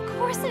 Of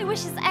course I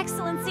wish His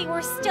Excellency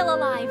were still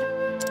alive.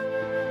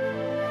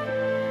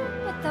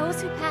 But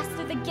those who pass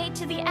through the gate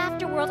to the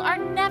afterworld are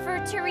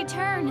never to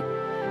return.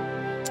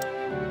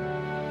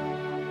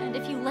 And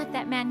if you let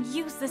that man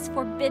use this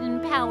forbidden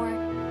power,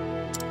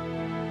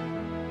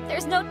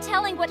 there's no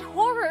telling what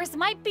horrors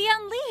might be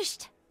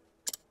unleashed.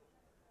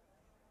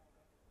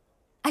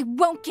 I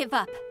won't give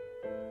up.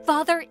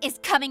 Father is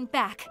coming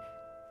back.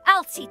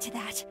 I'll see to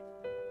that.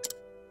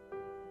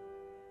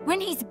 When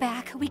he's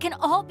back, we can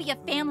all be a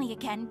family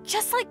again,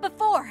 just like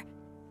before.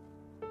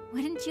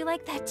 Wouldn't you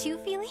like that too,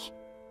 Feely?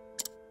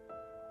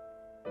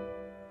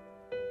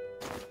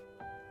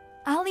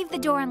 I'll leave the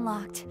door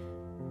unlocked.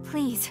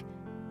 Please,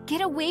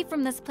 get away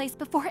from this place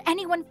before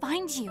anyone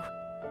finds you.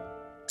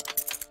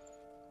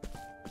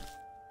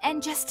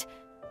 And just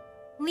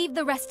leave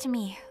the rest to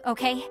me,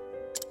 okay?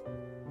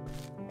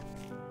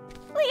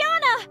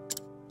 Liana!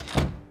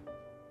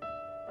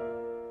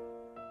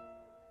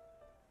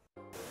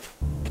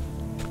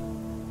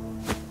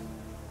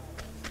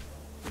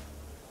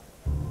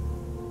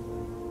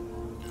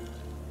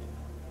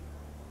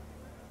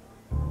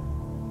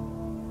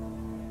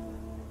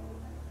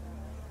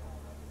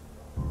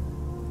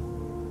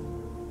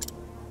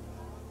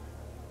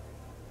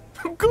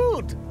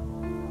 Good!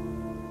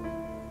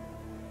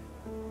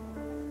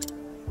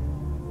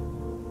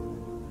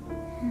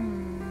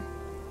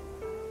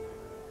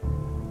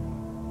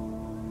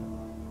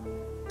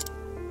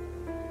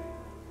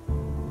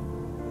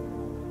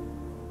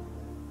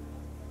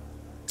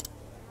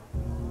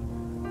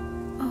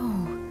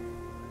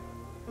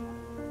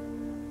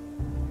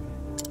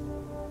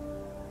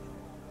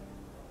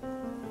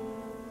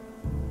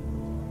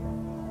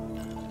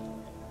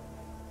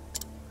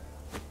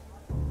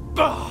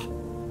 Ah!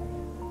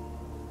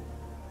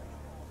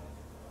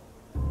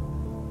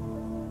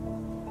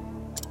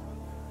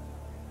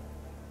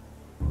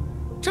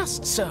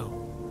 Just so.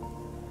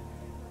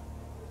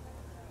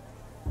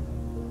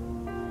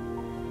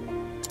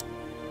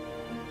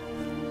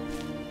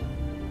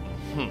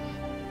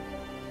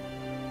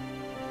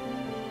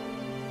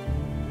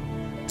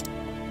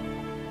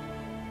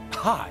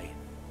 Hi.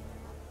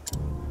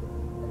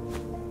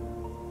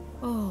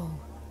 Oh.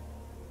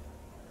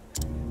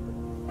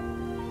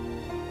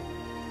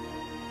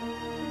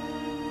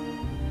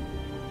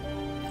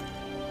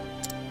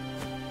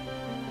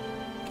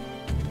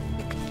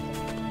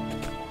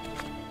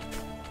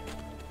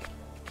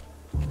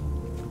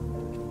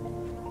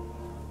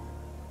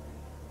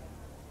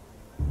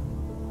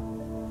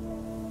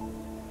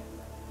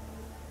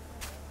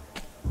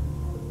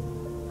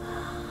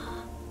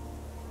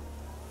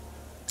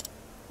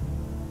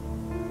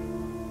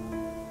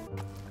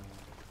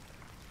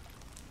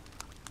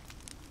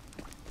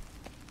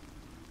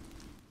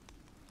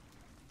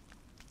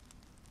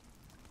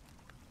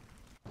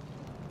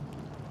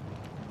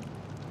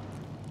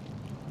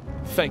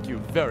 Thank you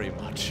very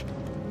much.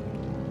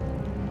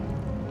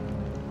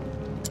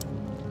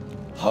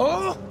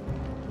 Huh?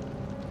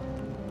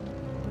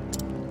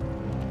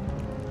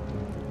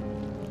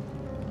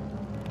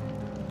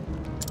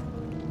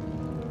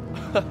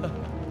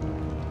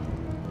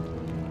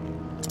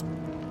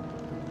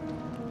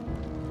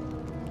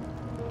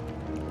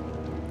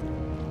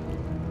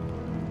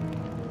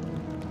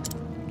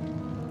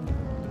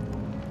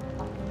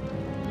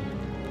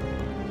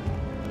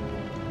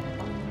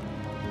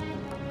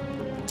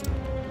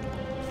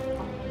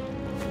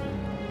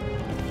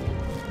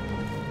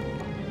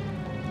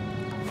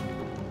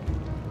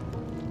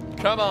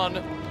 Come on.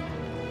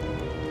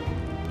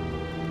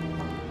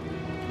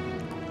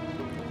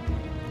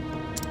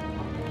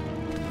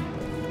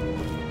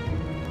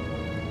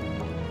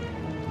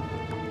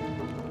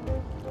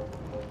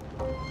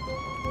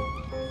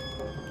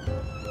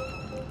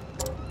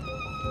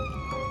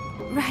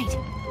 Right.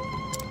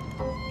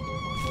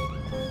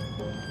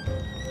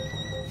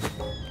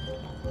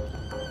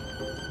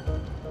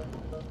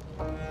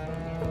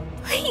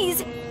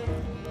 Please!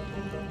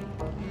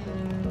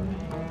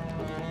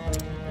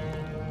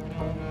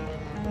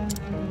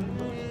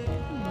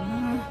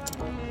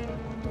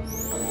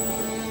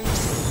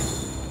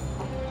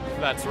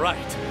 That's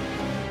right.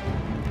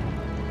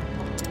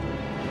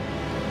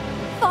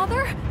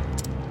 Father?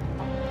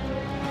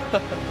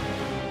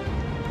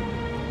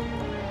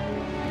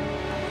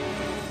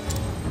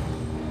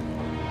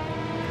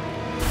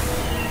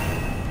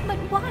 But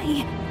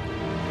why?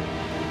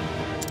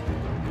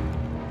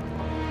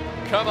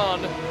 Come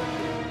on.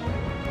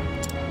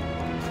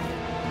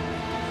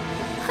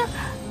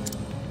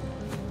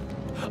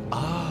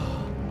 Ah.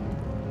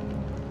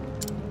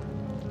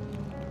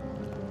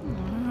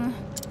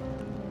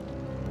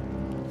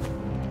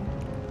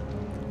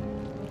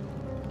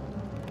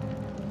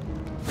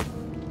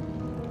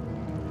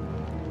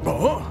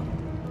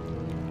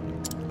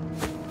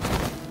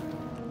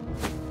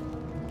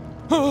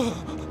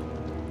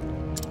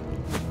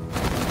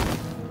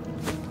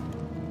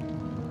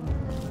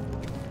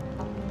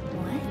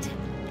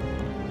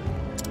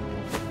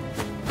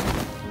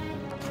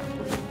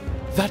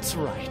 That's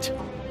right.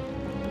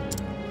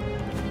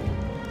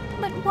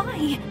 But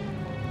why?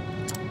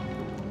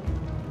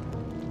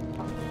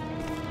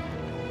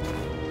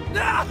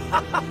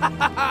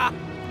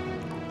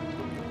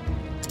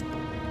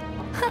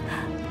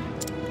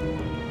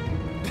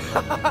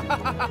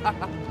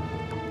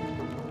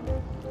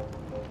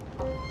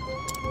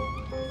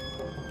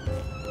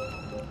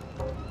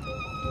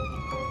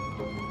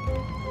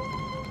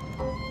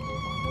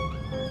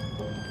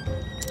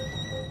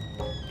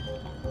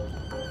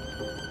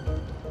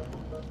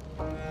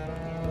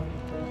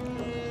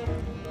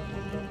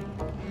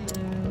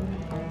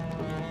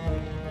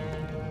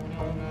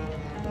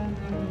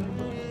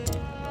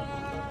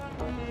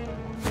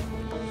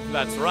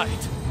 That's right.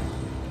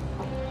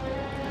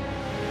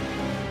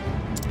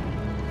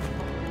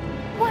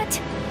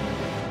 What?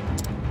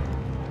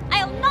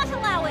 I'll not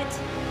allow it!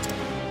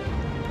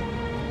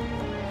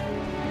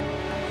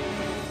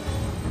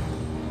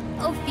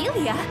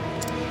 Ophilia?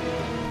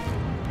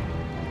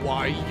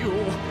 Why, you...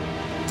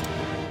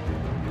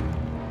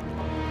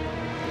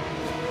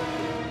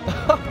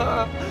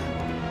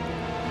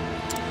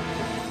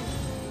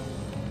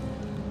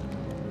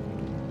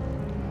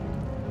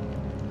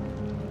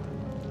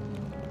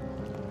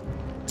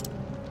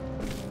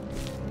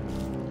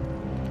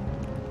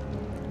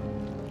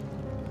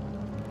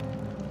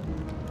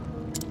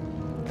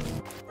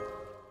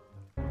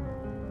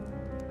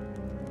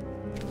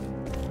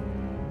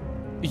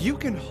 You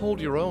can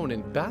hold your own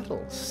in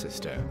battle,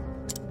 sister.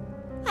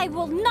 I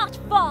will not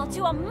fall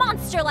to a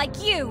monster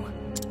like you!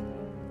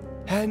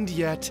 And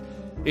yet,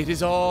 it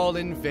is all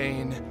in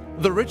vain.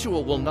 The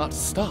ritual will not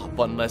stop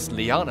unless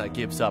Liana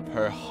gives up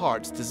her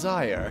heart's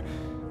desire.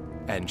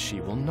 And she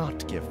will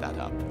not give that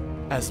up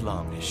as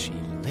long as she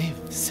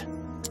lives.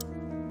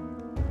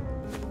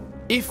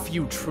 If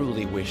you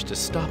truly wish to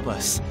stop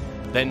us,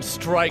 then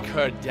strike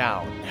her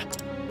down.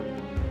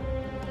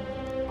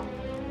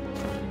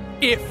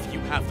 If you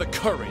have the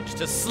courage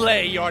to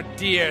slay your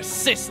dear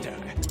sister.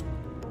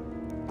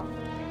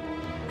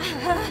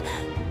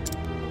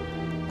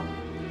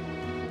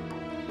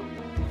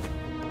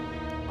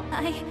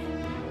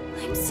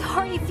 I'm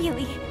sorry,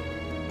 Feely.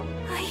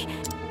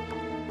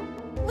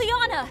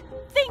 Liana,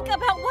 think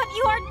about what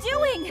you are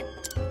doing!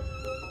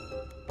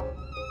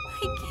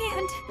 I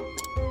can't.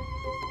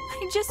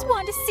 I just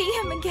want to see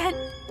him again.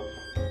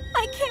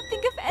 I can't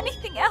think of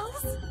anything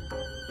else.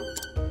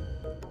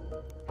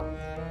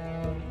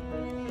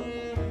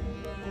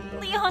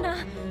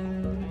 Liana!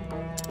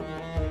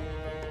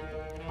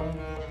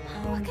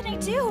 What can I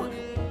do?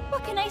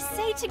 What can I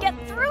say to get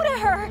through to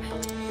her?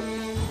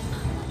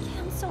 What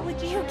counsel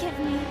would you give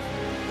me?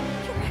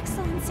 Your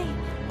Excellency.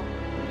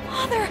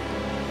 Father!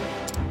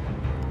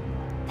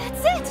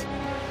 That's it!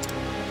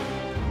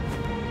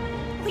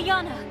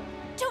 Liana,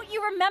 don't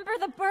you remember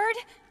the bird?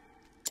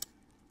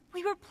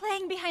 We were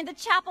playing behind the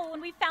chapel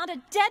when we found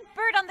a dead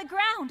bird on the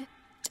ground.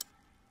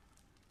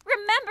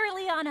 Remember,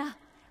 Liana!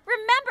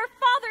 Remember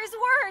Father's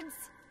words!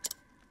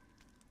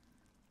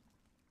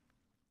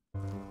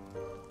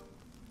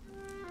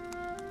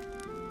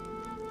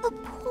 The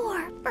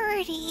poor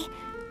birdie.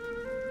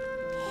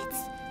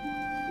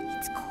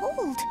 It's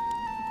cold.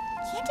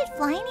 Can't it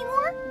fly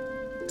anymore?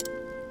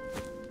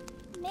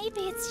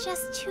 Maybe it's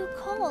just too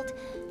cold.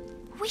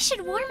 We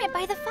should warm it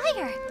by the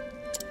fire.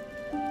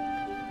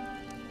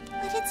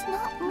 But it's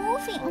not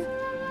moving.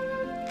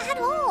 At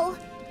all.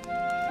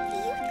 Do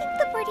you think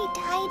the birdie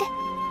died?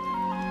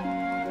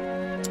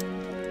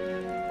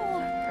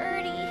 Poor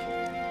birdie.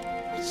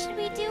 What should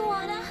we do,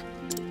 Anna?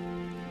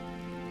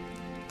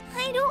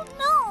 I don't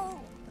know.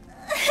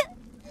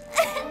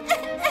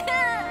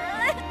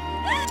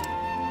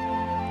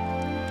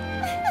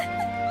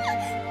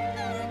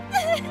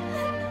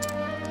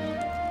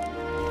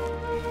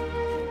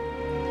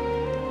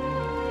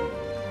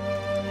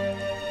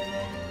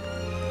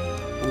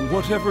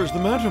 Whatever is the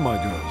matter, my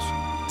girls?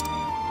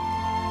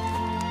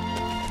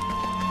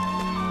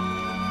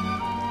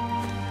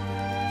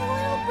 The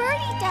little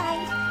birdie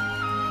died.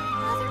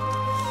 Father,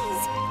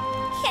 please.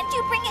 Can't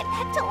you bring it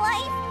back to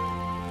life?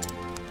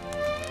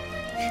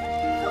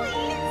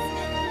 Please.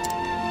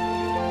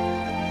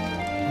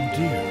 Oh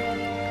dear.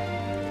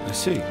 I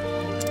see.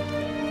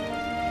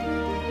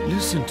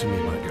 Listen to me,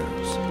 my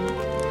girls.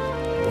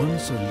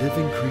 Once a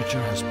living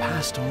creature has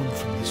passed on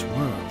from this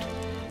world,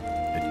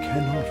 it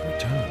cannot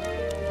return.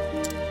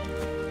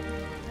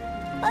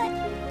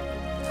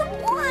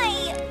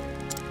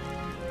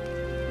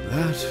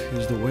 That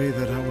is the way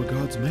that our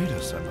gods made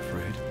us, I'm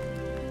afraid.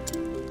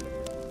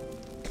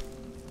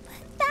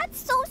 That's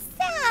so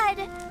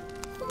sad.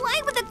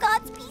 Why would the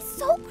gods be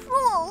so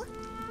cruel?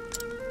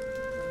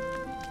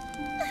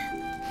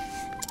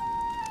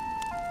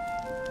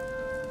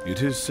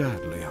 It is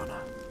sad,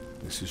 Liana.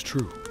 This is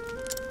true.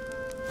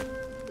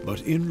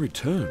 But in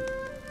return,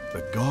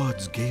 the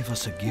gods gave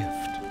us a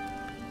gift.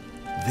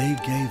 They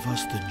gave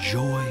us the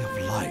joy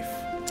of life.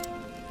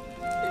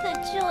 The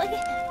joy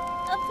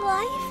of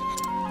life?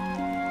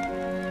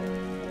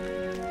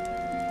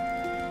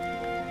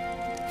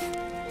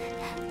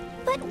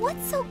 But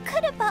what's so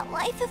good about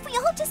life if we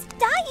all just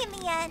die in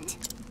the end?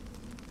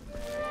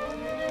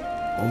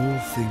 All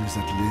things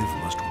that live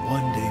must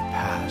one day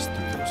pass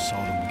through those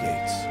solemn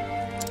gates.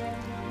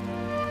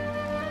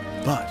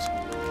 But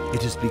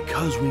it is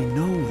because we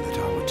know that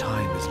our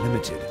time is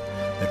limited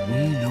that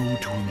we know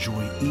to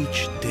enjoy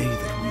each day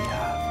that we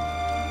have.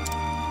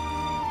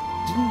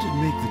 Didn't it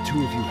make the two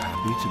of you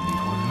happy to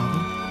meet one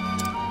another?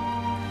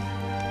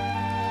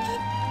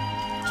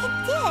 It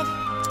did.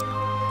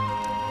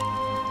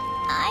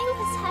 I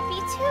was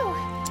happy too.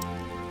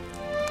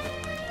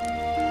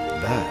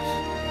 That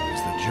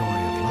is the joy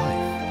of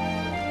life.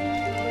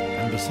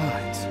 And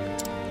besides,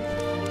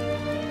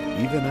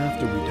 even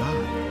after we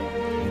die,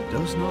 it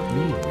does not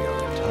mean we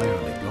are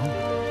entirely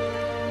gone.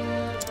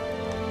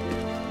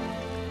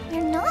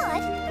 You're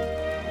not,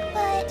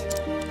 but...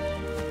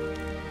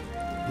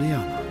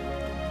 Liana,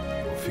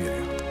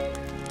 Ophilia,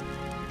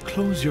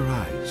 close your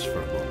eyes for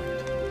a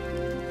moment.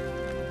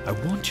 I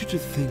want you to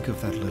think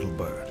of that little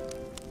bird.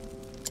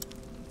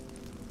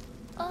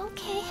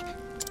 Okay.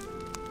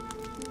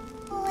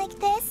 Like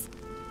this?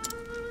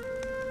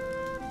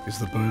 Is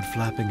the bird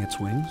flapping its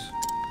wings?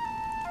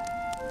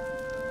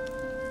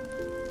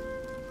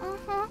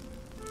 Mm-hmm.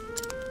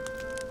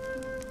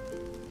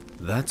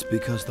 That's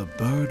because the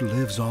bird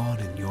lives on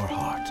in your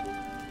heart.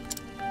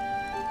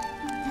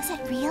 Does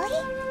it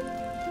really?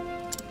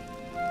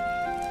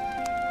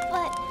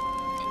 But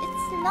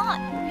it's not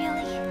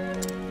really.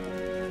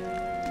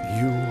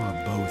 You are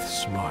both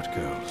smart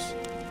girls.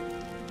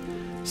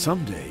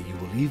 Someday you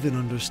will even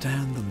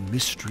understand the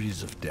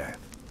mysteries of death.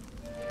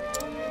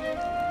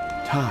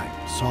 Time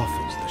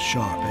softens the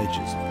sharp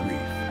edges of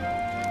grief,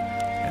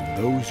 and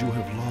those you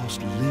have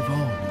lost live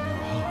on in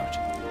your heart,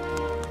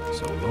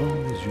 so long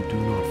as you do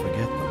not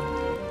forget them.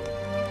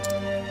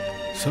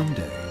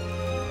 Someday,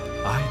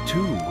 I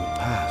too will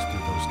pass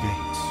through those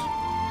gates.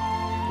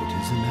 It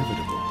is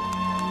inevitable.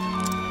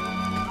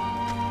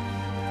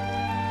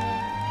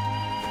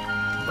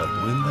 But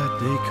when that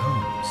day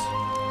comes,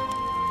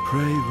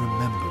 pray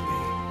remember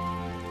me,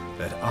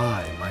 that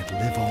I might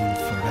live on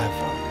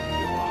forever in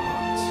your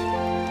hearts.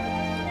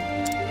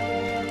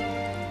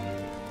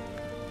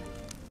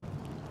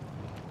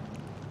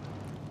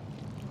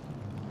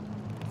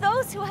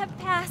 Those who have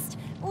passed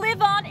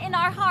live on in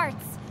our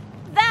hearts.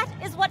 That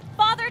is what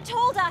Father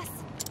told us.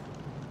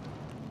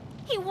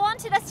 He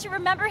wanted us to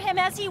remember him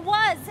as he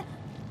was.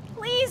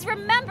 Please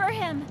remember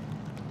him.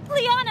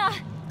 Liana!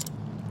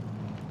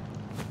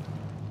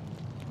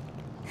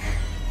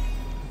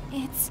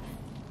 It's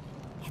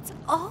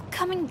all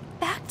coming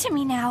back to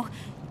me now.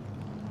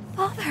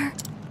 Father.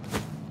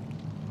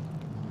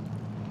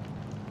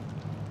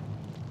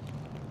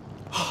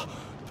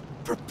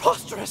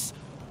 Preposterous!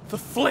 The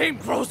flame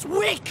grows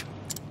weak!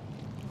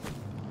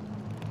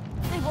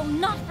 I will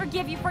not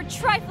forgive you for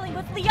trifling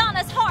with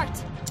Liana's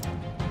heart!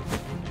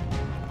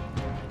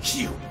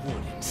 You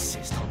would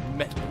insist on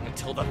meddling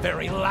until the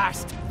very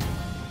last.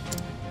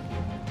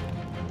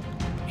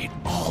 It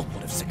all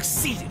would have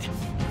succeeded if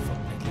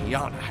only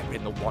Liana had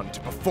been the one to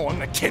perform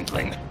the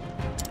kindling.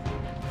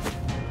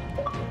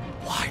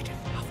 Why did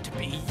it have to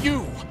be you?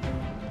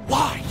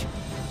 Why?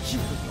 You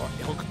and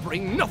your ilk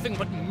bring nothing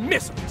but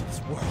misery to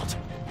this world.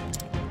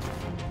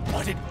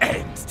 But it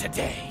ends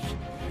today.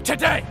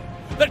 Today,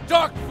 the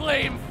dark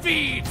flame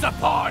feeds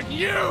upon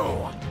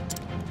you!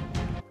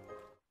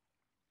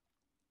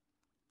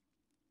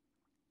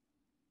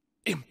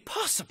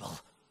 Impossible!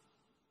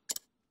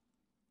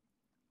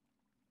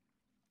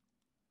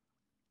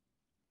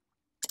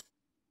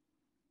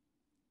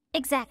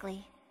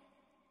 Exactly.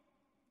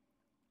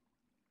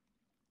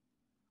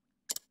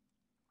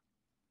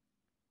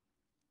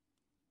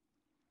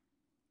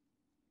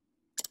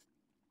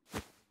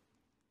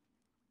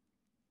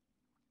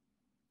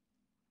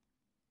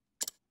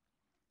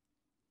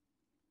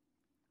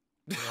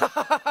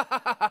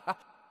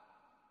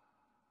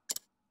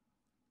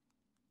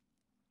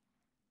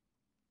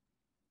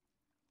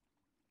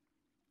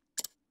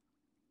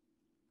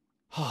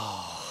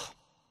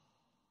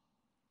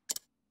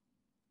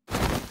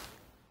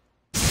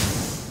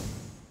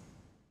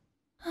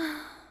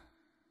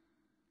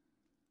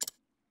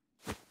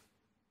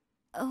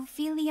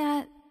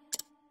 Ophilia...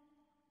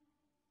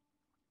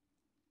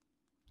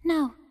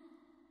 No.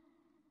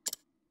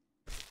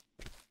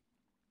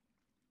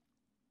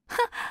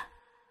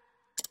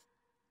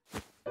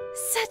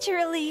 Such a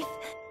relief.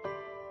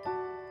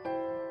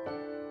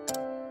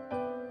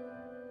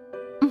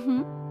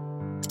 Mm-hmm.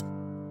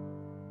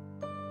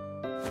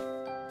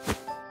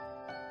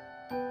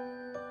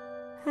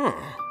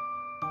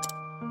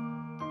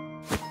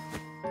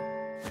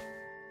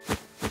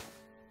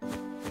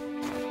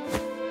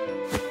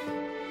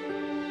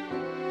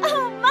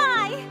 Oh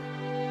my!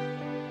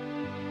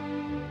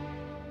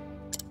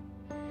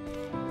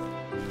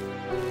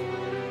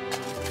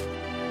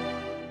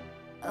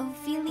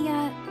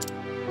 Ophilia...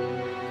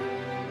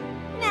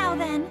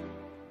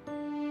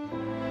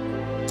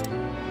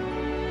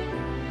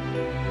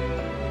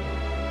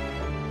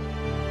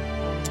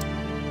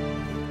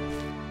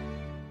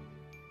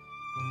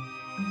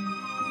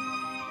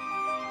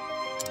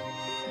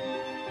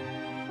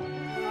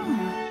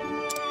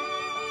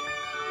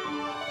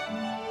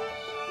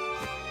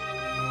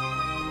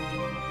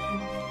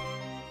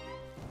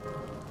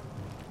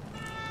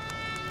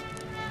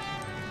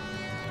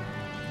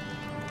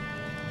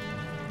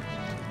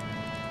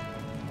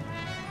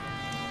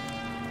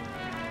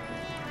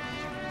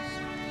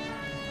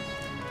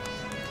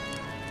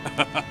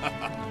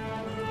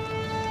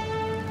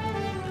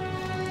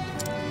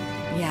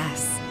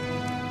 Yes.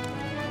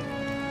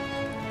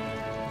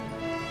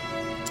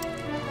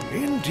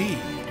 Indeed.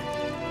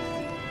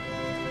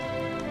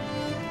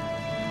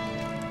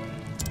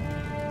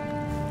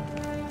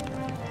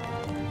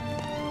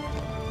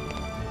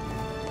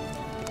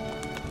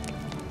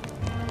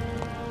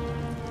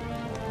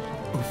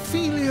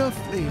 Ophilia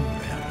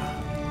Flamebearer.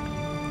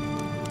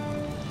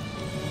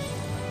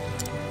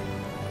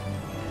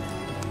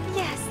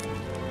 Yes.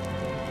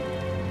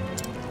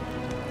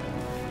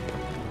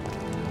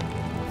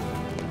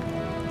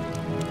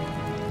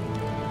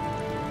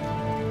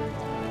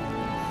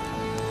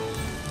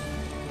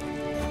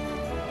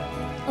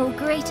 O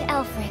great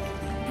Elfric,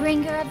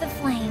 bringer of the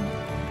flame,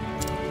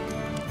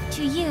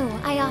 to you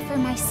I offer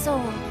my soul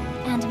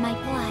and my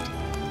blood.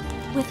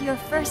 With your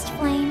first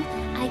flame,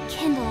 I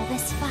kindle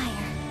this fire.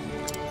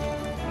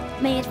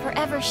 May it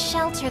forever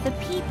shelter the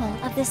people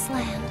of this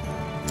land.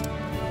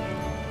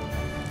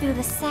 Through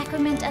the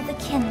sacrament of the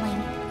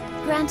kindling,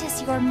 grant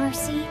us your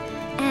mercy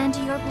and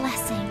your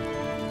blessing.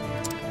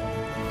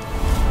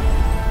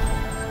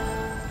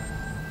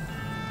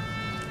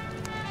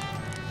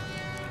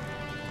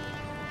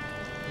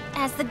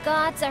 As the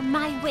gods are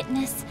my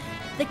witness,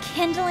 the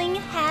kindling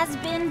has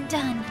been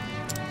done.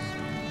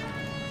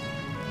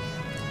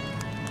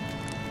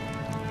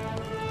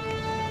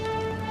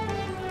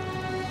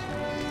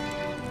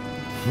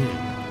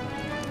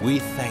 We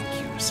thank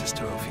you,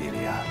 Sister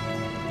Ophilia.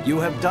 You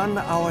have done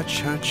our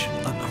church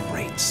a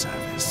great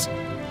service.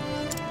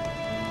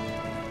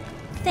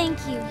 Thank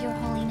you, Your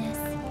Holiness.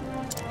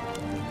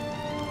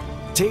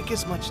 Take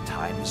as much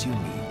time as you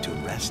need to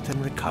rest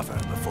and recover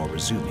before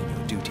resuming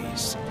your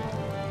duties.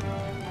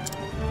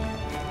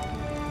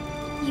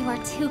 You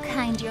are too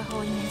kind, Your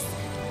Holiness.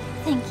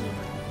 Thank you.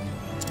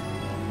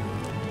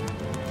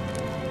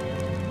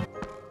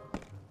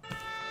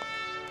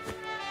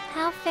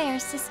 How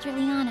fares Sister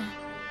Liana?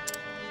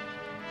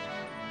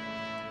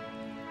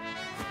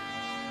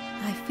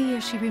 I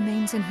fear she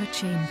remains in her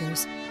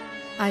chambers.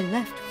 I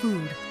left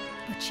food,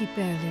 but she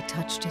barely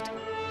touched it.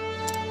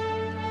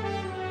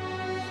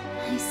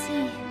 I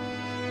see.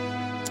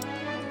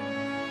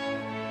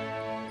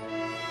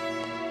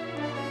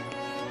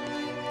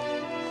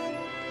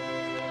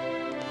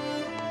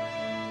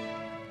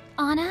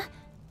 Anna,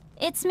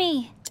 it's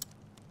me.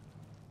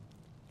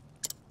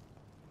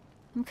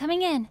 I'm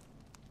coming in.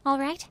 All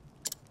right?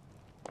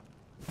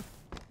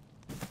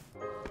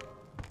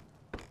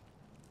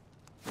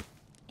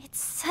 It's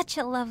such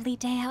a lovely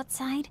day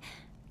outside.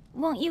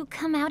 Won't you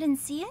come out and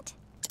see it?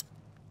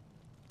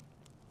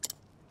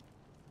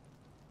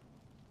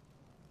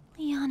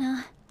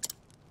 Liana.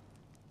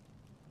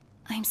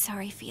 I'm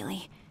sorry,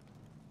 Feely.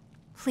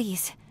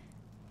 Please,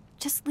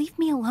 just leave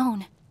me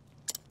alone.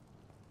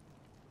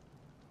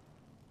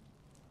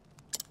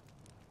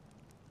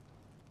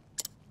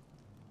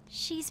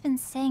 She's been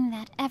saying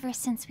that ever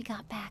since we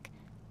got back,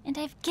 and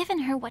I've given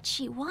her what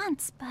she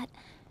wants, but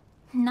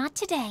not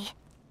today.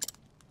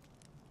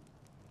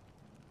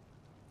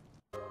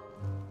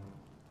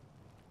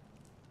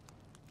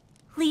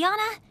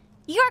 Liana,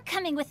 you're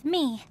coming with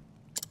me.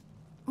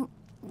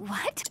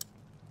 What?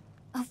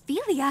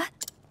 Ophilia?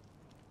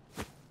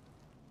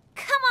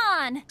 Come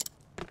on!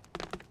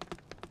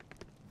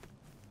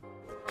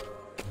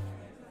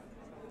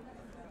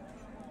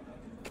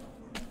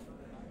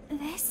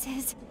 This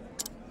is...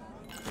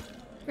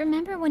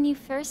 Remember when you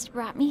first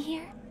brought me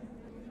here?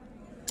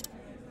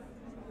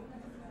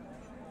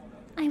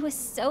 I was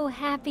so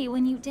happy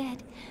when you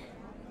did.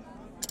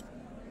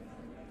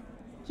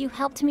 You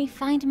helped me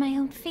find my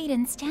own feet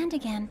and stand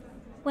again,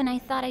 when I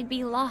thought I'd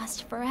be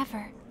lost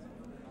forever.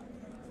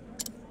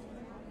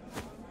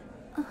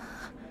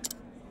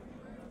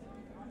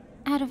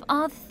 Out of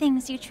all the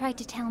things you tried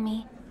to tell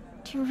me,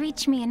 to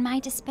reach me in my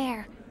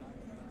despair,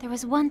 there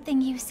was one thing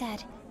you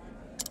said.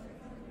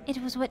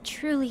 It was what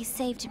truly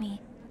saved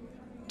me.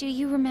 Do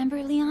you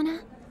remember,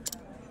 Liana?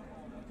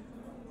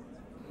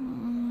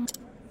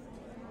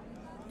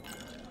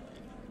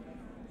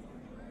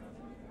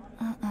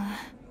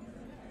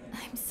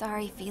 I'm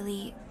sorry,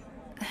 Feely.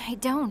 I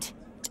don't.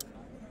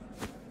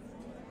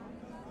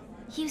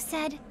 You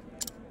said...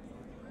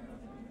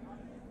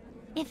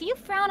 If you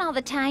frown all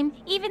the time,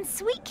 even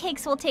sweet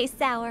cakes will taste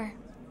sour.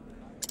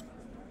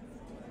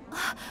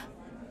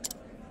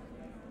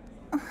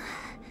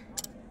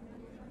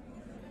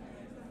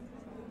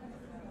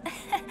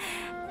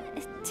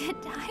 Did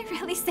I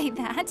really say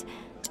that?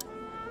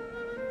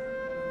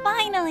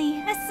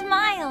 Finally, a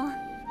smile!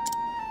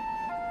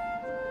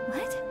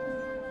 What?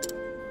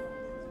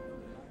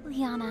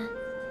 Liana,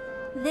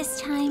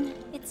 this time,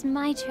 it's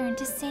my turn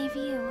to save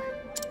you.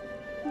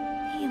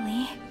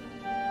 Feely...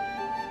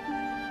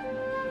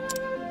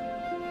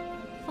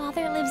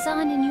 Father lives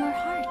on in your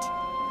heart.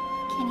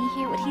 Can you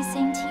hear what he's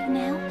saying to you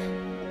now?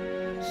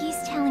 He's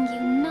telling you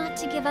not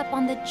to give up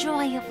on the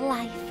joy of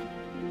life.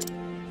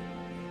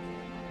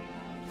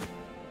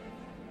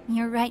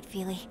 You're right,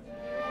 Feely.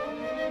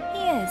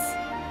 He is,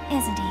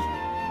 isn't he?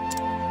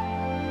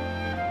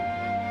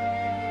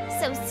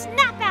 So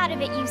snap out of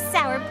it, you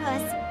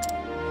sourpuss!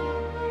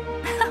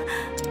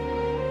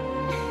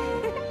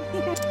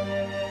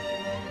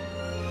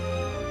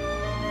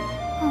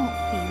 Oh,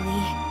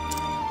 Feely.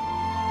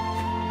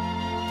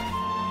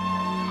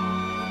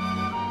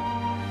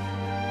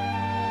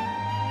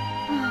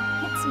 Oh,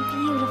 it's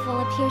beautiful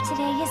up here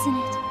today, isn't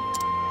it?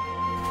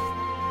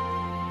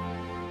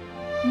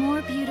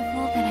 More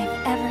beautiful than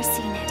I've ever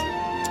seen it.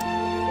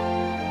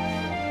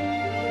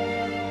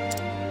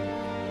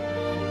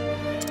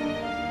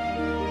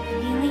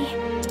 Feely?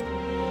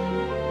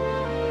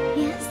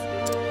 Yes?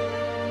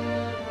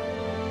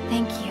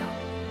 Thank you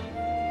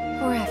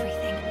for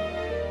everything.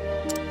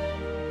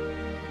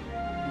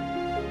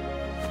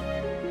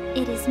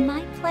 It is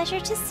my pleasure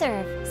to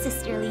serve,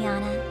 Sister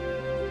Liana.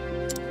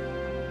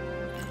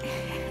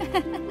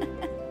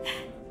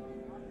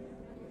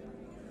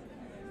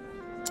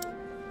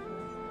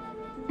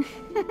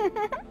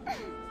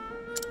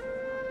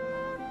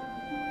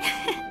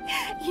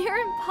 You're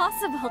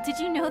impossible, did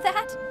you know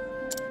that?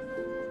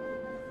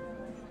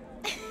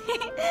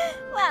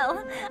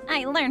 Well,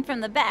 I learned from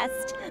the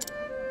best.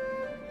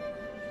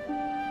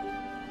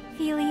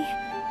 Feely,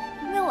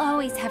 we'll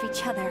always have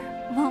each other,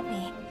 won't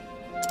we?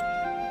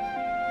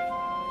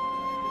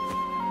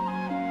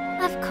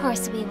 Of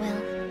course we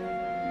will.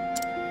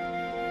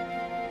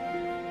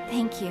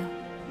 Thank you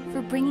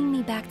for bringing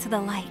me back to the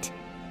light.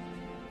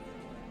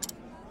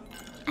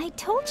 I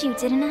told you,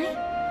 didn't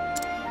I?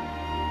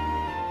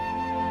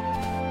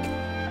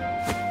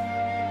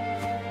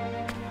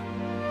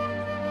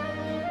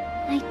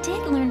 I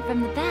did learn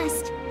from the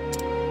best.